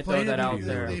 just they let me throw played that it- out they-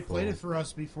 there. They played it for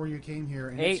us before you came here,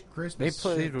 and Eight- it's crisp They as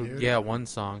played, shit, dude. one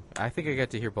song. I think I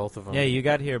got to hear both of them. Yeah, you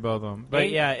got to hear both of them. But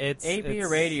yeah, it's AP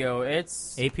Radio.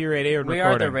 It's AP Radio and we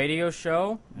recording. are the radio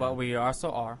show, but we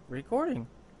also are recording.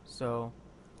 So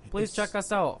please check us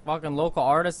out. Fucking local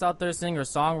artists out there, singer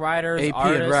songwriters, AP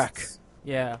and artists. rec.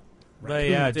 Yeah. But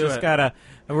yeah, Do just it. gotta.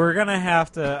 We're gonna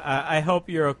have to. I hope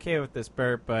you're okay with this,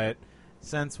 Bert. But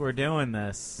since we're doing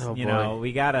this, Oh, you boy. know,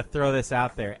 we gotta throw this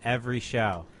out there every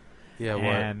show. Yeah,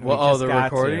 And what? we Well, just the got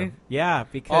recording? to. Yeah,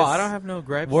 because Oh, I don't have no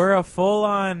gripes. We're a full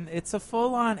on. It's a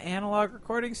full on analog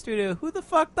recording studio. Who the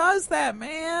fuck does that,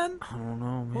 man? I don't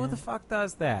know, man. Who the fuck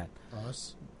does that?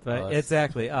 Us. But Us.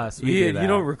 exactly us. We You, do that. you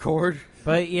don't record?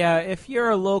 But yeah, if you're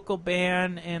a local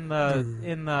band in the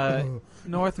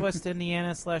Northwest Indiana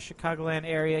 / Chicagoland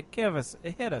area,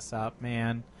 hit us up,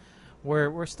 man.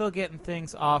 We're still getting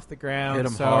things off the ground. Hit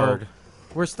 'em so hard.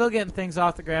 We're still getting things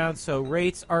off the ground, so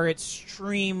rates are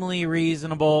extremely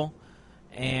reasonable.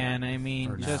 And I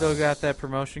mean, Or You not. still got that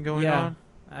promotion going Yeah. on?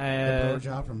 The uh,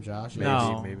 blowjob from Josh. Maybe,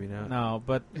 no, maybe not. No,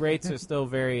 but rates are still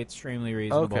very extremely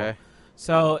reasonable. Okay.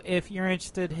 So if you're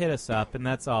interested, hit us up, and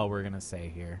that's all we're gonna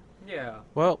say here. Yeah.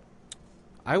 Well,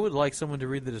 I would like someone to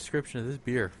read the description of this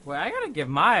beer. Wait, I gotta give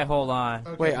my. Hold on.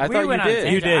 Okay. Wait, I We thought you went on did.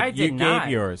 tangent. You did. I You did not.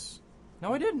 gave yours.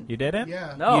 No, I didn't. You didn't.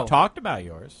 Yeah. No. You talked about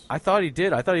yours. I thought he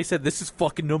did. I thought he said this is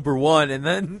fucking number one, and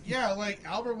then Yeah, like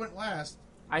Albert went last.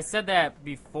 I said that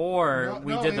before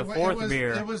we did the fourth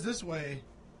beer. It was this way.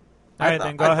 All right, thought-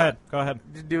 then go I ahead. Go ahead.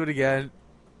 do it again.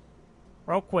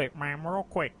 Real quick, man. Real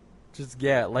quick. Just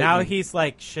lightning. Now he's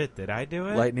like, shit. Did I do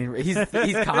it? lightning. He's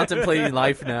contemplating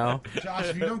life now. Josh,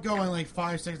 if you don't go in like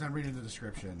 5 seconds, I'm reading the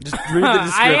description. Just read the I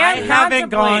description. am I haven't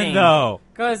gone contemplating. though.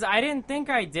 Because I didn't think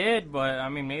I did, but I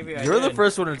mean, maybe I You're did. the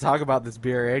first one to talk about this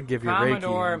beer and give your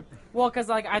Commodore. ranking. Well, because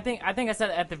like I think I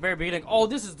said at the very beginning, oh,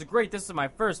 this is this is my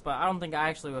first, but I don't think I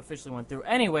actually officially went through.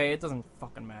 Anyway, it doesn't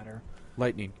fucking matter.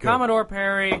 Lightning. Go. Commodore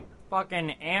Perry,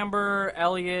 fucking Amber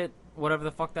Elliott, whatever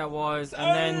the fuck that was,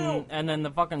 and then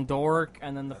the fucking dork,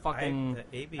 and then the fucking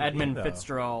the ABV, Edmund though.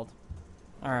 Fitzgerald.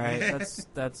 All right,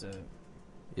 that's it.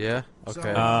 Yeah.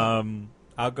 Okay.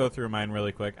 I'll go through mine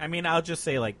really quick. I mean, I'll just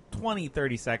say like 20,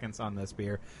 30 seconds on this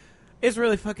beer. It's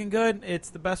really fucking good. It's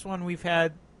the best one we've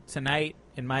had tonight,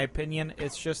 in my opinion.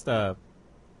 It's just a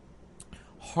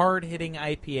hard-hitting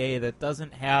IPA that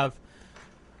doesn't have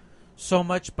so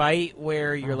much bite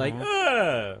where you're like,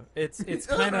 ugh. It's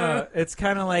kind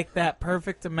of like that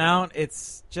perfect amount.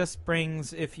 It's just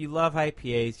brings, if you love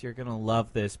IPAs, you're gonna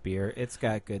love this beer. It's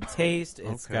got good taste.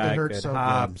 It's Okay. got It hurts good so good.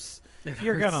 hops.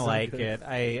 You're gonna so like good. it.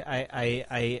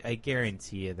 I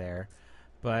guarantee you there.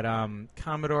 But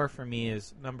Commodore for me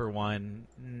is number one.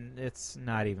 It's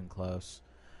not even close.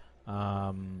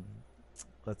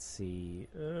 Let's see.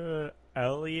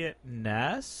 Elliot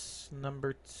Ness,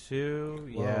 number 2.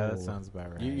 Yeah, that Whoa. sounds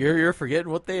about right. You're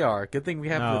forgetting what they are. Good thing we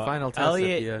have No, the final test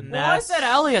Elliot at the end. Well, I Ness. said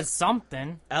Elliott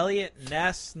something Elliot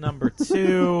Ness, number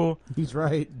 2. He's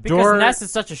right. because Dor- Ness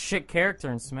is such a shit character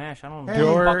in Smash. I don't Hey,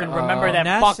 fucking remember that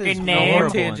Ness fucking is name.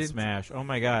 horrible in Tangent. Smash. Oh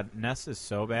my god, Ness is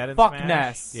so bad in Fuck Smash.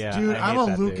 Ness. Yeah, Dude, I I'm hate a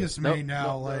that Lucas dude. main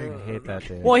now. Like, I hate that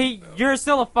dude. Well, you're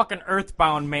still a fucking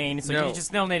Earthbound main, so No. you just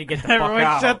still need to get the fuck Everyone,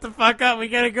 out. shut the fuck up. We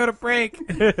gotta go to break.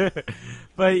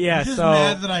 But yeah, I'm just so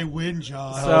mad that I win,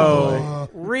 Josh. so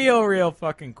real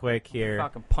fucking quick here.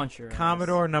 Fucking punch your ass.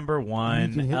 Commodore number You can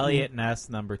 1, hit me. Elliot Ness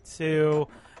number 2,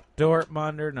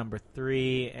 Dortmunder number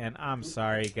 3, and I'm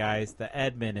sorry guys, the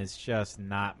Edmund is just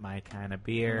not my kind of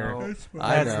beer. No.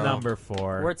 I That's know. number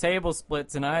 4. We're table split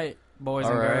tonight, boys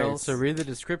All and right. girls. So read the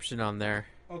description on there.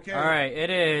 Okay. All right, it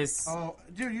is. Oh,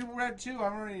 dude, you read 2.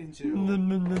 I'm reading 2.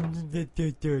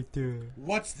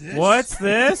 What's this? What's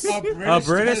this? A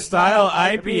British style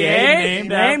IPA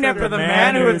named after the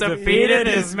man who defeated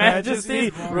His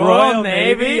Majesty's Royal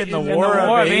Navy in the War of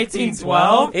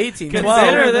 1812. 1812.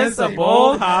 Consider this a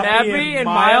bold, happy, and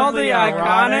mildly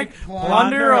iconic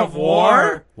plunder of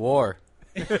war. War.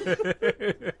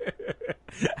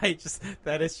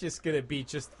 That is just gonna be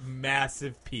just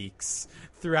massive peaks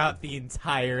throughout the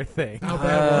entire thing. How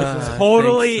bad was this?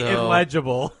 Totally think so.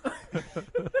 illegible. It's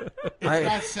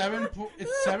got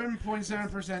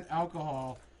 7.7%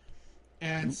 alcohol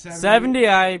and 70 BU.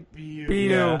 IBU.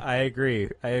 Yeah, I agree.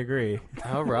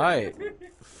 All right.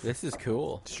 This is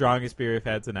cool. Strongest beer we've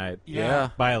had tonight. Yeah.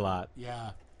 By a lot.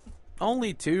 Yeah.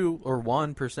 Only 2 or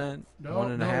 1%. No,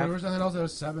 1.5. there was nothing else that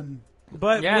was 7.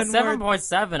 But Yeah, when we're-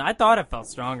 7.7. I thought it felt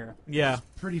stronger. Yeah.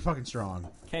 Pretty fucking strong.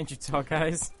 Can't you tell,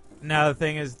 guys? Now the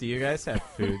thing is, do you guys have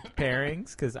food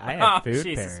pairings? Because I have Oh, food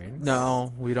Jesus. pairings.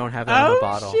 No, we don't have that in Oh a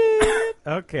bottle. shit!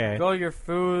 Okay. Go your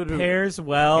food. Pairs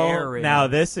well. Pairings. Now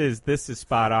this is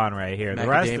spot on right here. The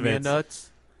rest of Macadamia it's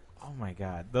nuts. oh my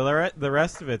god. The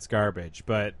rest of it's garbage,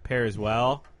 but pairs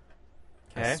well.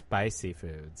 Okay. Spicy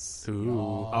foods.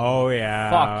 Ooh. Oh yeah.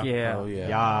 Fuck yeah. Oh, yeah.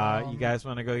 Yeah. You guys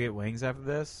want to go get wings after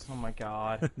this? Oh my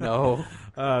god. No.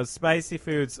 Spicy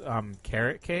foods.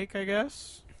 Carrot cake, I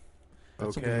guess.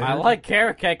 Okay. I like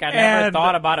carrot cake. I never And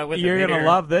thought about it with You're the gonna beer.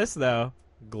 love this though.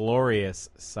 Glorious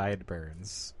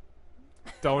sideburns.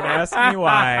 Don't ask me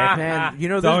why. Man, you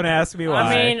know, Don't ask me why.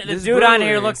 I mean, the This dude on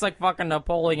here brewery- looks like fucking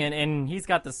Napoleon, and he's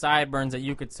got the sideburns that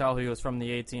you could tell he was from the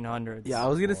 1800s. Yeah, I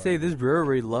was gonna say this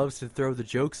brewery loves to throw the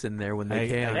jokes in there when they I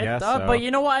can. guess. so. But you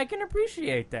know what? I can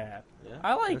appreciate that. Yeah.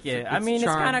 I like It's- it. I it's mean,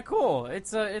 charm. it's kind of cool.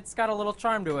 It's got a little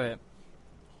charm to it.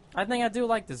 I think I do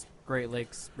like this Great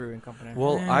Lakes Brewing Company.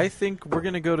 Well, I think we're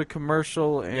gonna go to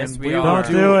commercial, and Yes, we will are.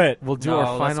 Don't do it. We'll do No,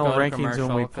 our let's final go to rankings when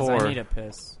we commercial, 'cause pour. I need a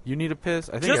piss. You need a piss?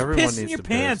 I think Just everyone piss in needs your to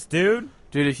pants, piss. dude.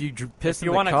 Dude, if you piss If in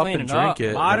you the wanna cup clean and it drink up. it,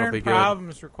 that'll Modern be good.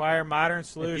 problems require modern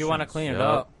solutions. If you want to clean it Yep.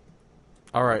 up,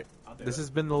 All right. This has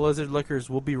been the Lizard Liquors.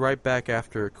 We'll be right back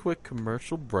after a quick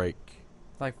commercial break.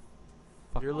 Like,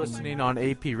 You're listening on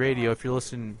AP Radio. If you're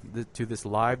listening to this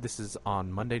live, this is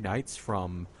on Monday nights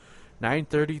from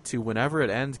 9:30 to whenever it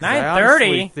ends.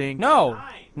 9:30? No.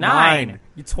 9.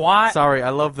 You twat. Sorry, I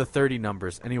love the 30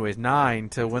 numbers. Anyways, 9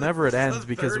 to whenever it ends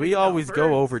because we always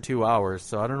go over 2 hours.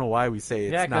 So I don't know why we say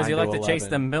it's 9 because you like to 11. chase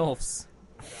them MILFs.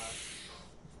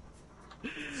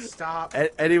 Stop.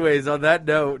 Anyways, on that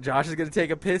note, Josh is going to take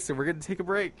a piss and we're going to take a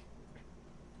break.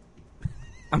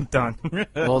 I'm done.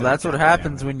 Well, that's what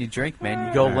happens when you drink, man.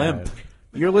 You go limp.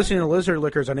 You're listening to Lizard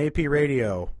Liquors on AP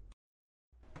Radio.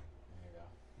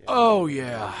 Oh,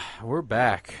 yeah. We're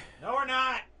back. No, we're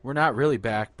not. We're not really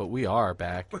back, but we are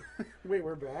back. Wait,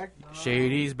 we're back?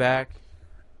 Shady's back.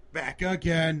 Back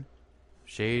again.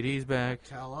 Shady's back.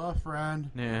 Tell a friend.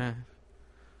 Yeah.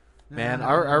 Man,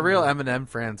 our real M&M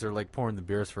fans are like pouring the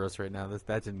beers for us right now.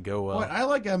 That didn't go well. What? I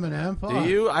like Eminem. Fuck. Do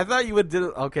you? I thought you would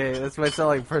do. Okay, this might sound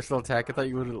like personal attack. I thought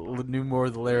you would knew more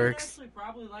of the lyrics. He actually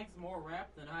probably likes more rap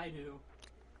than I do.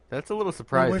 That's a little Well,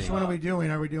 surprising. which one are we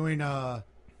doing? Are we doing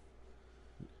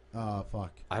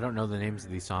fuck. I don't know the names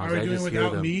of these songs. Are we I doing just hear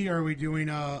Without them. Me? Or are we doing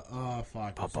fuck? Bum,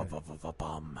 what's bum, it? bum, bum, bum,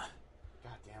 bum.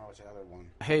 God damn, what's the other one?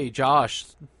 Hey, Josh.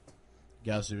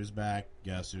 Guess who's back?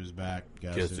 Guess who's back?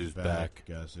 Guess who's back?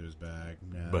 Guess who's back?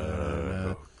 Nah,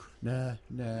 Back. nah,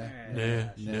 nah,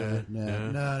 Nah, nah,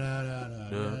 nah,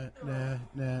 nah, nah,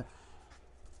 nah.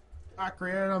 I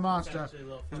created a monster.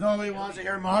 Nobody wants to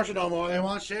hear Marshall no more. They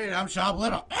want shade. I'm Shop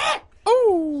Little.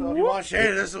 So if you want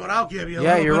shade, this is what I'll give you. A Yeah,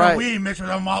 little you're bit right. of weed mixed with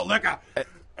a malt liquor.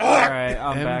 Alright,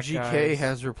 I'm back, MGK guys.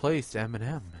 has replaced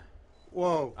Eminem.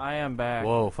 Whoa. I am back.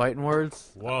 Whoa, fighting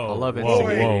words? Whoa. I love whoa,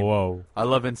 instigating. whoa. I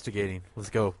love instigating. Let's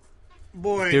go.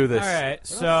 Boy. Do this. All right, What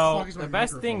so fuck is my The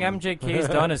best thing microphone? MJK's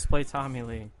done is play Tommy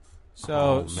Lee.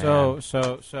 Oh, so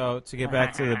to get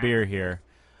back to the beer here,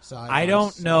 Side I by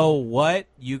don't side. know what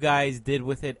you guys did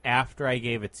with it after I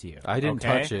gave it to you. I didn't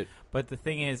okay? touch it. But the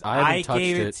thing is, I haven't I touched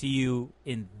gave it. it to you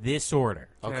in this order.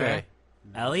 Okay.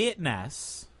 Elliot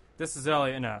Ness. This is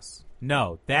Elliot Ness.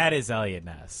 No, that is Elliot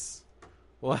Ness.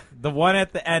 What? The one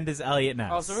at the end is Elliot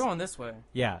Ness. Oh, so we're going this way.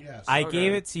 Yeah. Yes. I Okay.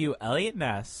 gave it to you, Elliot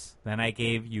Ness. Then I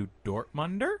gave you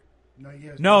Dortmunder.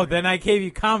 yes, No, then I gave you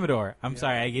Commodore. I'm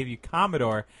sorry, I gave you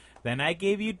Commodore. Then I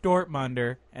gave you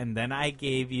Dortmunder, and then I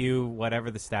gave you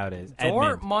whatever the stout is.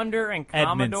 Edmund. Dortmunder and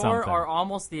Edmund Commodore something. are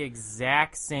almost the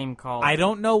exact same color. I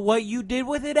don't know what you did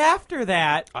with it after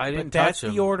that. I didn't but that's touch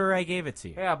 'em. the order I gave it to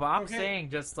you. Yeah, but I'm Okay. saying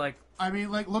just like I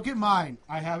mean, like, look at mine.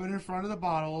 I have it in front of the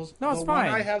bottles. No, it's the fine.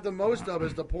 one I have the most of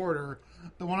is the porter.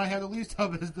 The one I have the least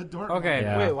of is the Dortmund. Okay.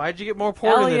 Yeah. Wait, why'd you get more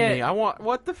porter than Elliot- me? I want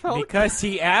what the fuck? Because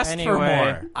he asked for Anyway.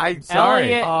 more. I'm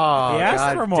sorry. Elliot- Oh, He asked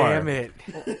God for more. damn it.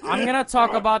 I'm gonna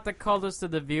talk about the colors to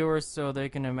the viewers so they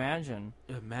can imagine.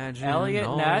 Imagine Elliot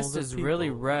all Ness the is people.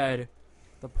 really red.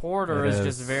 The porter It is is.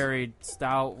 just very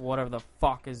stout. Whatever the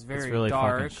fuck is very It's really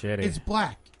dark. fucking shitty. It's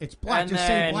black. It's black. And Just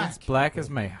then- say black. Black as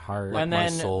my heart. And my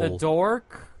then soul. the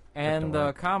dork and the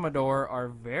dork. Commodore are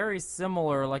very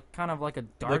similar, like kind of like a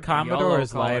dark the Commodore yellow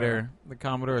is color. lighter. The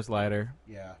Commodore is lighter.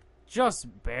 Yeah. Just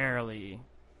barely,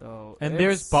 though. And It's-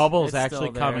 there's bubbles it's actually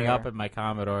still coming there. up in my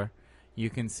Commodore. You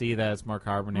can see that it's more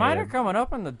carbonated. Mine are coming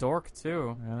up in the dork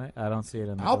too. Really? I don't see it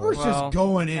in the Albert's door. Well, just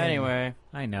going in. Anyway,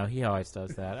 I know, he always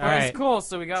does that. All but right, it's cool.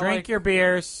 So we got drink like your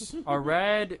beers. a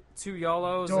red, 2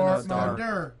 yellows, and a dark.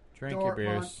 Dortmunder. Drink your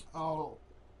beers. Oh,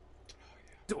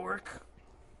 Dork.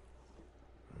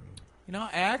 You know, I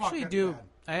actually that's do. bad.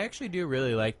 I actually do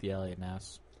really like the Elliot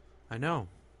Ness. I know.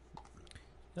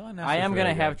 The Elliot Ness I is am really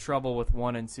gonna good. have trouble with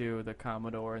 1 and 2, the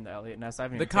Commodore and the Elliot Ness. I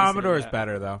haven't The even tasted it Commodore is yet.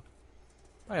 better though,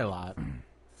 by a lot.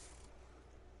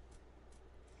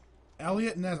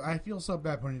 Elliot Ness. I feel so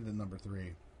bad putting it at number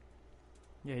 3.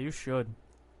 Yeah, you should.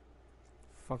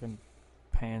 Fucking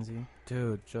pansy.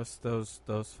 Dude, just those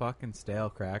fucking stale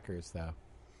crackers though.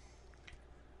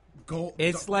 Gold.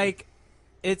 It's like,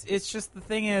 it's just the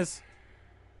thing is,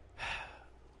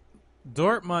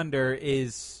 Dortmunder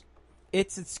is,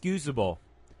 it's excusable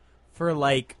for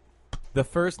like the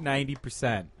first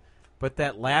 90%, but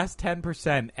that last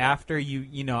 10% after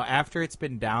after it's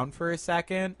been down for a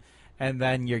second, and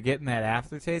then you're getting that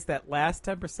aftertaste, that last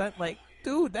 10%, like,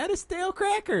 dude, that is stale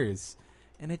crackers,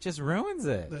 and it just ruins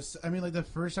it. I mean, like the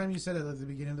first time you said it at the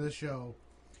beginning of the show,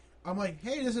 I'm like,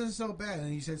 "Hey, this isn't so bad,"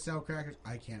 and you said sour crackers.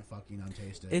 I can't fucking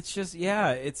untaste it. It's just,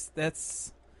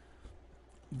 that's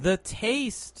the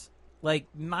taste. Like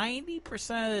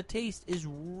 90% of the taste is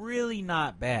really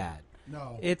not bad.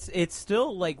 no. It's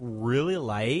still like really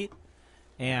light,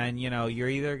 and you're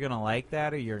either gonna like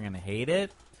that or you're gonna hate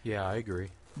it. Yeah, I agree.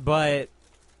 But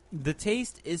the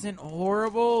taste isn't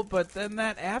horrible, but then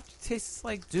that aftertaste is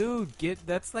like, dude,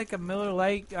 that's like a Miller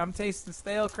Lite. I'm tasting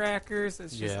stale crackers.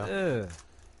 It's just, ugh.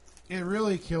 It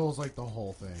really kills like the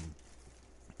whole thing.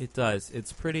 It does.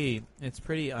 It's pretty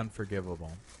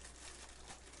unforgivable.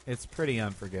 It's pretty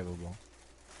unforgivable.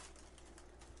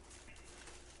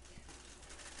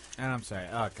 And I'm sorry.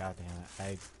 Oh, god damn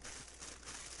it.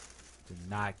 Do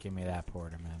not give me that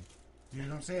porter, man. Dude,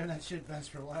 I'm saving that shit best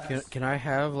for last. Can I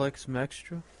have like some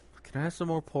extra? Can I have some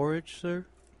more porridge, sir?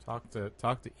 Talk to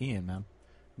Ian, man.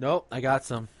 Nope, I got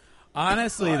some.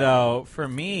 Honestly, though, for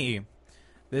me,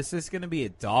 this is going to be a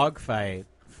dogfight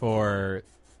for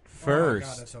first Oh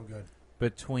my God, that's so good.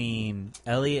 between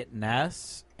Elliot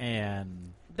Ness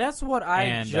and That's what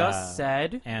I just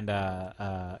said.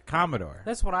 Commodore.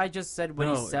 That's what I just said when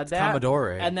No, he said it's that.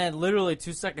 Commodore. And then literally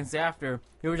 2 seconds after,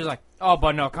 you were just like, "Oh,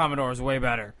 but no, Commodore is way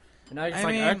better." And I was just I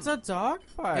like, mean, "It's a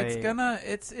dogfight."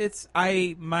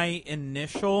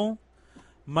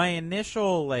 My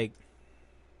initial like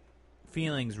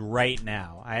feelings right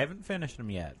now. I haven't finished them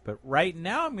yet, but right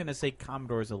now I'm gonna say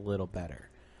Commodore's a little better.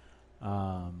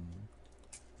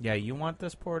 Yeah, you want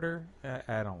this porter?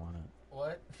 I don't want it.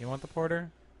 What? You want the porter?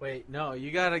 Wait, no.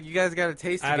 You guys gotta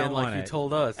taste I again don't like want you it.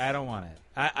 told us. I don't want it.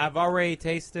 I've already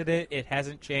tasted it. It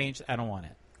hasn't changed. I don't want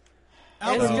it.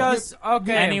 It's So- just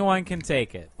okay. Anyone can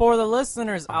take it. For the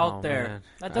listeners Oh, out there, man.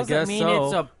 that I doesn't guess mean so.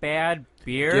 it's a bad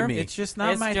beer. Give me. It's just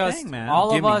not It's my just thing, man. all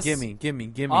of Gimme, us-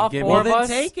 gimme. all Gimme. four well, of then us-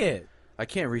 take it. I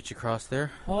can't reach across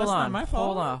there. Hold That's not on, my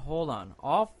fault. hold on.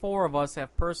 All four of us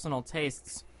have personal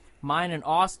tastes. Mine and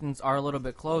Austin's are a little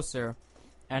bit closer,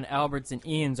 and Albert's and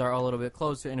Ian's are a little bit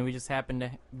closer, and we just happen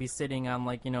to be sitting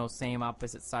on same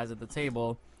opposite sides of the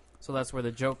table. So that's where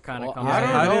the joke kind of Well, comes I in.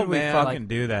 don't How know, did we man. fucking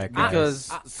do that, guys?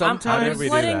 Because I'm sometimes did we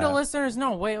just do letting the that? listeners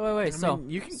know. Wait. I So mean,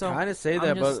 you can so kind of say I'm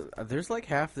that, just- but there's like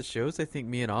half the shows I think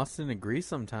me and Austin agree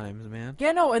sometimes, man.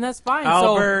 yeah, no, and that's fine.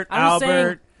 Albert, so I'm just saying,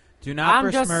 Albert, do not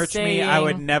I'm just besmirch me. I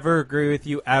would saying- never agree with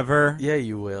you ever. Yeah,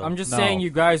 you will. I'm just No. saying you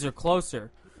guys are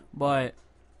closer, but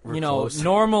We're close.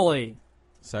 normally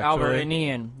Sexually. Albert and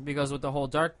Ian, because with the whole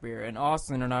dark beer, and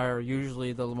Austin and I are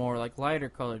usually the more like lighter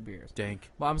colored beers.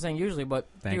 Dank. Well, I'm saying usually, but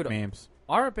Thank dude, memes.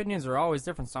 our opinions are always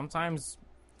different. Sometimes,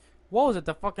 what was it?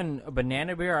 The fucking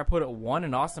banana beer, I put it 1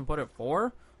 and Austin put it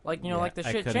 4. Like Yeah, like the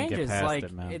I shit couldn't get changes. past Like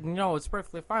it, man. it's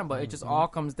perfectly fine, but it just all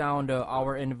comes down to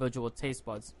our individual taste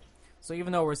buds. So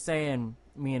even though we're saying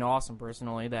me and Austin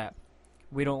personally that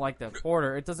we don't like the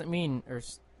porter, it doesn't mean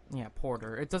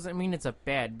porter. It doesn't mean it's a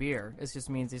bad beer. It just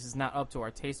means this is not up to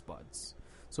our taste buds.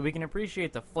 So we can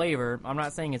appreciate the flavor. I'm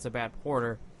not saying it's a bad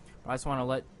porter, but I just want to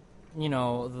let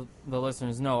the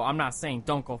listeners know. I'm not saying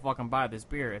don't go fucking buy this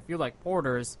beer. If you like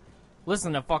porters,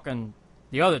 listen to fucking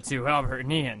the other two, Albert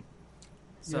and Ian.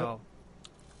 So,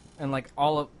 and like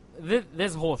all of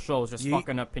this whole show is just Yeet.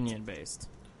 fucking opinion based.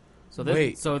 So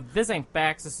Wait. this ain't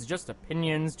facts. This is just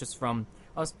opinions, just from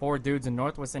us 4 dudes in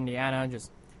Northwest Indiana,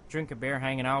 just drinking beer,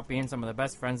 hanging out, being some of the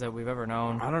best friends that we've ever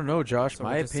known. I don't know, Josh. So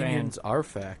My we're just opinions are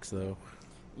facts, though.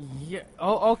 Yeah.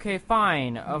 Oh, okay,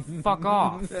 fine. Fuck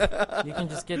off. You can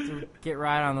just get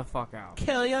right on the fuck out.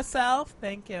 Kill yourself.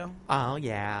 Thank you. Oh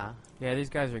yeah. Yeah, these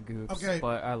guys are goops, Okay.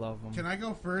 but I love them. Can I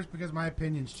go first because my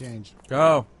opinions changed?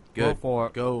 Go. Go Good. for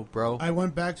it. Go, bro. I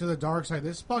went back to the dark side.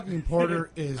 This fucking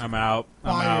porter is I'm out.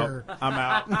 fire. I'm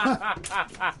out.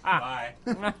 Bye.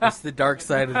 It's the dark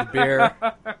side of the beer.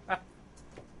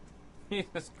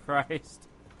 Jesus Christ.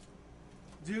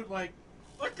 Dude, like,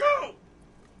 Let go.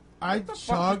 I What the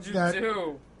fuck chugged did you that.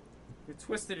 do? You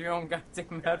twisted your own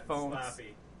goddamn headphones.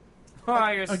 Sloppy. Oh,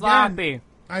 you're Again. sloppy.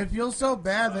 I feel so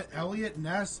bad that Elliot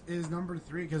Ness is number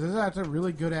 3 because that's a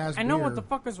really good ass. I know beer. what the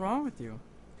fuck is wrong with you.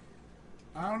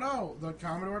 I don't know. The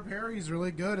Commodore Perry is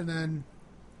really good, and then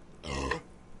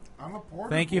I'm a porter.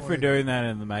 Thank you boy. for doing that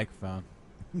in the microphone.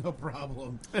 No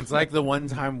problem. It's like the one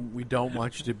time we don't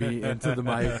want you to be into the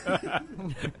mic.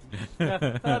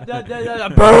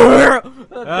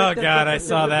 Oh God, I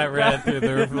saw that red through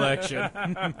the reflection.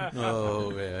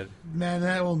 Oh man. Man,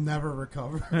 that will never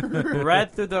recover.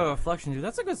 Red Through the Reflection, dude.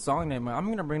 That's a good song name. I'm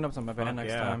going to bring it up to my band Fuck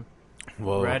next yeah. time.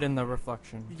 Whoa. Red in the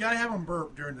Reflection. You gotta have him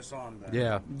burp during the song. Then.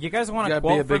 Yeah. You guys want You to gotta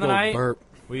be a quote for big the old night? burp.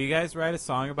 Will you guys write a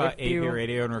song about If you- AP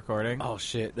radio and recording? Oh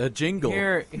shit. A jingle.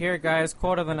 Here, guys.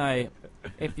 Quote of the night.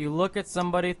 If you look at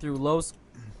somebody through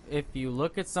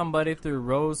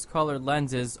rose-colored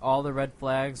lenses, all the red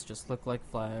flags just look like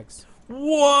flags.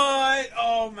 What?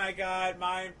 Oh my God,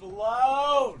 mind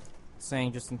blown.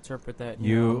 Saying, just interpret that. in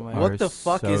You your own way. are What the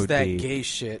fuck so is that deep. gay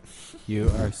shit? You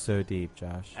are so deep,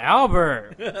 Josh.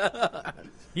 Albert,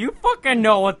 you fucking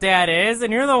know what that is,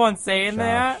 and you're the one saying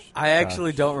that. I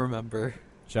actually don't remember.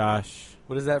 Josh.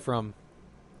 What is that from?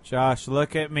 Josh,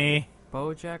 look at me.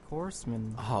 BoJack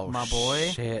Horseman. Oh, my boy.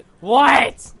 shit.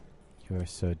 What? You're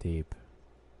so deep.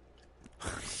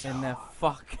 And that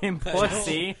fucking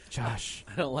pussy. Josh,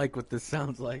 I don't like what this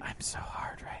sounds like. I'm so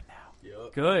hard right now.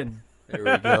 Good. There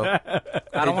we go.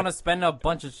 I don't want to spend a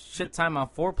bunch of shit time on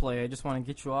foreplay. I just want to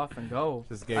get you off and go.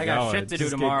 Just get I got going. shit to do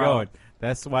Just tomorrow. Get going.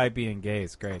 That's why being gay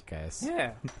is great, guys.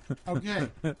 Yeah. Okay.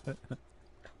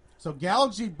 So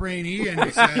Galaxy Brain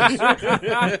Ian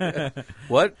says,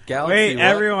 What? Galaxy? Wait, what?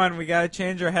 everyone, we gotta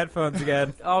change our headphones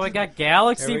again. Oh, we got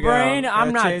Galaxy Here we Brain? go.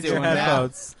 I'm Gotta not change your doing that.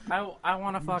 headphones. I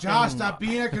want to fucking... Josh, stop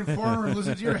being a conformer and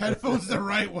listen to your headphones the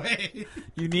right way.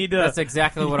 You need to. That's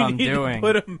exactly what you I'm need to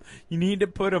doing. you need to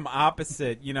put them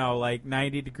opposite, like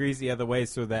 90 degrees the other way,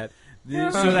 so that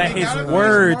Yeah. so that You his gotta go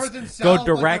words north and go south like a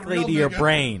directly real to your nigga.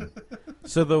 brain.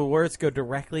 So the words go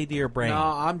directly to your brain. No,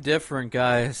 I'm different,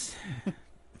 guys.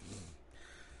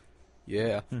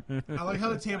 Yeah. I like how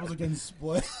the tables are getting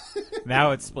split.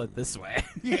 Now it's split this way.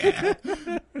 Yeah.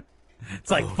 It's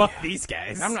like fuck these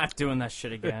guys. I'm not doing that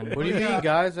shit again. What do you Yeah. mean,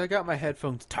 guys? I got my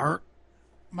headphones turned.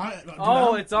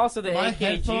 Oh, it's also the my AKGs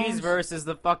headphones- versus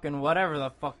the fucking whatever the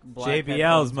fuck black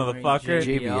JBLs, headphones are. motherfucker.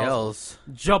 JBLs.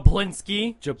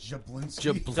 Jablinski.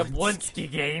 Jablinski.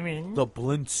 Jablinski Gaming. The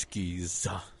Blinskis.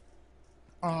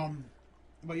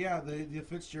 But yeah, the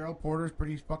Fitzgerald Porter is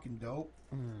pretty fucking dope.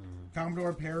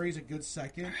 Commodore Perry's a good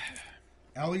second.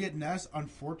 Elliot Ness,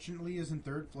 unfortunately, is in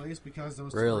third place because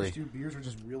those Really? first two beers are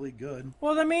just really good.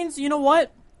 Well, that means, you know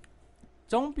what?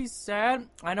 Don't be sad.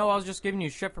 I know I was just giving you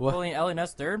shit for What? putting Ellie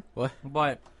Ness third, What?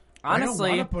 but I don't honestly,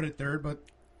 want to put it third, but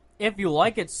if you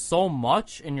like it so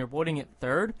much and you're putting it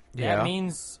third, Yeah. that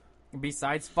means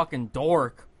besides fucking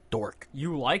Dork, Dork.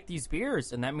 you like these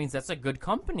beers, and that means that's a good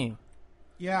company.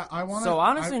 yeah, I want to. So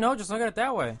honestly, no, just look at it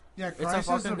that way. yeah, It's a Crisis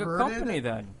fucking good Averted. company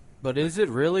then. But is it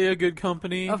really a good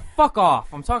company? Fuck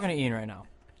off. I'm talking to Ian right now.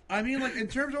 I mean, like in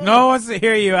terms of No one wants to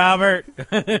hear you, Albert.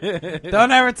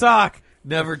 Don't ever talk.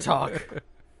 Never talk.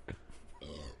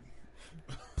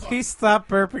 Please stop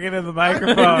burping into the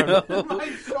microphone. my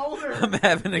shoulder. I'm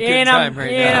having a good Ian, time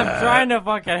right now. I'm trying to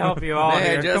fucking help you out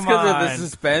here. Man, just Come because of on. the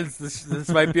suspense, this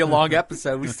might be a long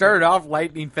episode. We started off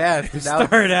lightning fast. And now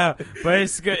Start out, but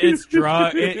it's good. It's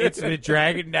it's been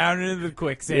dragging down into the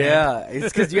quicksand. yeah,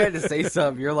 it's because you had to say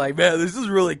something. You're like, man, this is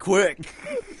really quick.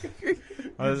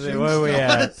 What are we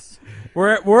at?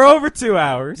 We're over 2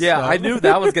 hours. Yeah, so. I knew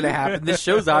that was going to happen. This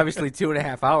show's obviously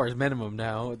 2.5 hours minimum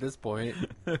now at this point.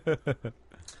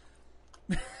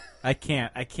 I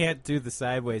can't do the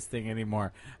sideways thing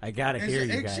anymore. I gotta hear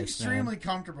you It's guys. extremely man.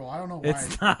 comfortable. I don't know why.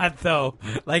 It's not though.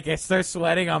 Like I start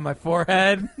sweating on my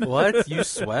forehead. What? You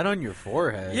sweat on your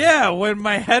forehead? Yeah, when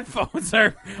my headphones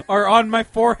are on my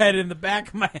forehead in the back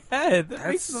of my head. That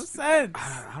makes no sense.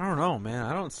 I don't know, man.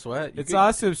 I don't sweat. You It's could-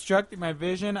 also obstructing my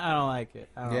vision. I don't like it.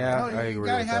 I don't Yeah. No, I you agree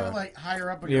gotta with have that. it like higher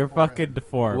up. In You're your forehead. fucking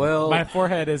deformed. Well- my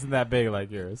forehead isn't that big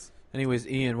like yours. Anyways,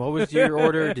 Ian, what was your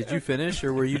order? Did you finish,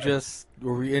 or were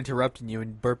we interrupting you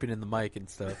and burping in the mic and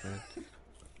stuff, man?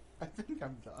 I think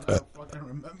I'm done. I don't fucking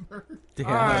remember. Damn.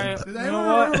 All right. Did You anyone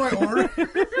know what? remember my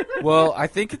order? Well, I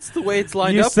think it's the way it's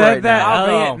lined You up said right that now. I'll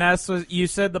Elliot go. Ness was. You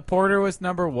said the Porter was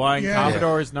number 1, Yeah.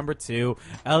 Commodore was number 2,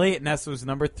 Elliot Ness was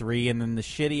number 3, and then the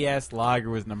shitty ass Lager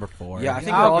was number 4. Yeah, I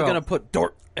think I'll we're all go. gonna put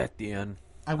Dork at the end.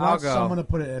 I I'll want go. someone to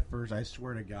put it at first. I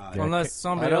swear to God. Yeah. Unless I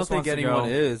somebody don't else think wants anyone to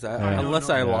go. is, Yeah. unless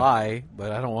No, I no. lie.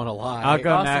 But I don't want to lie. I'll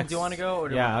go Austin, next. do you want to go? Or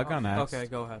do you Yeah, wanna- I'll go next. Okay,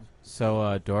 go ahead. So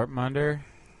Dortmunder,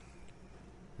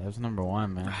 that was number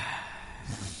 1, man.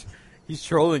 He's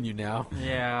trolling you now.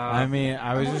 Yeah. I mean,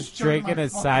 I was almost just chugging drinking my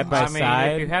it side by I mean,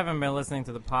 side. if you haven't been listening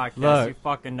to the podcast, Look. you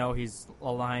fucking know he's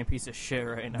a lying piece of shit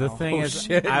right now. The thing Oh, is,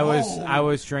 shit. I No.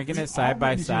 was drinking We it side by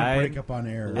already need to side, break up on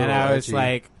air. and Little I was edgy.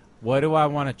 like, what do I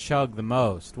want to chug the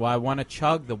most? Well, I want to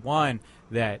chug the one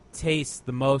that tastes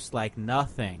the most like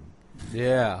nothing,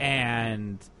 Yeah,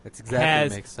 and that's exactly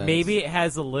has makes sense. maybe it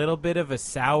has a little bit of a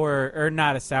sour, or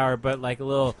not a sour, but like a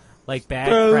little like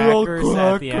bad A little crackers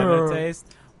at the end of cracker. the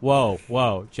taste. Whoa,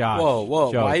 Josh.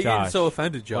 Whoa! Joe, Why are you getting Josh. so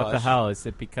offended, Josh? What the hell? Is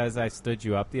it because I stood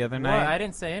you up the other What? night? I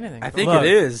didn't say anything. I think Look,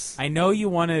 it is. I know you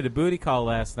wanted a booty call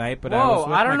last night, but Whoa, I was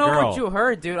with I don't my know girl. what you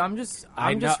heard, dude. I'm just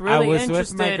I really was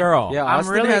interested. with my girl. Yeah, I'm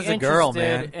Austin really has a girl,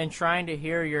 interested man. in trying to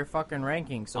hear your fucking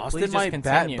ranking. So Austin please just might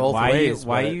bat continue. both Why ways.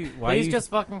 why but- you Please you just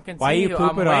fucking continue. why you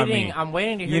pooping I'm on waiting. me? I'm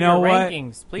waiting to hear You know your what?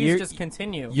 rankings. Please You're- just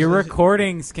continue. your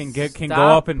recordings can go Stop.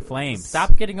 up in flames.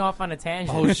 Stop getting off on a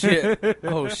tangent. Oh shit!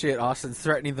 Oh shit! Austin's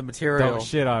threatening the material. Don't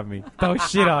shit on me. Don't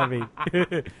shit on me.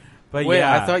 But Wait,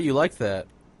 yeah, I thought you liked that.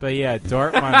 But yeah,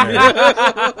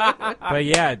 Dortmunder. But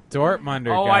yeah,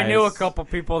 Dortmunder. Oh, guys. I knew a couple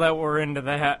people that were into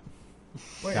that.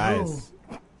 Wait, Guys.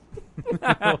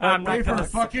 I'm Wait not for gonna.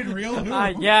 fucking real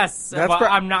who? Yes, That's but pro-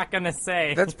 I'm not gonna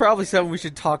say. That's probably something we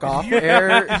should talk off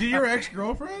air. Is it your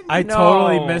ex-girlfriend? I No.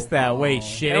 totally missed that. Wait, It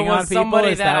shitting was on people? somebody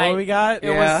Is that that I- what we got? It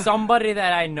Yeah. was somebody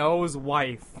that I know's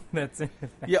wife. That's it.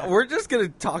 Yeah, we're just gonna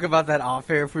talk about that off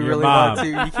air if we Your really mom. want to.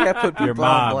 You can't put Your people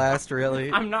on mom. blast,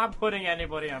 really. I'm not putting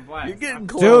anybody on blast. You're getting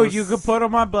close. Dude, you could put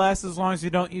them on blast as long as you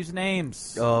don't use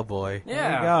names. Oh boy. There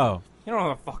Yeah. you go. You don't know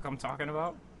what the fuck I'm talking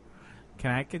about.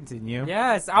 Can I continue?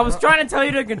 Yes, I was trying to tell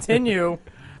you to continue.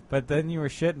 But then you were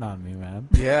shitting on me, man.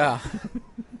 Yeah.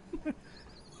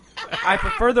 I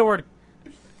prefer the word.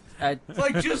 It's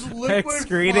like just liquid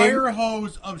Excreting? fire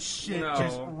hose of shit No.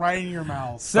 just right in your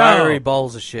mouth. So, Fiery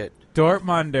balls of shit.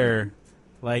 Dortmunder,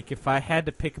 like if I had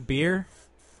to pick a beer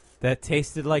that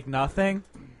tasted like nothing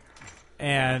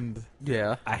and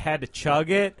Yeah. I had to chug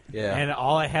it Yeah. and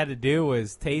all I had to do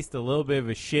was taste a little bit of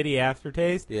a shitty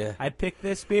aftertaste, Yeah. I'd pick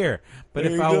this beer. But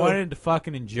There if you I go. wanted to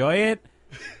fucking enjoy it,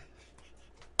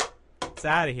 it's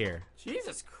out of here.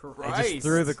 Jesus Christ! I just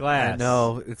threw the glass. I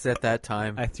know. It's at that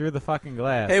time. I threw the fucking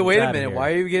glass. Hey, It's wait a outta minute. here.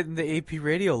 Why are you getting the AP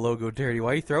radio logo dirty?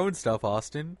 Why are you throwing stuff,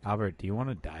 Austin? Albert, do you want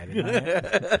to die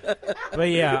tonight? But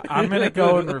yeah, I'm gonna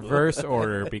go in reverse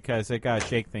order because I gotta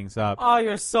shake things up. Oh,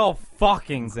 you're so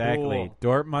fucking Exactly. cool.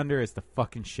 Dortmunder is the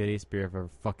fucking shittiest beer I've ever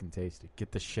fucking tasted.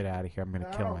 Get the shit out of here. I'm gonna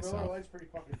kill Miller myself. Lite's pretty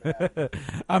fucking bad.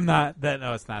 I'm not. That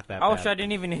no, it's not that. I bad. wish I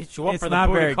didn't even hit you up It's for the not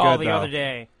booty very call good, the though. other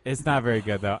day. It's not very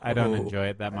good though. I don't Oh. enjoy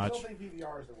it that I much. still think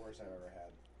PBR is the worst I've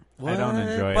ever had. I don't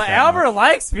enjoy it. But that Albert much.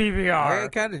 likes I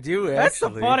PBR. kind of do, That's the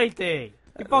actually. funny thing.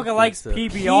 He don't fucking think likes so.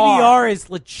 PBR. PBR is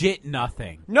legit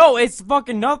nothing. No, it's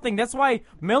fucking nothing. That's why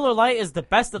Miller Lite is the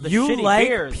best of the You shitty like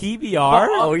beers. PBR?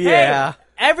 Oh, Hey, yeah.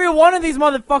 every one of these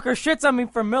motherfuckers shits on me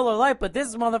for Miller Lite, but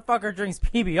this motherfucker drinks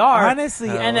PBR. Honestly,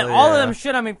 and then Hell all of yeah. them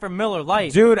shit on me for Miller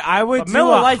Lite. dude, I would But do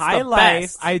Miller a Lite's the High Life.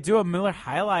 best. I do a Miller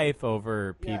High Life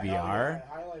over Yeah, PBR. hell yeah,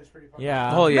 Highlight is pretty fucking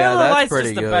Yeah. Oh, yeah, Miller that's Lite's pretty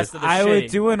just the good. best of the I shitty.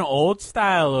 would do an old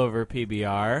style over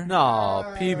PBR. No,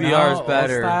 No, PBR's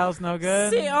better. Old style's no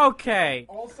good. See, okay.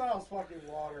 Old style's fucking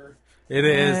water. It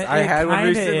is. I It had one kinda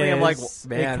recently. I'm like, is.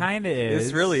 man, It kind of is.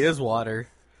 this really is water.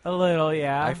 a little,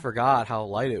 yeah. I forgot how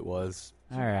light it was.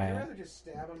 All I'd right. rather just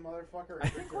stab a motherfucker. I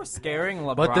think we're scaring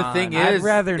LeBron. But the thing I'd is,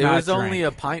 rather it not was only drink.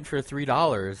 a pint for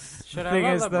 $3, Should thing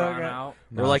I is, let though, LeBron guy- out?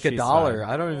 or like she's $1. fine.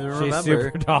 I don't even She's remember.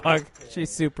 super dog. She's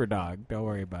super dog. Don't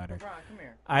worry about her. LeBron, come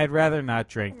here. I'd rather not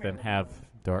drink than have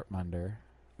Dortmunder.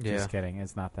 Yeah. Just kidding.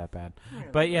 It's not that bad.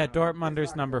 But yeah,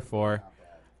 Dortmunder's number 4.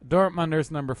 Dortmunder's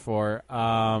number 4.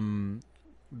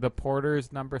 The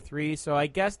Porter's number 3. So I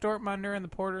guess Dortmunder and the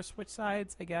Porter switch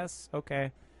sides. I guess.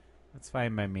 Okay, that's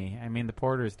fine by me. I mean, the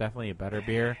Porter is definitely a better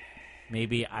beer.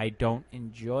 Maybe I don't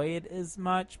enjoy it as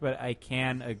much, but I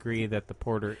can agree that the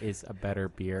Porter is a better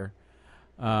beer.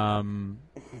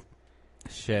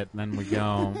 Shit. Then we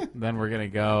go. Then we're gonna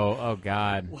go. Oh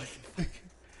God.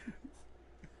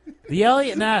 The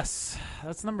Elliot Ness.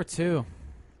 That's number 2.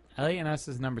 Elliot Ness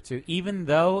is number 2. Even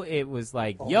though it was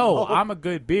like, yo, I'm a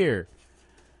good beer.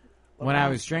 When I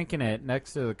was drinking it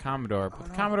next to the Commodore, but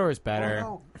the Commodore is better.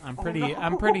 I'm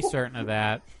pretty certain of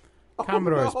that.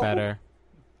 Commodore is better.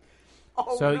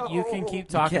 So you can keep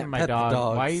talking can't to my pet the dog.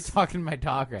 dogs. Why are you talking to my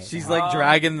dog right She's now? like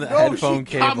dragging the No, headphone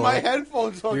she got cable. my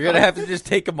headphones on. You're gonna have to just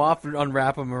take them off and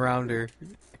unwrap them around her.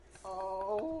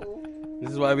 Oh.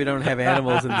 This is why we don't have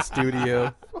animals in the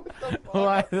studio.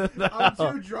 Why the I'm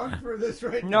hell? too drunk for this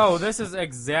right now. No, this is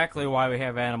exactly why we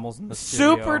have animals in the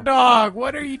studio. Super dog,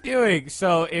 what are you doing?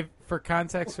 So, if for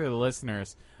context for the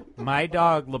listeners, my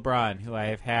dog LeBron, who I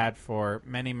have had for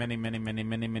many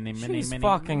She's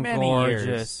fucking gorgeous.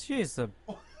 years. She's a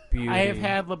beauty. I have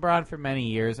had LeBron for many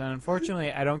years, and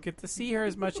unfortunately, I don't get to see her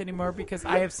as much anymore because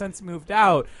I have since moved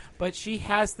out. But she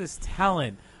has this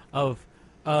talent of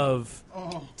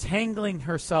tangling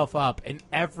herself up in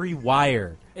every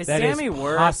wire Is that Sammy is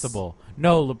worse? possible.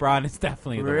 No, LeBron is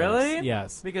definitely the Really? worst.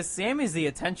 Yes. Because Sammy's the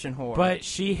attention whore. But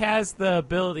she has the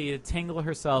ability to tangle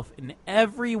herself in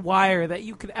every wire that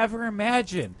you could ever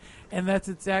imagine. And that's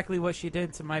exactly what she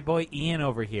did to my boy Ian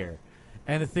over here.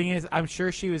 And the thing is, I'm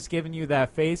sure she was giving you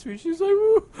that face where she's like,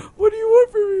 "Ooh, what do you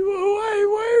want from me? Why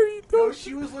are you No, doing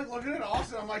she was like looking at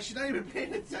Austin. I'm like, she's not even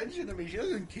paying attention to me. She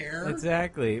doesn't care.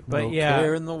 Exactly. But No yeah.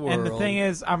 care in the And the world. thing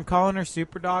is, I'm calling her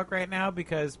Super Dog right now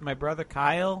because my brother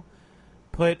Kyle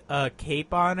put a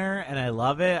cape on her, and I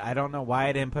love it. I don't know why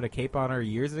I didn't put a cape on her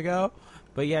years ago.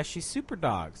 But yeah, she's Super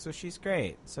Dog, so she's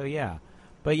great. So yeah.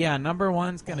 But yeah, number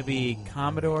 1's going to be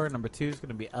Commodore. Number 2 is going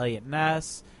to be Elliot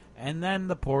Ness. And then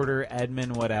the Porter,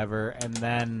 Edmund, whatever. And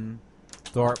then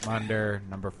Dortmunder,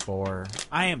 number 4.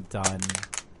 I am done.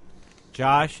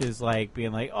 Josh is like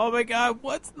being like, "Oh my god,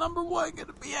 what's number one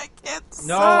gonna be? I can't decide."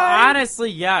 No, honestly,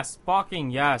 yes.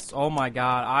 Fucking yes. Oh my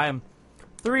god. I am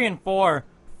 3 and 4.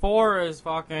 4 is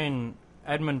fucking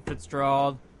Edmund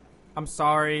Fitzgerald. I'm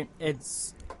sorry.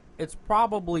 It's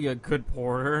probably a good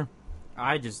porter.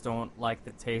 I just don't like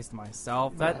the taste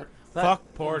myself. Fuck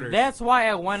porters. That's why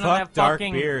I went on Fuck that dark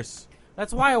fucking beers.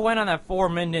 That's why I went on that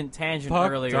 4-minute tangent Fuck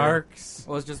earlier. darks.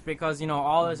 Was just because,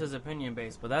 all this is opinion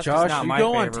based, but that's Josh, just not you my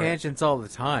go favorite. on tangents all the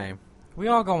time. We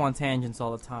all go on tangents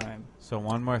all the time. So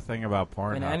one more thing about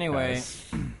Pornhub. And anyway, guys.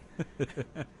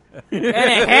 and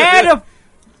it had to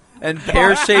And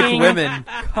pear-shaped fucking women.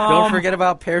 come Don't forget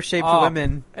about pear-shaped up.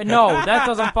 women. No, that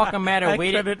doesn't fucking matter. I We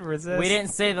couldn't didn't. resist. We didn't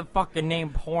say the fucking name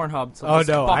Pornhub. So Oh, just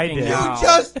no, I fucking did. now. You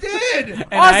just did. And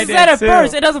Austin I said did it too.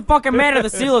 first. It doesn't fucking matter. The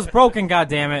seal is broken.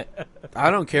 goddammit. I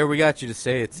don't care. We got you to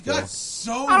say it You still. got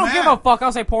so I don't mad. give a fuck.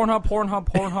 I'll say Pornhub, Pornhub,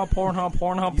 Pornhub, Pornhub,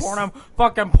 Pornhub, Pornhub,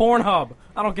 fucking Pornhub.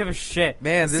 I don't give a shit.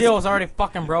 Man, the this- seal is already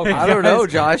fucking broken. I don't know,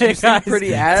 Josh. You seem Guys,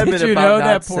 pretty adamant did you about know not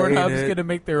that saying Pornhub's it. gonna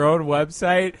make their own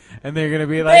website and they're gonna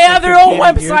be like They have their own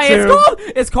competing website.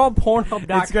 YouTube? It's called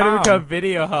Pornhub.com. It's gonna become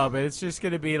Video Hub, and it's just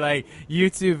gonna be like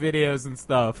YouTube videos and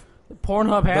stuff.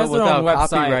 Pornhub has But their own without website.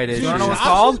 copyright You issues. wanna know what it's Josh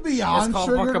called? is beyond It's called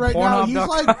triggered fucking right now. He's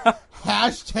Pornhub.com. like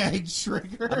hashtag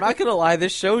trigger. I'm not gonna lie.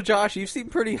 This show, Josh, you seem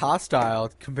pretty hostile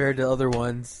compared to other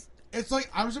ones. It's like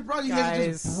I'm surprised he hasn't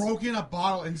Guys, just broken a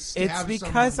bottle and stabbed It's because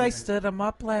someone I with it. stood him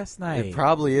up last night. It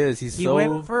probably is. He's He so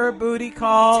went for a booty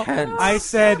call. tense. I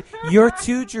said, "You're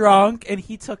too drunk," and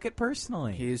he took it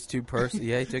personally. He is too personal.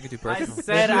 Yeah, he took it too I personal.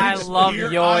 said I love Here,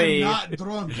 I'm Yoi. not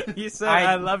drunk. He said,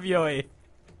 I- "I love Yoi."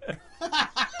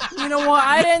 You know what?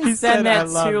 I didn't He send said, "I that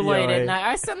love too late Yoi." at night.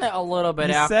 I sent that a little bit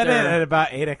He after. said it at about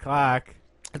 8:00.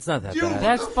 It's not that Dude, bad. what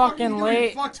That's the fuck fucking are you doing?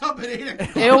 late. Fucked up at 8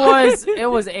 o'clock. It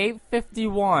was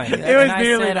 8:51. It was and I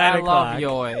nearly said 9 I love o'clock.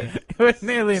 Yoi. It was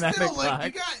nearly 9 Still, o'clock.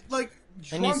 like, you got, like,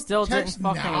 And you drunk still didn't text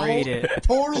fucking now, read it.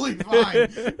 Totally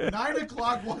fine. 9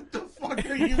 o'clock, what the fuck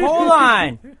are you Hold doing?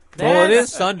 on. Well, it That's-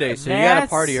 is Sunday, so you gotta that's-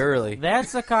 party early.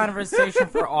 That's a conversation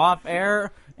for off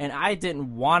air, and I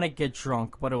didn't want to get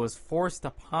drunk, but it was forced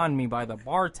upon me by the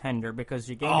bartender because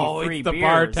she gave me free it's the beers.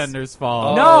 bartender's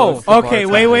fault. No. it's the Okay,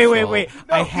 wait. bartender's fault.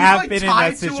 No, I he's, have like, been in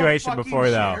tied that to a situation fucking before,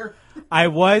 though. chair. I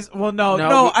was. Well, no.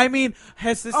 No, I mean,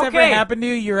 has this ever Okay. happened to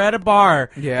you? You're at a bar,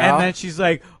 Yeah. and then she's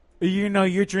like,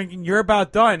 you're drinking, you're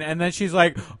about done, and then she's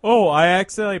like, "Oh, I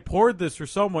accidentally poured this for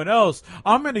someone else.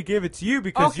 I'm gonna give it to you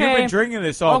because you've Okay. been drinking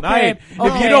this all Okay. night. If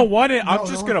Okay. you don't want it, No, I'm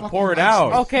just no gonna one pour it fucking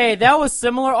likes out." Okay, that was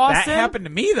similar, That Austin. happened to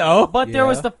me though. But there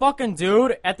was Yeah. the fucking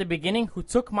dude at the beginning who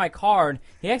took my card.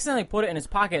 He accidentally put it in his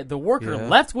pocket. The worker Yeah.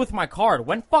 left with my card,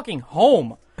 went fucking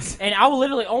home. And I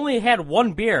literally only had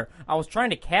one beer. I was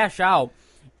trying to cash out.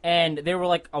 And they were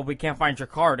like, "Oh, we can't find your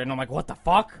card." And I'm like, "What the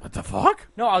fuck?" What the fuck?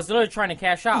 No, I was literally trying to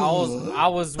cash out. I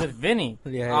was with Vinny,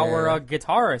 Yeah, our yeah.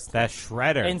 guitarist. That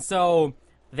shredder. And so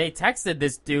they texted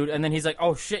this dude, and then he's like,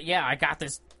 "Oh shit, yeah, I got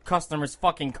this customer's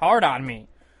fucking card on me."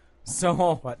 So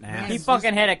What now? he It's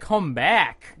fucking had to come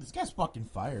back. This guy's fucking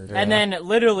fired. And then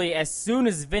literally as soon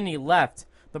as Vinny left,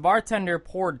 the bartender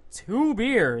poured 2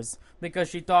 beers because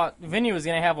she thought Vinny was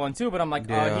gonna have one too. But I'm like,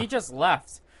 Yeah. he just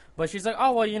left. But she's like,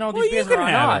 "Oh well, these Well, you beers can are on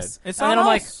have us." it. It's and on then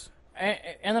I'm us.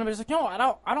 like, and then I'm just like,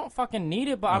 "No, I don't fucking need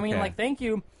it." But I mean, Okay. like, thank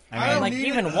you. I And mean- like need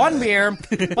even it. 1 beer,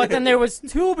 but then there was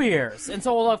 2 beers, and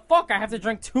so like, fuck, I have to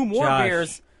drink 2 more Josh,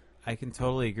 beers. I can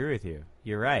totally agree with you.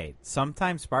 You're right.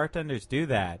 Sometimes bartenders do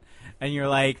that, and you're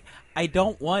like, "I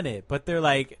don't want it," but they're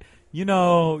like, you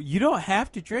don't have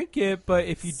to drink it, but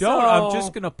if you don't, I'm So-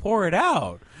 just gonna pour it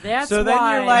out. That's so then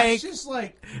why- you're like, it's just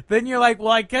like well,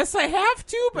 I guess I have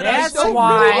to, but That's I don't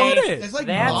why- really want it. it's like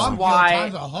That's mom why-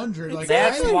 times 100. Like,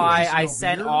 That's I ain't why wasting I no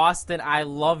sent beer. Austin I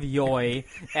love Yoi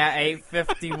at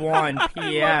 8:51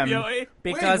 p.m. Yoi.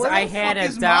 because Wait, where I the had fuck it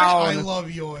is my I down. love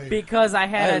Yoi. Because I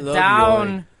had I it love down.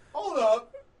 Yoi. Hold up.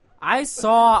 I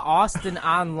saw Austin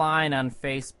online on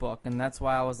Facebook, and that's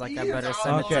why I was like, I He is better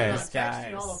send Okay. it to this texting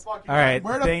guy. all the fucking All right. time.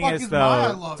 Where The the thing fuck is, my I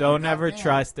though, love don't you? ever Goddamn.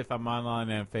 trust if I'm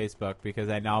online on Facebook because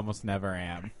I almost never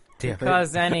am. Damn it.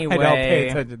 Because I don't pay anyway,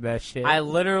 attention to that shit. I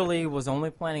literally was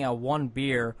only planning on 1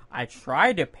 beer. I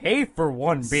tried to pay for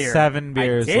 1 beer. 7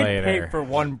 beers I did later. pay for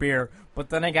 1 beer,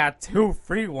 but then I got 2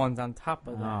 free ones on top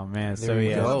of that. Oh man, so There you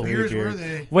he go. had What 3 beers beers. were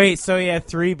they? Wait, so he had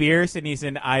 3 beers and he's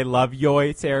in I love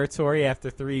Yoi territory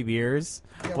after 3 beers?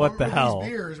 Yeah, What the were hell? These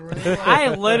beers? Were they like,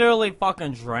 I literally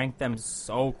fucking drank them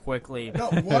so quickly. no,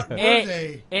 what were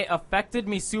they? It affected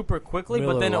me super quickly, but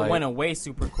Miller then it Lite. went away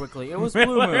super quickly. It was Blue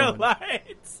Miller Moon.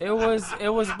 Lights. It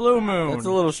was Blue Moon. That's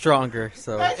a little stronger.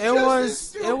 So That's It just was as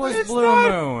stupid. it was It's Blue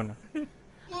not. Moon.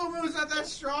 Blue Moon's not that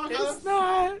strong. It's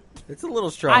not. It's a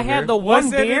little stronger. I had the one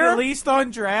Was it beer. at least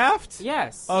on draft?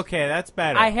 Yes. Okay, that's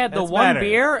better. I had the That's one better.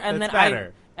 beer, and That's then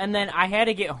better. I had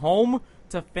to get home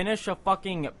to finish a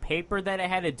fucking paper that I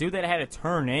had to do that I had to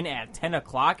turn in at 10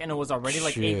 o'clock, and it was already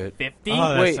like Shit. 8:50. Oh,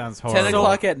 that Wait, sounds 10 horrible.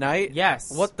 o'clock at night?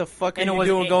 Yes. What the fuck are And it you was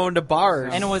doing eight- going to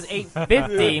bars? And it was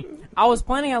 8:50. I was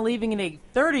planning on leaving at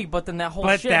 8:30, but then that whole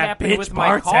But shit that happened bitch with my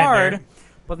bartender. card.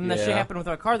 But then that shit Yeah. happened with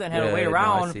my card, then I had to Yeah, wait no, I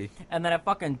around, see. and then I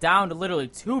fucking downed literally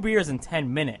 2 beers in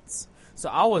 10 minutes. So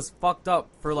I was fucked up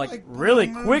for like really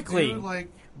blue moon, quickly, dude, like,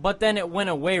 but then it went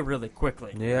away really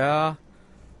quickly. Yeah.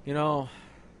 You know,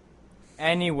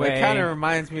 Anyway, it kind of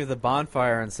reminds me of the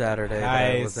bonfire on Saturday. that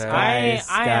I was Guys, at.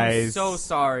 I am Guys. so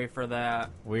sorry for that.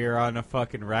 We're on a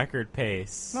fucking record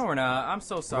pace. No, we're not. I'm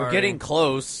so sorry. We're getting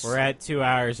close. We're at 2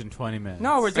 hours and 20 minutes.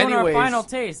 No, we're doing Anyways, our final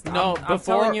taste. no, I'm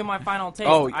before- telling you my final taste.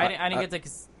 Oh, I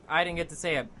didn't get to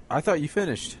say it. I thought you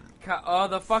finished.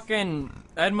 The fucking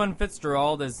Edmund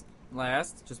Fitzgerald is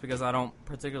last, just because I don't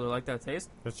particularly like that taste.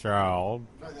 Fitzgerald.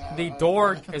 The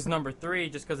Dork is number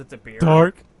 3, just because it's a beer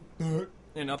Dark. and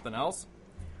nothing else.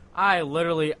 I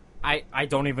literally, I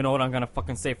don't even know what I'm gonna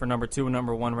fucking say for number 2 and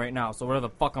number 1 right now. So whatever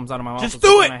the fuck comes out of my mouth, Just is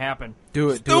do what's it! gonna happen. Do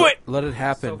it. Just do it! Let it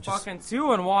happen. So Just- fucking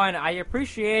 2 and 1, I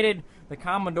appreciated the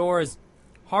Commodore's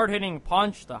hard-hitting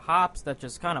punch, the hops that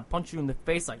just kind of punch you in the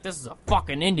face like this is a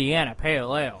fucking Indiana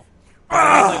Pale Ale.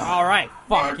 I was like, all right,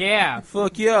 fuck yeah.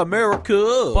 Fuck yeah,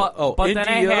 America! But then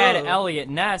I India. had Elliot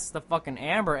Ness, the fucking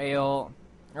Amber Ale,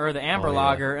 or the Amber Oh, yeah.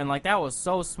 Lager, and like that was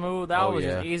so smooth. That Oh, was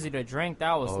yeah. just easy to drink.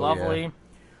 That was Oh, lovely. yeah.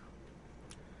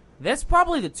 That's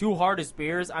probably the 2 hardest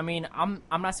beers. I mean, I'm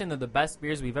not saying they're the best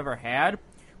beers we've ever had,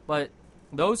 but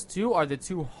those 2 are the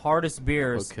 2 hardest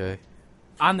beers Okay.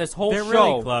 on this whole They're show.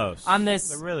 really close. On this,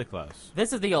 They're really close.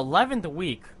 this is the 11th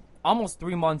week, almost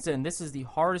 3 months in. This is the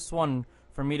hardest one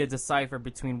for me to decipher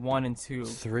between 1 and 2.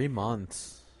 3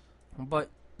 months. But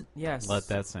yes, Let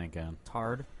that sink in. it's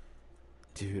hard.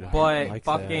 Dude, I But like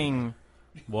fucking,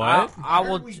 What? I Why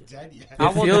will. aren't we dead yet? I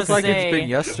It will feels just like say- it's been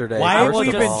yesterday. Why I have will we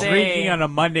first been of all. say- drinking on a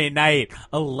Monday night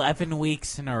 11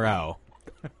 weeks in a row?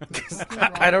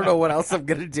 I don't know what else I'm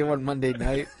gonna do on Monday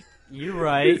night. You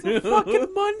right.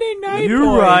 Fucking Monday night, You're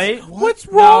boys. right. What's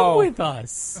wrong No. with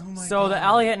us? Oh my So the God.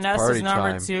 Elliot Ness Party is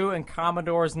number time. 2 and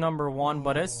Commodore's number 1,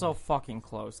 but it's so fucking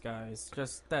close, guys.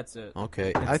 Just that's it.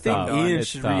 Okay, I think tough. Ian It's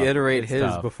should tough. reiterate It's his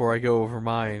tough. before I go over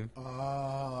mine.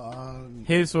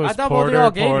 His I was thought both of Porter,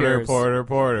 y'all gave Porter, yours. Porter,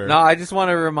 Porter. No, I just want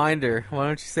a reminder. Why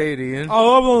don't you say it, Ian? I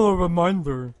love a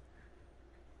reminder.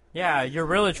 Yeah, you're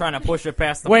really trying to push it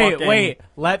past the Wait, fucking... wait.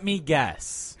 Let me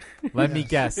guess. Let me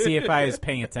guess. See if I was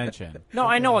paying attention. No,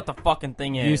 I know what the fucking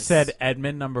thing is. You said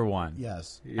Edmund number 1.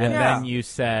 Yes. And Yeah. then you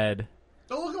said...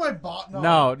 Don't look at my bot.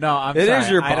 No, I'm It sorry. is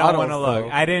your I don't bottle, want to look. though.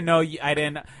 I didn't know. I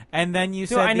didn't... And then you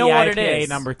Dude, said I the know what it IPA is.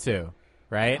 number 2,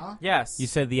 right? Huh? Yes. You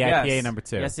said the Yes. IPA number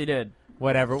 2. Yes, he did.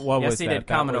 Whatever. What Yes, was he that? did.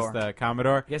 That Commodore. was the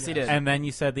Commodore? Yes, he Yes. did. And then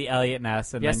you said the Elliot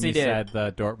Ness, and Yes, then he you did. said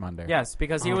the Dortmunder. Yes,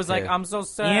 because he was like, Okay. I'm so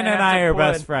sad. Ian I and have I to are put-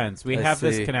 best friends. We I have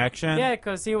this see. connection. Yeah,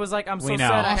 because he was like, I'm so We know.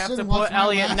 sad I have to Austin, put what's my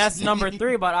Elliot last Ness number name?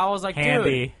 3, but I was like,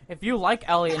 Handy. dude, if you like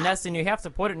Elliot Ness and you have to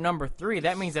put it number 3,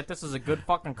 that means that this is a good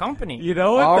fucking company. You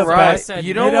know what All the right. best? said,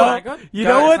 You know you know what? what? You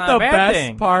Guys, know what it's the not a bad best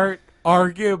thing. part,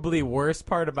 arguably worst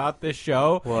part about this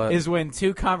show What? is when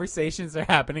 2 conversations are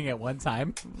happening at one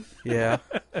time. Yeah.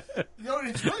 You know,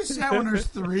 it's really sad when there's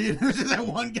 3 and there's just that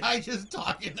one guy just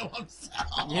talking to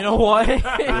himself. You know what?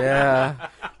 Yeah.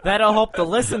 That'll help the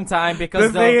listen time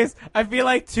because The thing is, I feel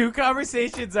like 2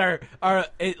 conversations are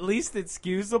at least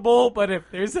excusable, but if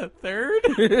there's a third,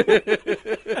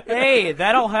 hey,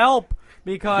 that'll help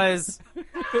because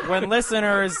when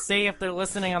listeners say if they're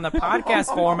listening on the podcast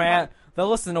format, they'll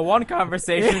listen to one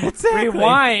conversation, Yeah, exactly.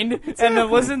 rewind, and then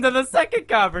listen to the second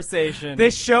conversation.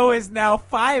 this show is now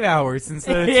 5 hours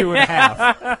instead of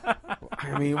 2.5.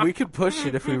 I mean, we could push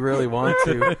it if we really want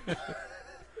to.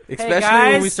 Especially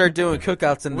guys, when we start doing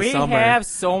cookouts in the we summer. have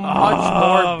so much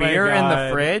Oh, more my beer in the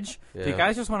God. fridge. Do you Yeah.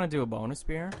 guys just want to do a bonus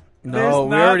beer? No, There's we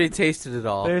not- already tasted it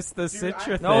all. There's the Citra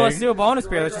thing. No, let's do a bonus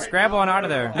beer. Let's just grab one out of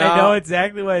there. I know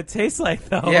exactly what it tastes like,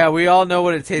 though. Yeah, we all know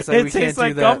what it tastes like. it we tastes can't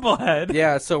like do that. Gumblehead.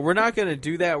 Yeah, so we're not gonna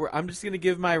do that. I'm just gonna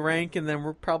give my rank, and then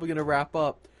we're probably gonna wrap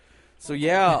up. So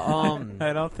yeah,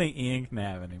 I don't think Ian can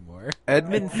have anymore.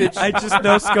 Edmund Fitch. I just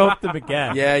no scoped him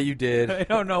again. Yeah, you did. I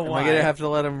don't know Am why. I gonna have to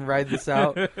let him ride this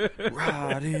out?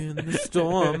 Riding the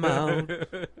storm out.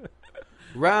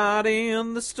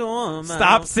 Riding the storm out.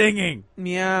 Stop singing.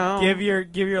 Meow. Give your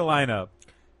lineup.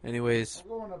 Anyways, I'm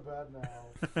going to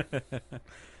bed now.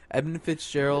 Edmund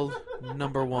Fitzgerald,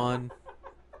 number 1.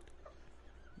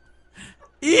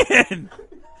 Ian,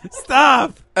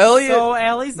 stop. Elliot So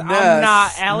at least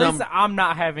Ness, I'm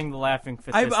not having the laughing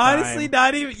fit. I'm this honestly time.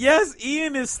 not even. Yes,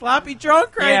 Ian is sloppy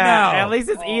drunk right yeah, now. At least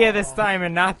it's Ia this time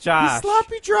and not He's Josh.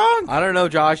 sloppy drunk. I don't know,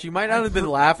 Josh. You might not have been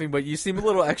laughing, but you seem a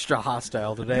little extra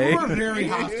hostile today You were very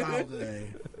hostile today.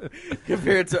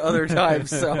 compared to other times.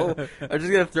 So I'm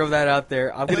just gonna throw that out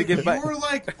there. I'm gonna Like, give my. you were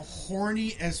like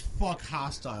horny as fuck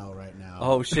hostile right now.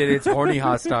 Oh shit! It's horny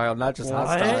hostile, not just What?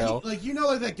 hostile. Like, you know,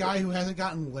 like that guy who hasn't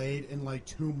gotten laid in like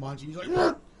 2 months. And he's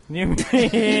like, You mean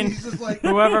he's just like,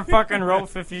 whoever fucking wrote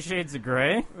 50 Shades of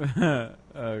Grey? Oh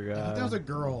that was god. a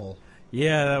girl.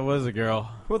 Yeah, that was a girl.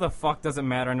 Who the fuck doesn't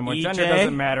matter anymore? EJ? Gender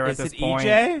doesn't matter Is at this it point.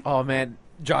 EJ? Oh man,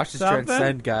 Josh is Something?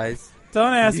 transcend, guys.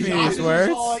 Don't ask me Josh these is just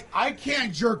words. all like, I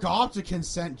can't jerk off to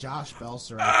consent, Josh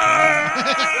Belser.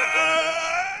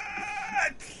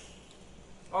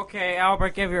 Okay, Albert,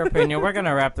 give your opinion. We're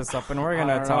gonna wrap this up and we're I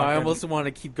gonna don't know, talk. I almost want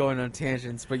to keep going on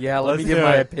tangents, but yeah, let Let's me give do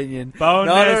my it. opinion.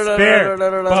 Bonus beer.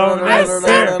 I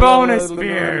said bonus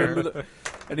beer.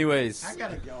 Anyways, I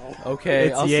gotta go. okay,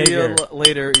 It's I'll see Jaeger. you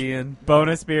later, Ian.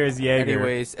 Bonus beer is Jaeger.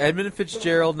 Anyways, Edmund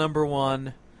Fitzgerald number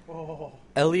 1, Oh.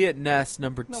 Elliot Ness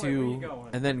number No, wait, where you 2, going?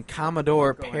 and then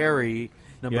Commodore Going. Perry you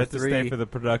number have to 3. stay for the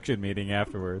production meeting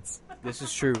afterwards. This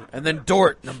is true, and then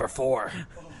Dort number 4.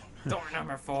 Door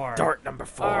number 4. Dort number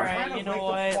 4. All right, you know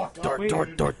what?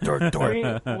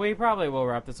 Dort. We probably will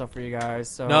wrap this up for you guys.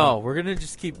 So No, we're gonna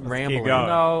just keep rambling. going.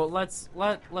 no, let's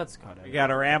cut We it. got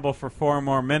to ramble for 4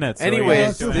 more minutes. So we Anyways, got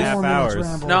let's do 2.5 4 minutes hours.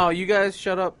 ramble. No, you guys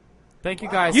shut up. Thank you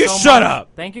guys. You so shut much. up!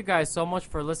 Thank you guys so much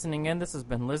for listening in. This has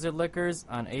been Lizard Liquors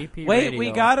on AP Wait, Radio. we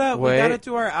gotta Wait.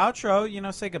 do our outro. You know,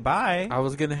 say goodbye. I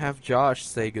was gonna have Josh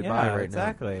say goodbye yeah, right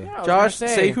exactly. Yeah, I was Josh,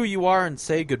 gonna say who you are and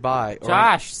say goodbye. Or-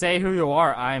 Josh, say who you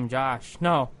are. I am Josh.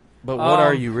 No, But what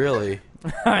are Um, you really?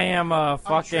 I am a I'm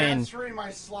fucking. transferring my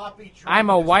sloppy drunk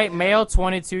I'm a to white Sam. male,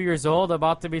 22 years old,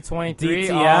 about to be 23.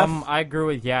 DTF? I grew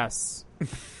with yes.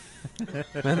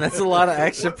 Man, that's a lot of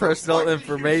extra personal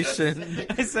information.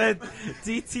 I said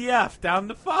DTF down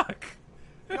the fuck.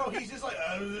 No, he's just like,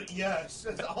 yes.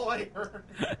 That's all I heard.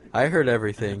 I heard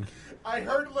everything. I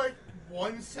heard like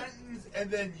one sentence and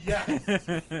then yes.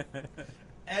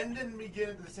 End and begin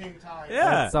at the same time. Yeah.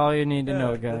 That's all you need to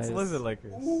know, That's guys. Lizard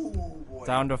Liquors. Ooh, boy.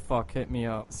 Down to fuck, hit me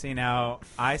up. See, now,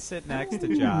 I sit next to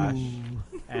Josh,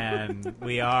 and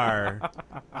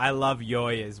I love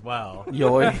Yoy as well.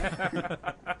 Yoy.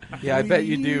 Yeah, I bet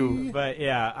you do. But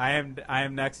yeah, I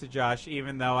am next to Josh,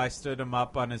 even though I stood him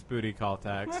up on his booty call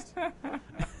text.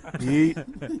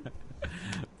 Yeet.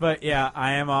 But yeah,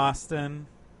 I am Austin.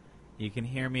 You can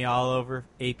hear me all over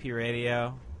AP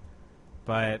Radio.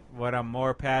 But what I'm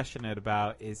more passionate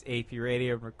about is AP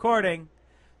Radio recording.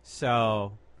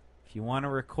 So if you want to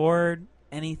record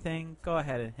anything, go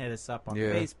ahead and hit us up on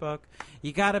Yeah. Facebook.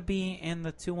 You got to be in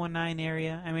the 219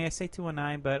 area. I mean, I say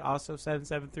 219, but also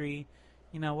 773,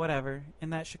 whatever,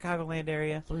 in that Chicagoland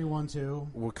area. 312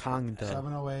 Wakanda.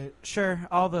 708. Sure,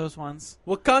 all those ones.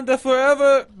 Wakanda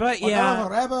forever. But yeah,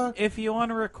 Forever. if you want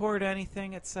to record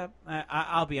anything, except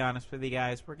I'll be honest with you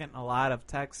guys, we're getting a lot of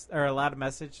text or a lot of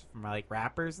message from like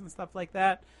rappers and stuff like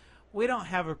that. We don't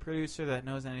have a producer that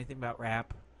knows anything about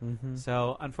rap,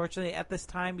 so unfortunately, at this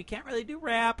time, we can't really do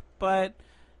rap. But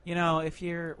if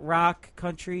you're rock,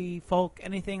 country, folk,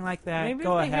 anything like that, Maybe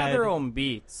go if they ahead. have their own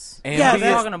beats. And Yeah, We're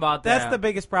that's- talking about that. That's the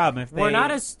biggest problem. If We're they, not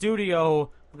a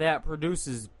studio that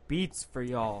produces beats for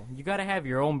y'all. You got to have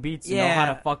your own beats and know Yeah.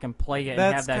 how to fucking play it and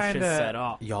That's have that shit kinda- set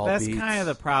up. Y'all That's beats. kind of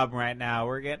the problem right now.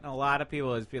 We're getting a lot of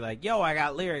people is be like, "Yo, I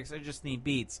got lyrics. I just need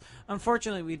beats."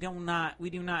 Unfortunately, we do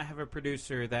not have a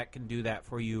producer that can do that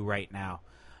for you right now.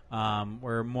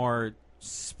 We're more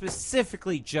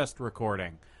specifically just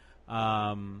recording.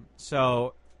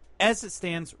 So as it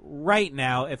stands right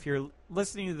now, if you're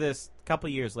listening to this a couple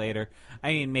years later,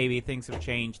 I mean, maybe things have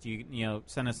changed.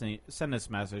 Send us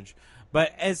a message.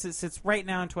 But as it sits right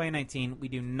now in 2019, we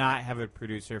do not have a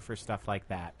producer for stuff like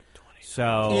that.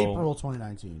 So April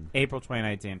 2019. April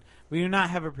 2019. We do not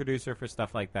have a producer for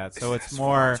stuff like that. So it's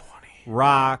more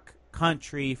rock,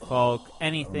 country, folk,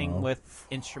 anything with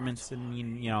instruments and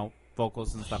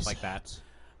vocals and stuff like that.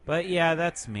 But yeah,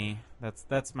 that's me.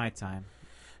 That's my time.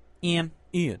 Ian.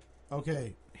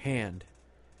 Okay. Hand.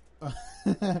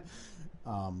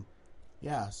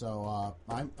 Yeah, so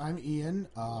I'm Ian.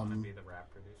 the rap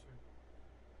producer?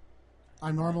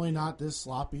 I'm normally not this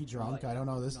sloppy drunk. I don't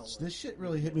know, this shit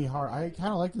really hit me hard. I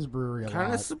kind of like this brewery a Kind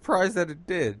lot. of surprised that it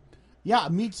did. Yeah,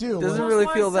 me too. Doesn't Like, really That's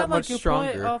why feel I that said, much you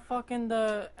stronger. Put, fucking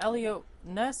the Elliot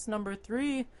NES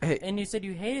 #3, Hey. and you said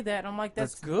you hated that, and I'm like,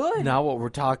 that's good. Not what we're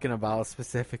talking about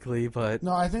specifically, but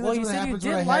No, I think Well, that's you what said you happens did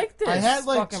when I like had. this I had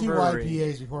like fucking 2 brewery.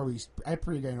 IPAs before I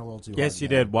pre-gamed a little too. Yes, hard you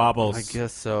there. did. Wobbles. I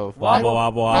guess so. Wobble,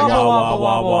 wobble, wobble, I got- wobble,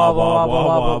 wobble, wobble,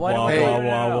 wobble, Why don't we- Hey. wobble,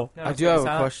 wobble. No, I it's do have a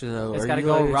not- question though. It's Are gotta you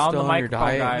go like, around still the on your microphone,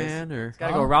 diet, guys. man, or It's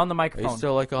gotta go around the are you microphone.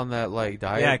 still like on that like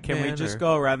diet? Yeah, can we man, just or-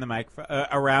 go around the mic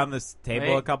around this table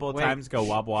Wait, a couple of wait. times? Go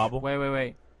wobble, wobble. Wait.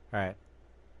 All right.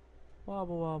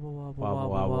 Wobble, wobble, wobble, Wobble, wobble,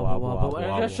 wobble, wobble, wobble,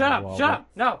 wobble, Shut up! wobble. Shut up!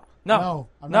 No! No,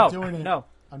 I'm no, not doing it. No!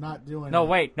 I'm not doing it. No!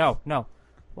 Wait! No!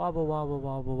 Wobble, wobble,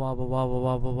 wobble, wobble, wobble,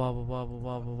 wobble, wobble, wobble,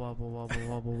 wobble, wobble, wobble,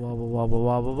 wobble, wobble, wobble,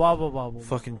 wobble, wobble, wobble.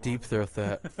 Fucking deep throat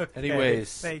that. Okay,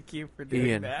 Anyways, thank you for doing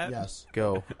Ian. that. Yes.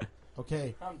 go.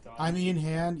 Okay. I'm done. I'm Ian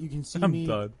Hand. You can see I'm me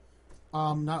done.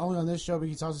 not only on this show, but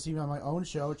you can also see me on my own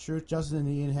show, Truth, Justice, and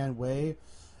the Ian Hand Way.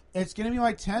 It's going to be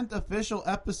my 10th official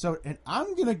episode, and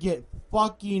I'm going to get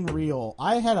fucking real.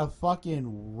 I had a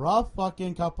fucking rough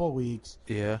fucking couple weeks.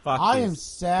 Yeah. Fuck I am these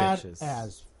sad bitches.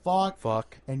 as fuck,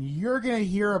 Fuck. and you're going to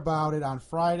hear about it on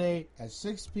Friday at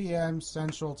 6 p.m.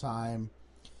 Central Time.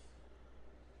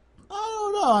 I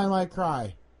don't know. I might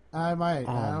cry. I might.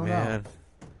 Oh I don't man. know.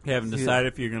 You haven't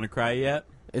decided if you're gonna cry yet?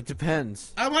 It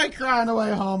depends. I might cry on the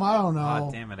way home. I don't know.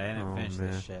 Oh, damn it! I didn't Oh, finish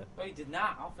man. this shit. Oh, you did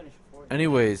not. I'll finish before you.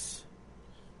 Anyways,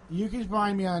 You can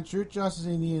find me on Truth, Justice,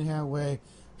 and the Ian Hand Way.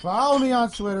 Follow me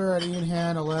on Twitter at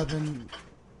IanHand11.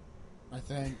 I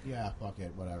think. Yeah, fuck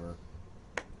it. Whatever.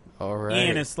 all right.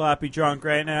 Ian is sloppy drunk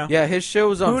right now. Yeah, his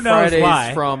show's on Who knows Fridays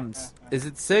why? from. Is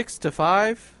it 6 to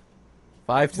 5?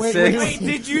 5 to Wait, 6. wait, Wait,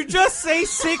 did you just say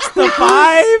 6 to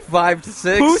 5? 5 to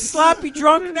 6. Who's sloppy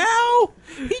drunk now?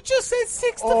 He just said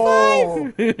 6 to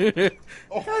 5.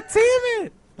 Oh, God damn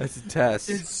it! That's a test.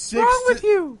 it's What's 6 wrong with to,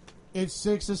 you? it's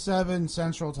 6 to 7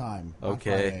 Central Time. on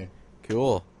Okay. Friday.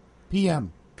 Cool.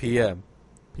 PM. PM.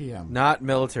 PM. Not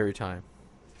military time,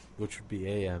 which would be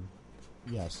AM.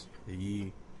 Yes.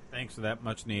 Yee. Thanks for that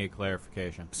much needed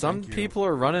clarification. Some Thank you. people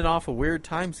are running off of weird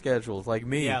time schedules, like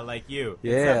me. Yeah, like you.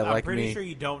 Yeah, Except I'm like pretty me. sure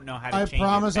you don't know how to I change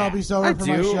promise it I'll back. be sober I for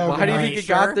my do. show. Well, how do you tonight. think it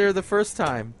Sure? got there the first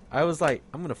time? I was like,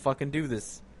 I'm gonna fucking do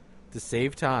this to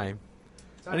save time.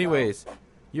 Anyways,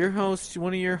 your host,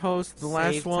 one of your hosts, the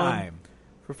last Save one, time.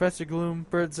 Professor Gloom,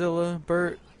 Birdzilla,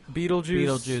 Bert,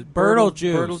 Beetlejuice, Beetlejuice.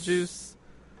 Bertlejuice.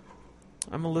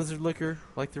 I'm a lizard licker,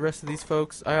 like the rest of these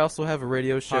folks. I also have a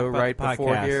radio Talk show about right the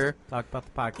before podcast. here. Talk about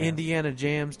the podcast. Indiana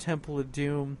Jams, Temple of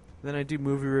Doom. Then I do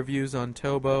movie reviews on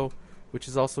Tobo, which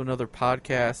is also another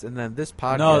podcast. And then this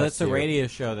podcast. No, that's a here, radio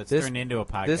show that's This- turned into a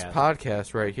podcast. This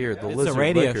podcast right here, the It's a Lizard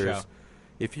radio Lickers. show.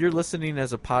 If you're listening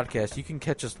as a podcast, you can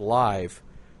catch us live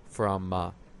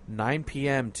from 9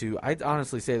 p.m. to. I'd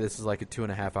honestly say this is like a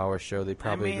 2.5 hour show. They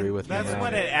probably agree with me. That's on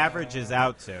what that. it averages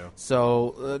out to.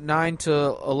 So 9 to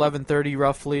 11:30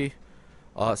 roughly,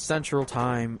 Central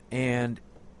Time, and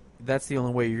that's the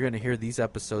only way you're going to hear these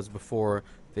episodes before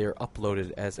they are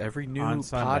uploaded. As every new On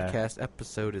Sunday. podcast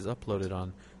episode is uploaded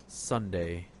on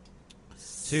Sunday.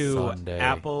 To Sunday.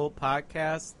 Apple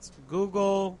Podcasts,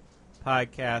 Google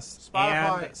Podcasts,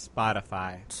 Spotify. and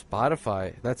Spotify.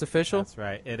 Spotify. That's official. That's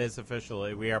right. It is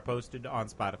official. We are posted on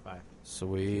Spotify.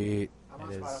 Sweet. I'm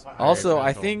on It is. Spotify. Very Also, I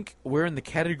official. think we're in the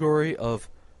category of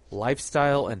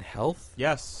lifestyle and health.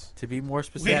 Yes. To be more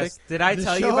specific. Yes. Did I This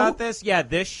tell you show? about this? Yeah,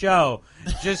 this show.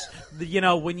 Just,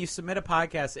 when you submit a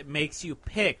podcast, it makes you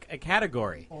pick a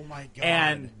category. Oh my god.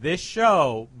 And this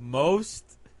show most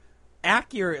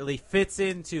accurately fits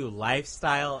into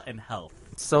lifestyle and health.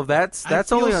 So that's I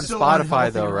feel only on so Spotify unhealthy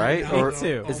though, right? now, Or Me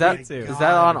too. is Oh that my too. is that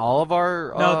God. on all of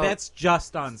our? No, that's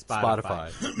just on Spotify.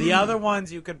 Spotify. The other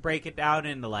ones you could break it down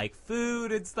into like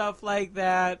food and stuff like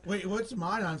that. Wait, what's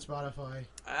mine on Spotify?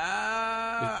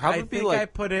 probably I be think like I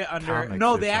put it under. comics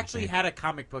No, or they actually something. had a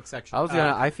comic book section. I was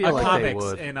gonna. I feel like they comics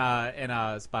would, in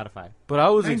Spotify. but I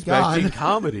was Thank expecting God.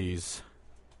 comedies.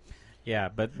 Yeah,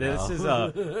 but this No.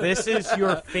 this is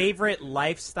your favorite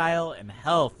lifestyle and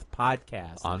health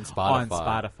podcast On Spotify. On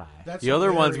Spotify. That's The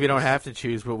other ones we don't hilarious. have to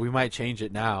choose, but we might change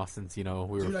it now since we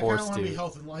were Dude, I kind of forced want to be to.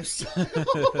 health and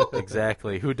lifestyle.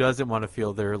 Exactly. Who doesn't want to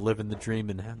feel they're living the dream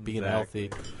and being Exactly.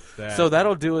 healthy? Exactly. So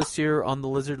that'll do us here on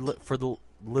the for the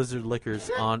Lizard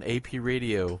Lickers on AP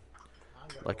Radio.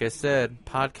 Like I said,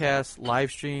 podcast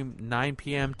live stream 9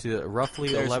 p.m. to roughly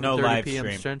There's 11:30 no live p.m.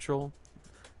 stream. Central.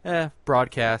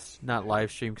 Broadcast, not live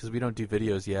stream because we don't do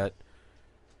videos yet.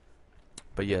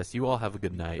 But yes, you all have a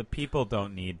good the night. people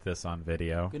don't need this on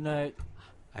video. Good night.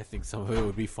 I think some of it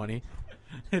would be funny,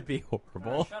 It'd be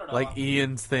horrible. Shut it like off.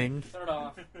 Ian's thing. Shut it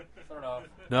off. Shut it off.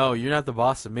 No, you're not the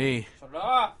boss of me. Shut it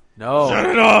off. No. Shut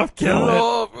it off! Kill Shut it!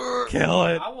 off. Kill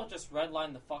it! I will just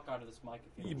redline the fuck out of this mic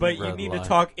if you. But you Red need line. to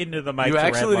talk into the mic. You to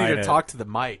actually redline need to it. talk to the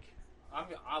mic.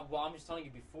 I'm just telling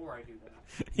you before I do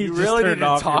that. He You just really turned need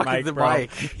to off your talk mic, in the bro.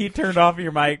 mic. He turned off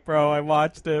your mic, bro. I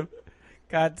watched him.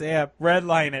 God damn.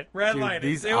 Redline it. Redline it.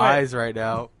 Dude, these Do eyes right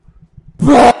now.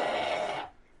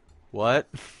 What?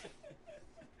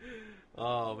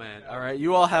 Oh, man. All right.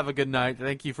 You all have a good night.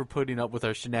 Thank you for putting up with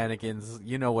our shenanigans.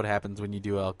 You know what happens when you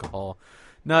do alcohol.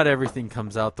 Not everything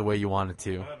comes out the way you want it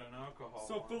to.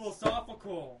 So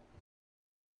philosophical.